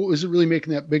me, well, is it really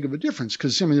making that big of a difference?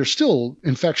 Because, there's still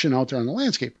infection out there on the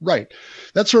landscape. Right.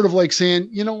 That's sort of like saying,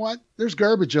 you know what? There's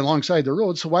garbage alongside the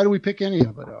road, so why do we pick any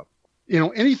of it up?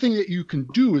 Anything that you can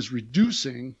do is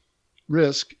reducing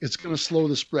risk. It's going to slow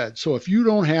the spread. So if you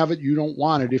don't have it, you don't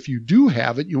want it. If you do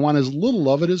have it, you want as little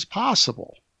of it as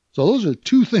possible. So those are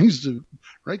two things to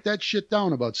write that shit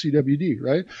down about CWD,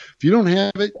 right? If you don't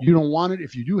have it, you don't want it.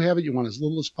 If you do have it, you want as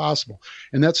little as possible.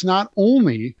 And that's not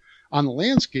only on the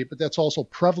landscape, but that's also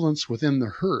prevalence within the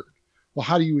herd. Well,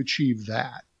 how do you achieve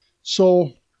that?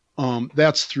 So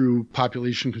that's through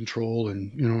population control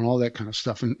and, and all that kind of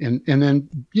stuff. And then,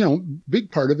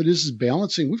 big part of it is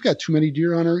balancing. We've got too many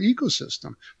deer on our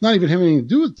ecosystem, not even having anything to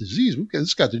do with disease.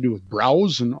 It's got to do with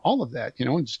browse and all of that,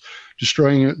 it's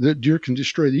destroying, the deer can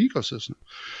destroy the ecosystem,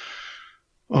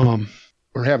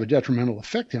 or have a detrimental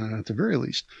effect on it at the very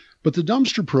least. But the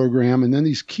dumpster program and then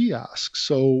these kiosks.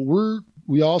 So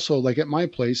we also, like at my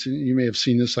place, and you may have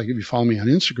seen this, like if you follow me on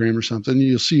Instagram or something,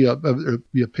 you'll see a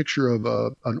picture of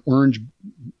an orange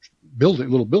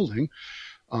little building,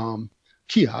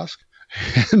 kiosk,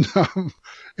 and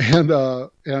a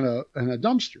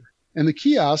dumpster. And the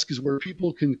kiosk is where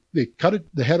people they cut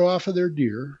the head off of their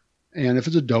deer. And if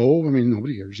it's a doe,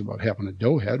 nobody cares about having a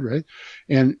doe head, right?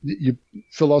 And you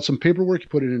fill out some paperwork, you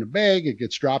put it in a bag, it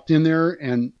gets dropped in there,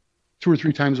 and 2 or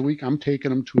 3 times a week, I'm taking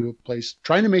them to a place,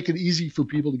 trying to make it easy for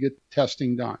people to get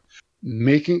testing done.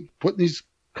 Putting these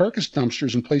carcass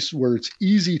dumpsters in places where it's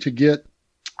easy to get,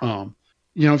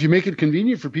 if you make it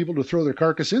convenient for people to throw their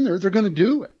carcass in there, they're going to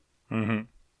do it. Mm-hmm. And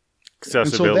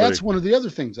Accessibility. so that's one of the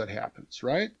other things that happens,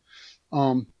 right?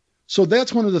 So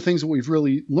that's one of the things that we've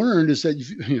really learned is that,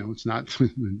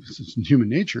 it's human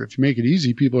nature. If you make it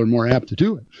easy, people are more apt to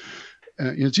do it.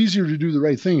 It's easier to do the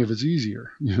right thing if it's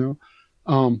easier,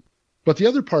 But the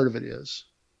other part of it is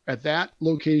at that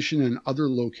location and other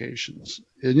locations.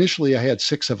 Initially, I had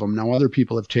 6 of them. Now other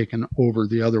people have taken over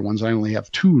the other ones. I only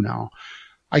have 2 now.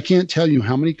 I can't tell you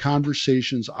how many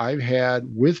conversations I've had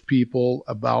with people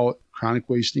about chronic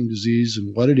wasting disease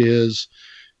and what it is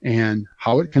and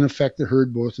how it can affect the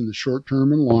herd, both in the short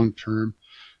term and long term.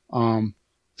 To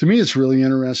me, it's really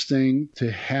interesting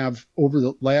to have over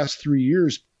the last 3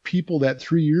 years, people that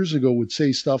 3 years ago would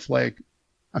say stuff like,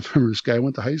 I remember this guy I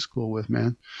went to high school with,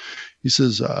 man. He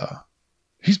says,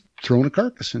 he's throwing a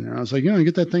carcass in there. I was like,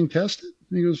 get that thing tested?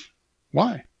 And he goes,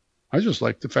 why? I just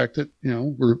like the fact that,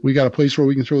 we got a place where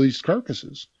we can throw these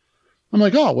carcasses. I'm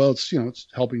like, oh, well, it's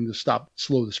helping to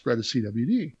slow the spread of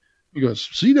CWD. He goes,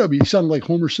 CWD, he sounded like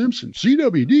Homer Simpson.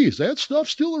 CWD, is that stuff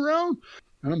still around?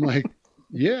 And I'm like,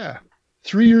 yeah.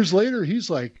 3 years later, he's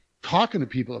like talking to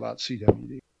people about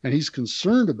CWD. And he's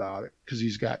concerned about it because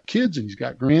he's got kids and he's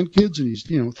got grandkids and he's,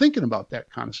 thinking about that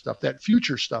kind of stuff, that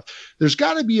future stuff. There's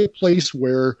got to be a place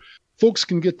where folks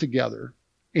can get together.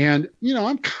 And,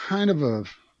 I'm kind of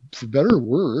for better or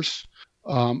worse,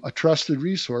 a trusted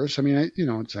resource. I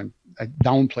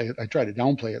downplay it. I try to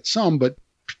downplay it some, but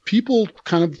people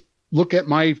kind of look at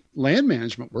my land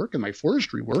management work and my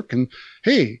forestry work and,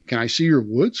 hey, can I see your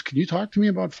woods? Can you talk to me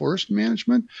about forest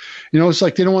management? It's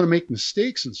like they don't want to make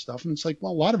mistakes and stuff. And it's like,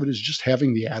 well, a lot of it is just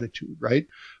having the attitude, right?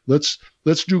 Let's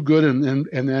do good and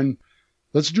then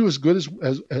let's do as good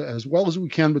as well as we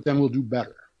can, but then we'll do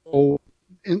better.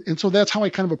 And so that's how I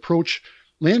kind of approach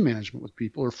land management with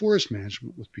people or forest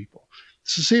management with people.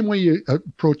 It's the same way I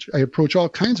approach all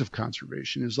kinds of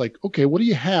conservation is like, okay, what do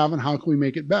you have and how can we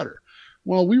make it better?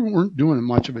 Well, we weren't doing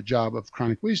much of a job of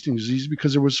chronic wasting disease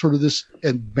because there was sort of this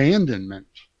abandonment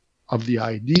of the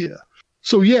idea.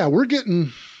 So yeah, we're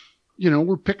getting,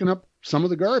 we're picking up some of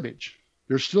the garbage.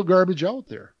 There's still garbage out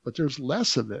there, but there's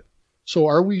less of it.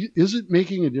 So is it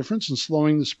making a difference in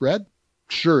slowing the spread?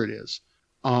 Sure it is.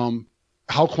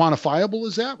 How quantifiable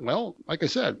is that? Well, like I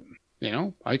said,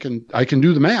 I can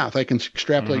do the math. I can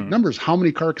extrapolate numbers. How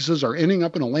many carcasses are ending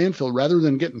up in a landfill rather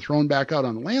than getting thrown back out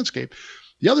on the landscape?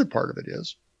 The other part of it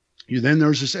is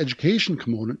there's this education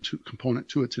component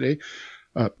to it today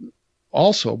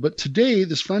also. But today,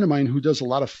 this friend of mine who does a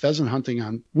lot of pheasant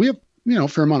hunting we have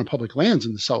fair amount of public lands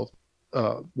in the south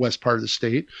west part of the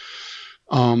state.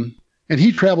 And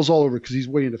he travels all over because he's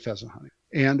way into pheasant hunting.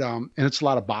 And it's a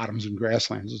lot of bottoms and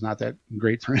grasslands. It's not that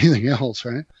great for anything else,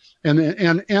 right? And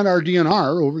our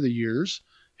DNR over the years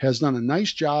has done a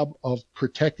nice job of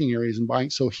protecting areas and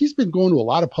buying. So he's been going to a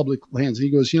lot of public lands. And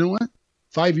he goes, you know what?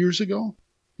 5 years ago,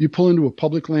 you pull into a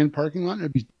public land parking lot, and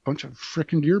there'd be a bunch of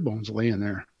frickin' deer bones laying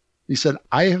there. He said,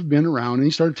 I have been around, and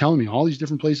he started telling me all these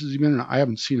different places he's been in. I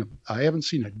haven't seen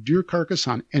a deer carcass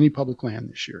on any public land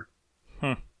this year.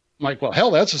 I'm like, well,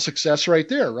 hell, that's a success right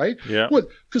there, right? Yeah.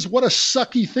 Because what a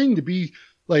sucky thing to be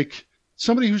like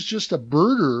somebody who's just a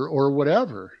birder or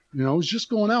whatever, who's just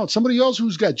going out. Somebody else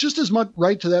who's got just as much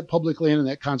right to that public land and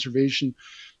that conservation,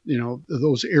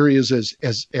 those areas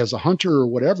as a hunter or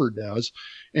whatever does.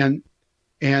 And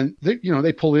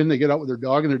they pull in, they get out with their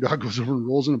dog, and their dog goes over and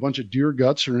rolls in a bunch of deer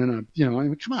guts or in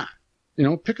come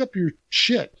on, pick up your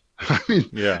shit. I mean,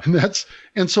 yeah.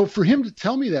 And so for him to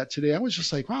tell me that today, I was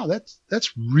just like, wow,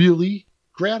 that's really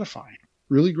gratifying,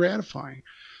 really gratifying.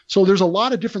 So there's a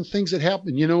lot of different things that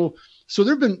happen, so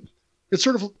it's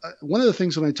sort of one of the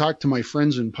things when I talk to my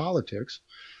friends in politics,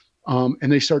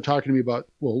 and they start talking to me about,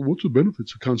 well, what's the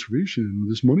benefits of conservation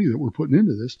and this money that we're putting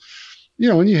into this?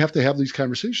 And you have to have these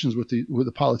conversations with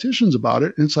the politicians about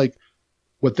it. And it's like,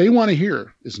 what they want to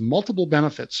hear is multiple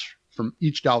benefits from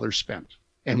each dollar spent.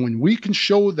 And when we can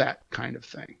show that kind of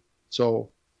thing, so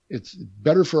it's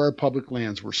better for our public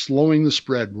lands. We're slowing the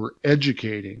spread. We're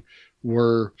educating.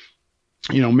 We're,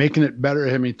 making it better.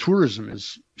 I mean, tourism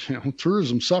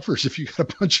suffers if you got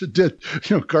a bunch of dead,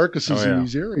 carcasses in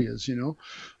these areas,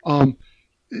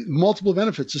 multiple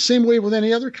benefits, the same way with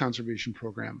any other conservation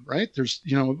program, right? There's,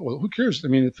 well, who cares? I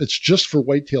mean, if it's just for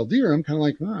white-tailed deer, I'm kind of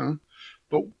like,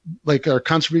 but like our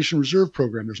conservation reserve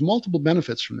program, there's multiple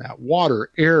benefits from that: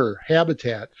 water, air,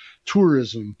 habitat,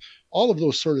 tourism, all of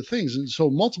those sort of things. And so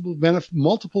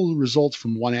multiple results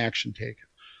from one action taken,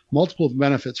 multiple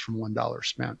benefits from $1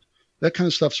 spent. That kind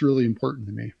of stuff's really important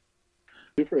to me.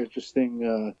 Super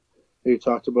interesting. You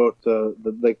talked about the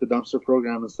dumpster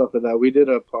program and stuff like that. We did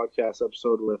a podcast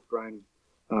episode with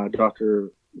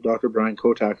Dr. Brian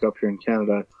Kotak up here in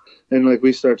Canada, and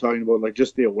we started talking about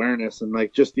just the awareness and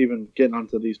just even getting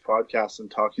onto these podcasts and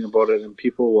talking about it, and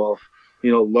people will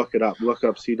look up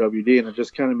CWD, and it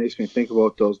just kind of makes me think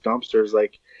about those dumpsters.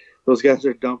 Those guys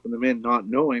are dumping them in not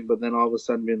knowing, but then all of a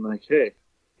sudden being like, hey,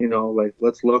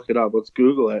 let's look it up, let's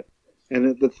Google it.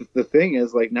 And the thing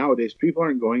is, nowadays, people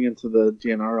aren't going into the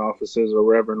DNR offices or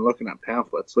wherever and looking at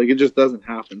pamphlets. It just doesn't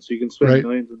happen. So you can spend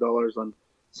millions of dollars on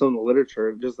some of the literature.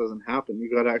 It just doesn't happen. You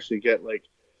got to actually get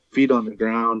feet on the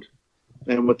ground.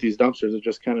 And with these dumpsters, it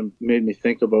just kind of made me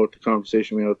think about the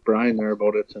conversation we had with Brian there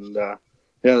about it. And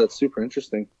that's super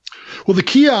interesting. Well, the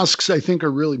kiosks, I think,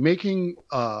 are really making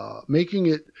it. I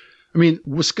mean,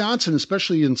 Wisconsin,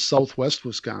 especially in Southwest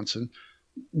Wisconsin,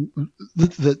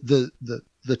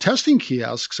 the testing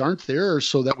kiosks aren't there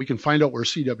so that we can find out where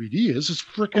CWD is. It's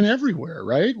freaking everywhere,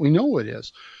 right? We know it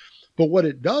is. But what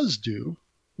it does do,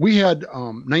 we had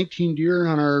 19 deer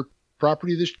on our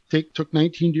property. Took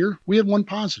 19 deer. We had one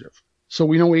positive. So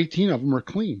we know 18 of them are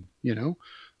clean,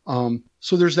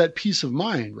 So there's that peace of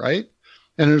mind, right?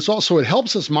 And there's also, it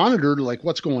helps us monitor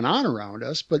what's going on around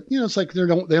us. But, it's they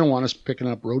don't want us picking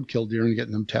up roadkill deer and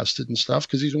getting them tested and stuff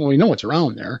because we know what's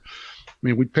around there. I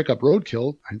mean, we'd pick up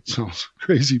roadkill. It sounds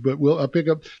crazy, but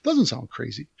doesn't sound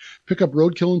crazy. Pick up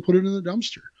roadkill and put it in the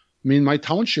dumpster. I mean, my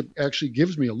township actually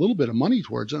gives me a little bit of money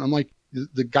towards it. I'm like,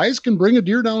 the guys can bring a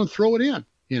deer down and throw it in,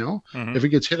 If it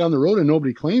gets hit on the road and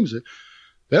nobody claims it.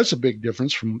 That's a big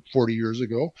difference from 40 years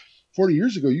ago. 40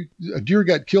 years ago, a deer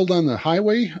got killed on the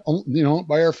highway,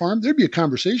 by our farm. There'd be a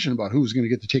conversation about who was going to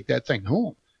get to take that thing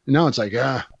home. And now it's like,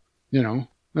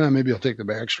 maybe I'll take the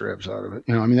back straps out of it.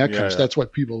 That's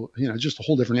what people, just a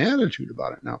whole different attitude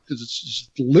about it now because it's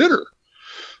just litter.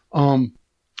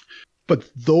 But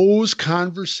those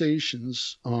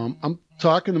conversations, I'm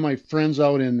talking to my friends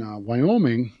out in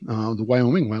Wyoming, the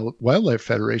Wyoming Wildlife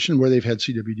Federation, where they've had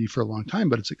CWD for a long time,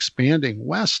 but it's expanding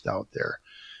west out there.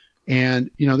 And,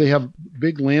 they have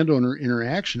big landowner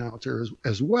interaction out there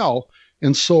as well.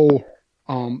 And so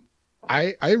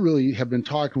I really have been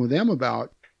talking with them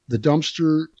about the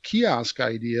dumpster kiosk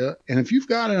idea. And if you've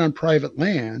got it on private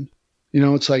land,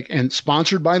 it's and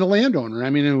sponsored by the landowner. I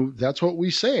mean, that's what we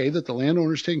say, that the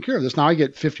landowner's taking care of this. Now I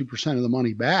get 50% of the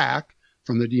money back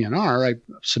from the DNR. I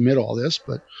submit all this,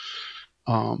 but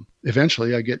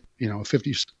eventually I get,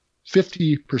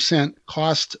 50%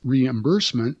 cost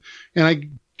reimbursement, and I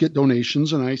get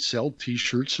donations and I sell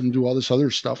T-shirts and do all this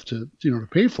other stuff to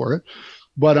pay for it.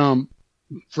 But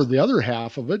for the other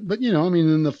half of it,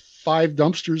 in the 5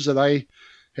 dumpsters that I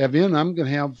have in, I'm going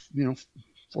to have,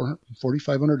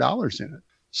 $4,500 in it.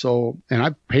 So, and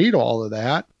I paid all of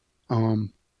that.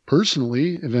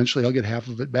 Personally, eventually I'll get half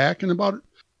of it back, and about,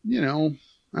 I don't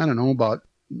know, about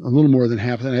a little more than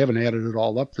half. And I haven't added it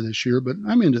all up for this year, but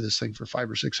I'm into this thing for $500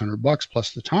 or $600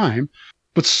 plus the time.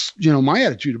 But, my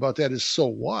attitude about that is, so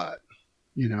what?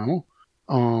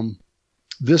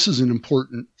 This is an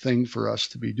important thing for us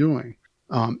to be doing.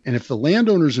 And if the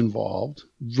landowner's involved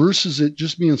versus it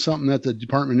just being something that the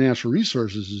Department of Natural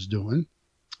Resources is doing,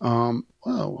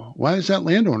 well, why does that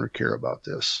landowner care about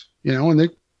this? And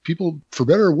people, for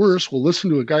better or worse, will listen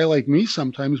to a guy like me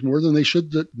sometimes more than they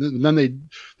should.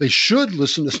 They should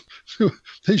listen to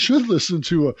they should listen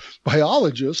to a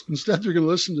biologist. Instead, they're going to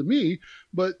listen to me.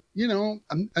 But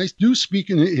I do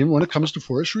speak in when it comes to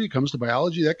forestry, it comes to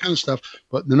biology, that kind of stuff.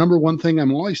 But the number one thing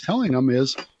I'm always telling them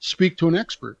is speak to an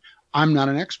expert. I'm not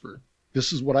an expert.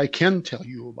 This is what I can tell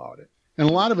you about it. And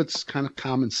a lot of it's kind of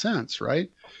common sense, right?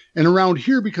 And around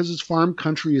here, because it's farm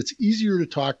country, it's easier to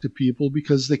talk to people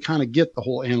because they kind of get the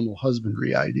whole animal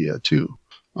husbandry idea too.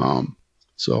 Well,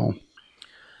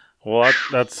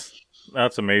 that's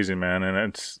amazing, man. And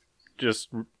it's just,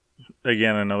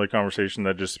 again, another conversation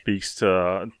that just speaks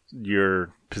to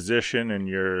your position and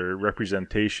your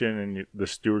representation and the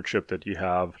stewardship that you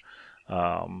have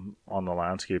on the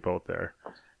landscape out there.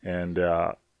 And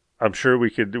I'm sure we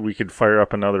could fire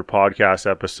up another podcast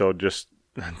episode just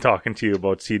talking to you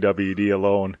about CWD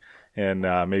alone, and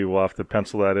maybe we'll have to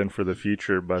pencil that in for the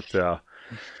future. But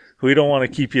we don't want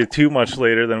to keep you too much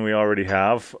later than we already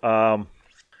have.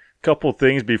 Couple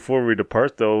things before we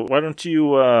depart, though. Why don't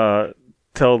you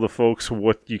tell the folks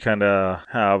what you kind of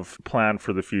have planned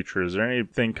for the future? Is there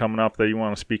anything coming up that you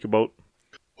want to speak about?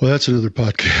 Well, that's another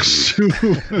podcast too.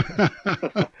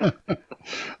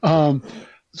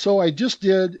 So I just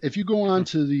did, if you go on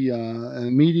to the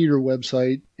MeatEater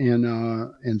website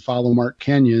and follow Mark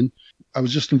Kenyon, I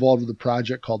was just involved with a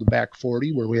project called the Back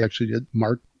 40, where we actually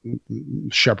Mark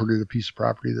shepherded a piece of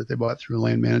property that they bought through a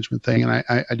land management thing. And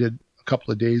I did a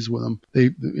couple of days with them.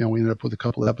 We ended up with a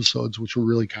couple of episodes, which were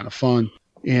really kind of fun.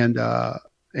 And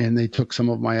they took some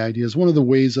of my ideas. One of the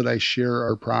ways that I share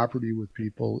our property with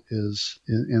people is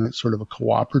in a sort of a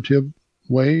cooperative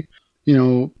way.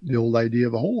 The old idea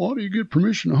of, how do you get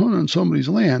permission to hunt on somebody's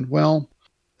land? Well,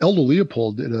 Eldo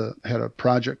Leopold had a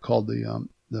project called the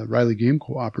Riley Game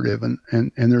Cooperative,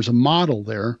 and there's a model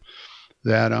there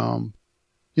that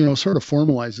sort of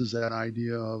formalizes that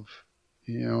idea of,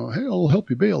 hey, I'll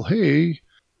help you bail. Hey,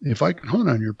 if I can hunt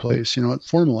on your place, it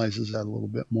formalizes that a little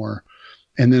bit more,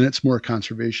 and then it's more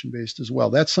conservation based as well.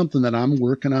 That's something that I'm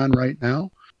working on right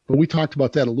now. But we talked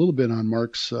about that a little bit on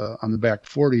Mark's on the Back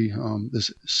 40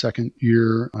 this second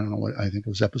year. I don't know what, I think it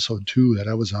was episode 2 that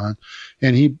I was on,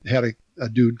 and he had a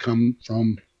dude come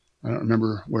from, I don't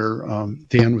remember where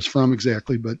Dan was from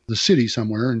exactly, but the city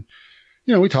somewhere, and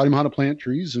we taught him how to plant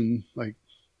trees and like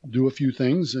do a few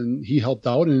things, and he helped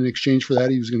out. And in exchange for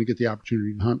that, he was going to get the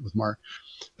opportunity to hunt with Mark.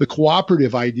 The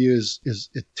cooperative idea is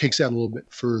it takes that a little bit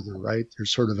further, right?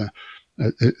 There's sort of the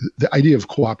idea of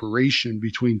cooperation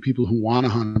between people who want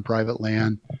to hunt on private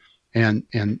land and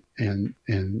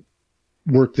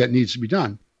work that needs to be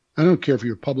done. I don't care if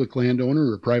you're a public landowner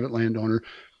or a private landowner.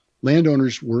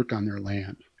 Landowners work on their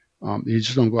land. You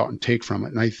just don't go out and take from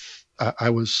it. And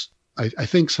I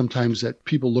think sometimes that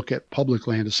people look at public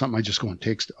land as something I just go and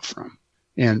take stuff from.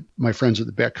 And my friends at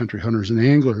the Backcountry Hunters and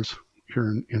Anglers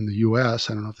here in the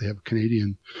U.S., I don't know if they have a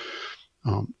Canadian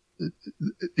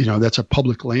that's a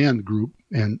public land group,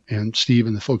 and Steve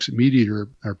and the folks at MeatEater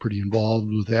are pretty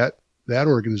involved with that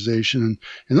organization.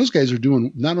 And those guys are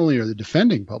doing, not only are they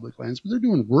defending public lands, but they're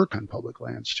doing work on public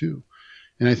lands too.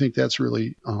 And I think that's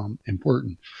really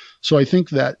important. So I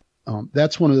think that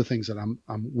that's one of the things that I'm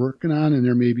working on, and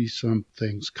there may be some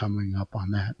things coming up on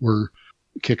that. We're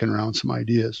kicking around some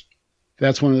ideas.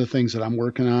 That's one of the things that I'm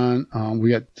working on.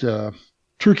 We got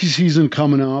turkey season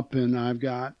coming up, and I've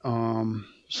got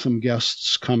some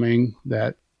guests coming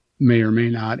that may or may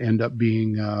not end up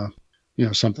being,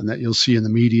 something that you'll see in the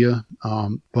media.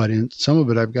 But in some of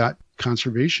it, I've got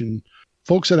conservation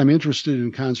folks that I'm interested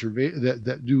in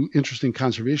that do interesting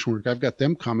conservation work. I've got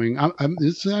them coming.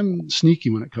 I'm sneaky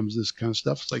when it comes to this kind of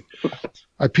stuff. It's like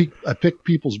I pick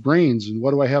people's brains, and what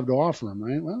do I have to offer them?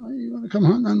 Right? Well, you want to come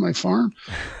hunting on my farm?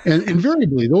 And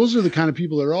invariably, those are the kind of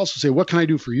people that are also say, "What can I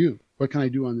do for you? What can I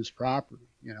do on this property?"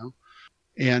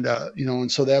 And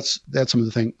and so that's some of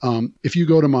the thing. If you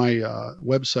go to my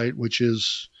website, which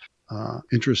is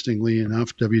interestingly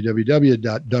enough,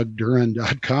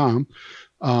 www.dougduran.com,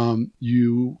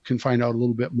 you can find out a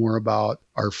little bit more about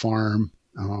our farm,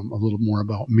 a little more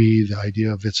about me, the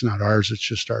idea of it's not ours, it's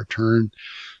just our turn.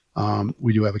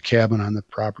 We do have a cabin on the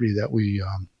property that we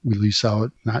lease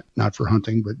out, not for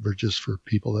hunting, but just for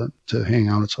people to hang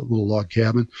out. It's a little log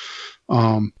cabin.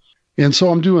 And so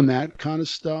I'm doing that kind of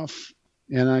stuff.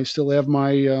 And I still have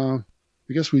my,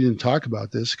 I guess we didn't talk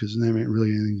about this because it ain't really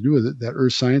anything to do with it. That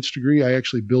earth science degree, I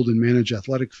actually build and manage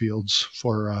athletic fields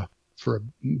for a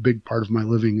big part of my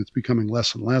living. It's becoming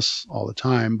less and less all the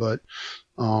time. But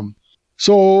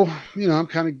so, I'm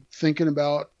kind of thinking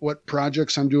about what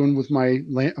projects I'm doing with my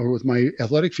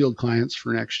athletic field clients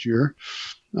for next year.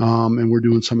 And we're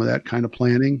doing some of that kind of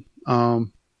planning. I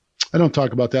don't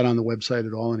talk about that on the website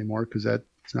at all anymore because that's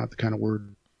not the kind of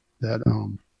word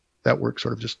that work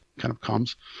sort of just kind of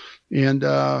comes. And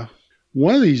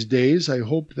one of these days, I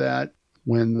hope that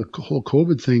when the whole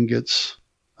COVID thing gets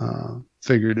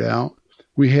figured out,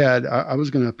 I was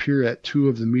going to appear at 2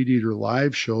 of the Meat Eater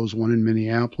live shows, one in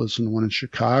Minneapolis and one in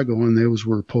Chicago, and those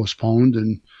were postponed,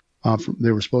 and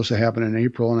they were supposed to happen in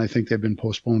April, and I think they've been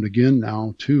postponed again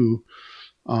now too.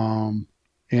 And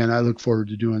I look forward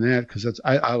to doing that because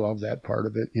I love that part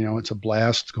of it. It's a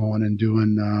blast going and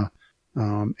doing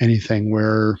anything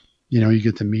where you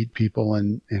get to meet people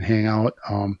and hang out.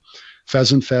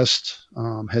 Pheasant Fest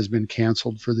has been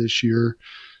canceled for this year.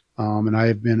 And I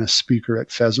have been a speaker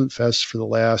at Pheasant Fest for the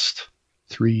last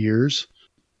 3 years.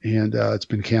 And it's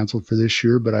been canceled for this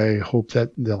year, but I hope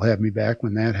that they'll have me back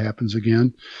when that happens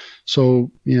again. So,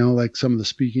 like some of the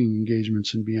speaking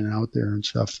engagements and being out there and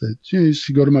stuff that, you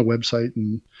just go to my website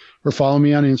or follow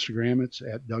me on Instagram. It's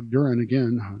at Doug Duren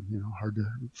again, hard to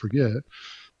forget.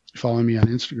 Follow me on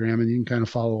Instagram and you can kind of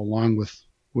follow along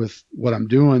with what I'm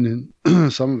doing.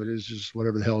 And some of it is just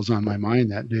whatever the hell is on my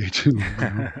mind that day too.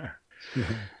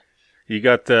 You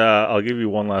got, I'll give you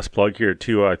one last plug here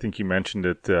too. I think you mentioned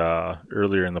it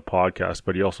earlier in the podcast,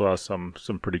 but you also have some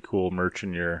pretty cool merch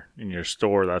in your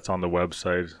store that's on the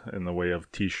website in the way of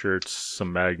t-shirts,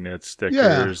 some magnets,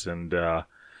 stickers, and a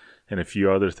few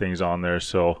other things on there.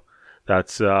 So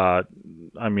that's,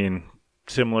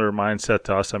 similar mindset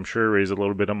to us, I'm sure. Raise a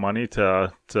little bit of money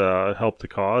to help the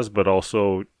cause, but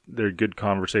also they're good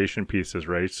conversation pieces,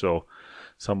 right? So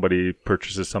somebody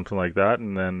purchases something like that,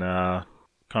 and then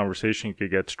conversation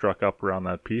could get struck up around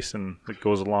that piece, and it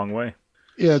goes a long way.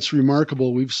 Yeah, it's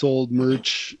remarkable. We've sold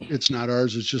merch. It's not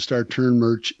ours. It's just our turn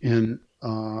merch in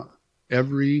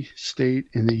every state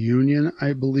in the union,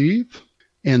 I believe,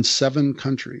 and 7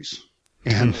 countries.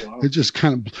 And it just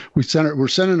kind of, we're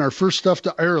sending our first stuff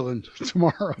to Ireland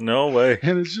tomorrow. No way.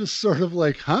 And it's just sort of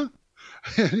like, huh?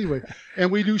 Anyway,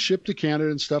 and we do ship to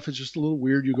Canada and stuff. It's just a little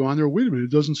weird. You go on there, wait a minute,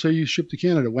 it doesn't say you ship to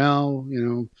Canada. Well,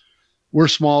 we're a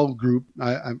small group.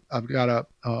 I've got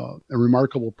a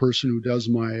remarkable person who does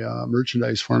my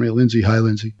merchandise for me, Lindsay. Hi,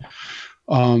 Lindsay.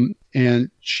 And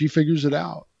she figures it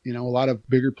out. A lot of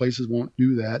bigger places won't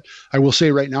do that. I will say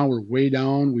right now we're way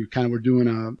down. We're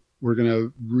going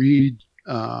to read.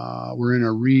 We're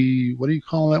in what do you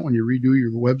call that when you redo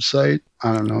your website?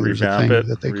 I don't know. Revamp there's a thing it,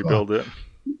 that they rebuild call it.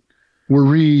 We're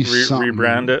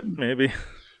rebrand it, maybe.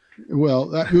 Well,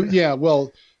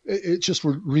 well, it's just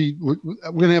we're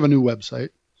going to have a new website,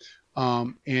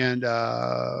 and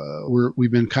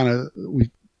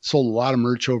we sold a lot of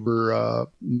merch over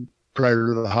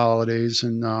prior to the holidays,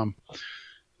 and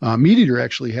Meat Eater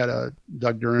actually had a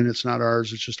Doug Duren. It's not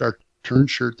ours. It's just our turn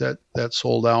shirt that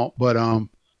sold out, but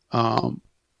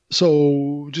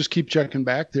so just keep checking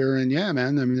back there. And yeah,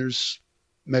 man, there's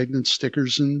magnets,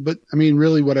 stickers, but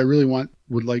really what I really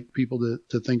would like people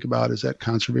to think about is that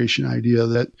conservation idea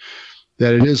that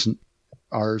it isn't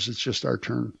ours. It's just our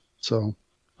turn. So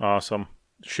awesome.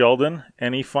 Sheldon,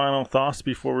 any final thoughts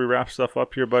before we wrap stuff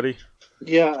up here, buddy?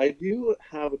 Yeah, I do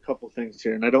have a couple things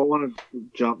here, and I don't want to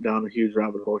jump down a huge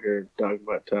rabbit hole here, Doug,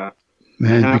 but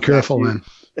man, be careful, man.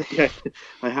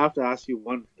 I have to ask you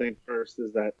one thing first,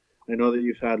 is that I know that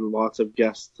you've had lots of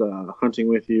guests hunting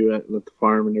with you at the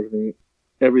farm and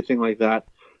everything like that.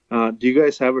 Do you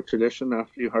guys have a tradition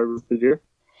after you harvest the deer?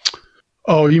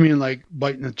 Oh, you mean like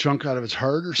biting a chunk out of its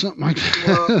heart or something like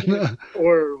that? Well,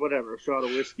 or whatever, a shot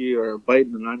of whiskey or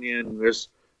biting an onion.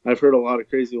 I've heard a lot of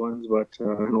crazy ones, but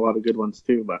and a lot of good ones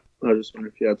too. But I just wonder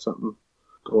if you had something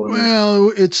going on.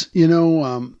 Well, it's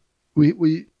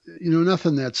we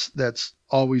nothing that's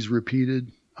always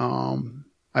repeated.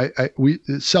 We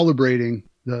celebrating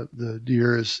the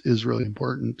deer is really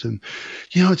important, and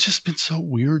it's just been so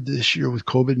weird this year with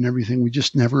COVID and everything. We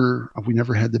never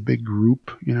had the big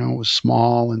group. It was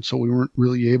small, and so we weren't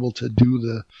really able to do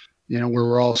the where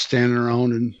we're all standing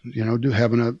around and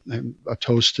having a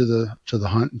toast to the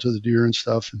hunt and to the deer and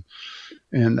stuff,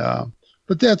 and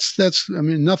but that's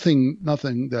nothing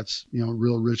that's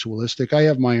real ritualistic. I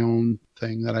have my own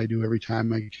thing that I do every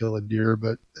time I kill a deer,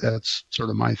 but that's sort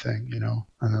of my thing, and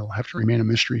it'll have to remain a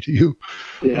mystery to you.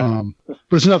 Yeah. But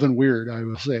it's nothing weird, I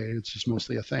will say. It's just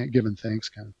mostly a giving thanks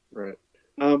kind of. Right.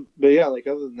 But yeah, like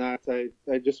other than that, I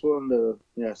just wanted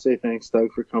to say thanks,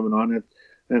 Doug, for coming on it.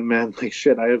 And man, like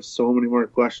shit, I have so many more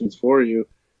questions for you.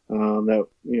 That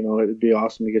it'd be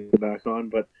awesome to get you back on.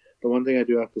 But the one thing I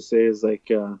do have to say is I'd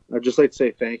just like to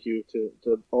say thank you to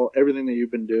everything that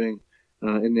you've been doing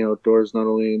in the outdoors, not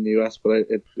only in the U.S. but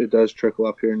it does trickle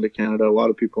up here into Canada. A lot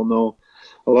of people know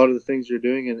a lot of the things you're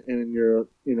doing, and you're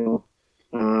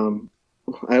I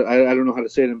don't know how to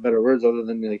say it in better words other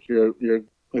than like you're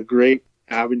a great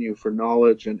avenue for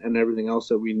knowledge and everything else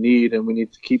that we need to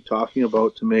keep talking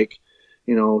about to make,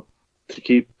 to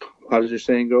keep, how does your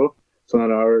saying go? It's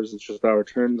not ours, it's just our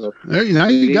turn. There, now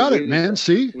you got it, man.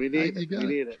 See? We need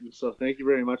it. And so thank you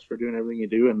very much for doing everything you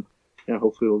do. And yeah,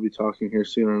 hopefully we'll be talking here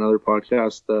soon on another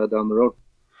podcast down the road.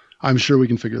 I'm sure we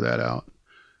can figure that out.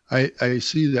 I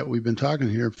see that we've been talking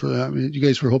here you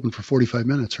guys were hoping for 45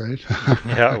 minutes, right?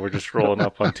 Yeah, we're just rolling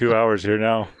up on 2 hours here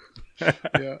now.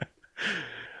 Yeah.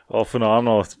 Well,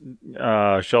 phenomenal.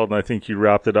 Sheldon, I think you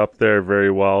wrapped it up there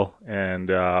very well. And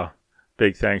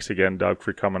big thanks again, Doug,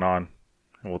 for coming on.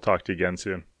 And we'll talk to you again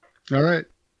soon. All right.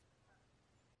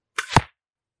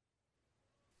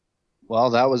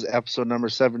 Well, that was episode number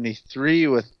 73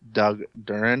 with Doug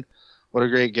Duren. What a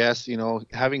great guest.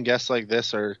 Having guests like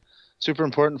this are super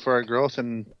important for our growth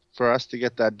and for us to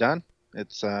get that done.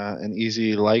 It's an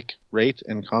easy rate,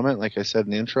 and comment, like I said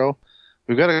in the intro.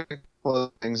 We've got a couple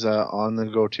of things on the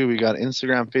go, too. We got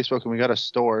Instagram, Facebook, and we got a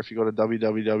store. If you go to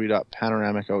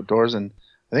www.panoramicoutdoors, and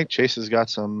I think Chase has got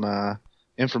some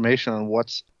information on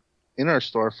what's in our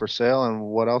store for sale and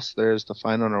what else there is to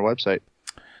find on our website.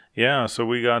 Yeah, so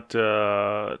we got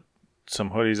some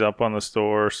hoodies up on the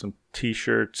store, some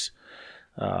T-shirts,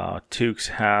 toques,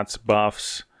 hats,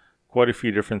 buffs, quite a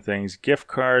few different things. Gift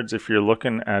cards, if you're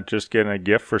looking at just getting a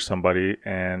gift for somebody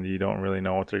and you don't really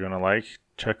know what they're going to like,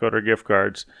 check out our gift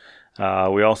cards.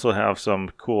 We also have some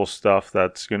cool stuff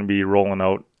that's going to be rolling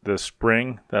out this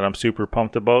spring that I'm super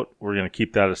pumped about. We're going to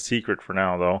keep that a secret for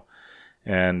now, though.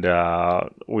 And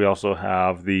we also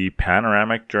have the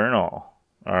Panoramic Journal,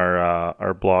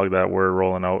 our blog that we're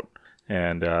rolling out.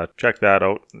 And check that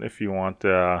out if you want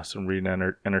some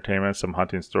reading entertainment, some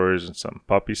hunting stories, and some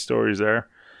puppy stories there.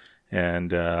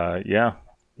 And yeah,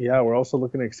 we're also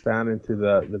looking to expand into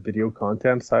the video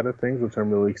content side of things, which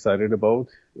I'm really excited about.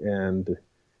 And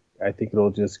I think it'll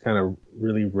just kind of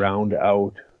really round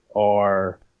out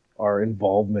our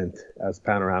involvement as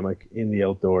Panoramic in the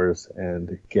outdoors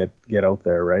and get out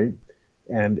there, right?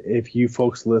 And if you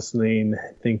folks listening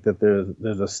think that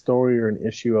there's a story or an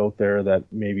issue out there that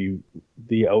maybe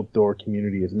the outdoor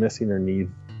community is missing or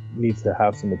needs to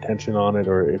have some attention on it,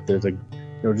 or if there's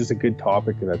just a good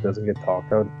topic that doesn't get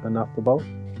talked out enough about,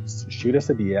 shoot us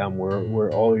a DM.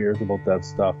 We're all ears about that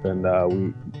stuff, and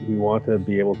we want to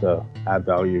be able to add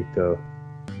value to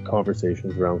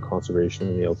conversations around conservation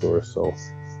in the outdoors. So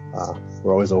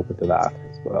we're always open to that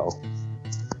as well.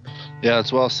 Yeah,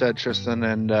 it's well said, Tristan.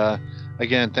 And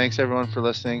again, thanks everyone for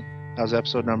listening. That was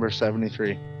episode number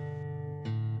 73.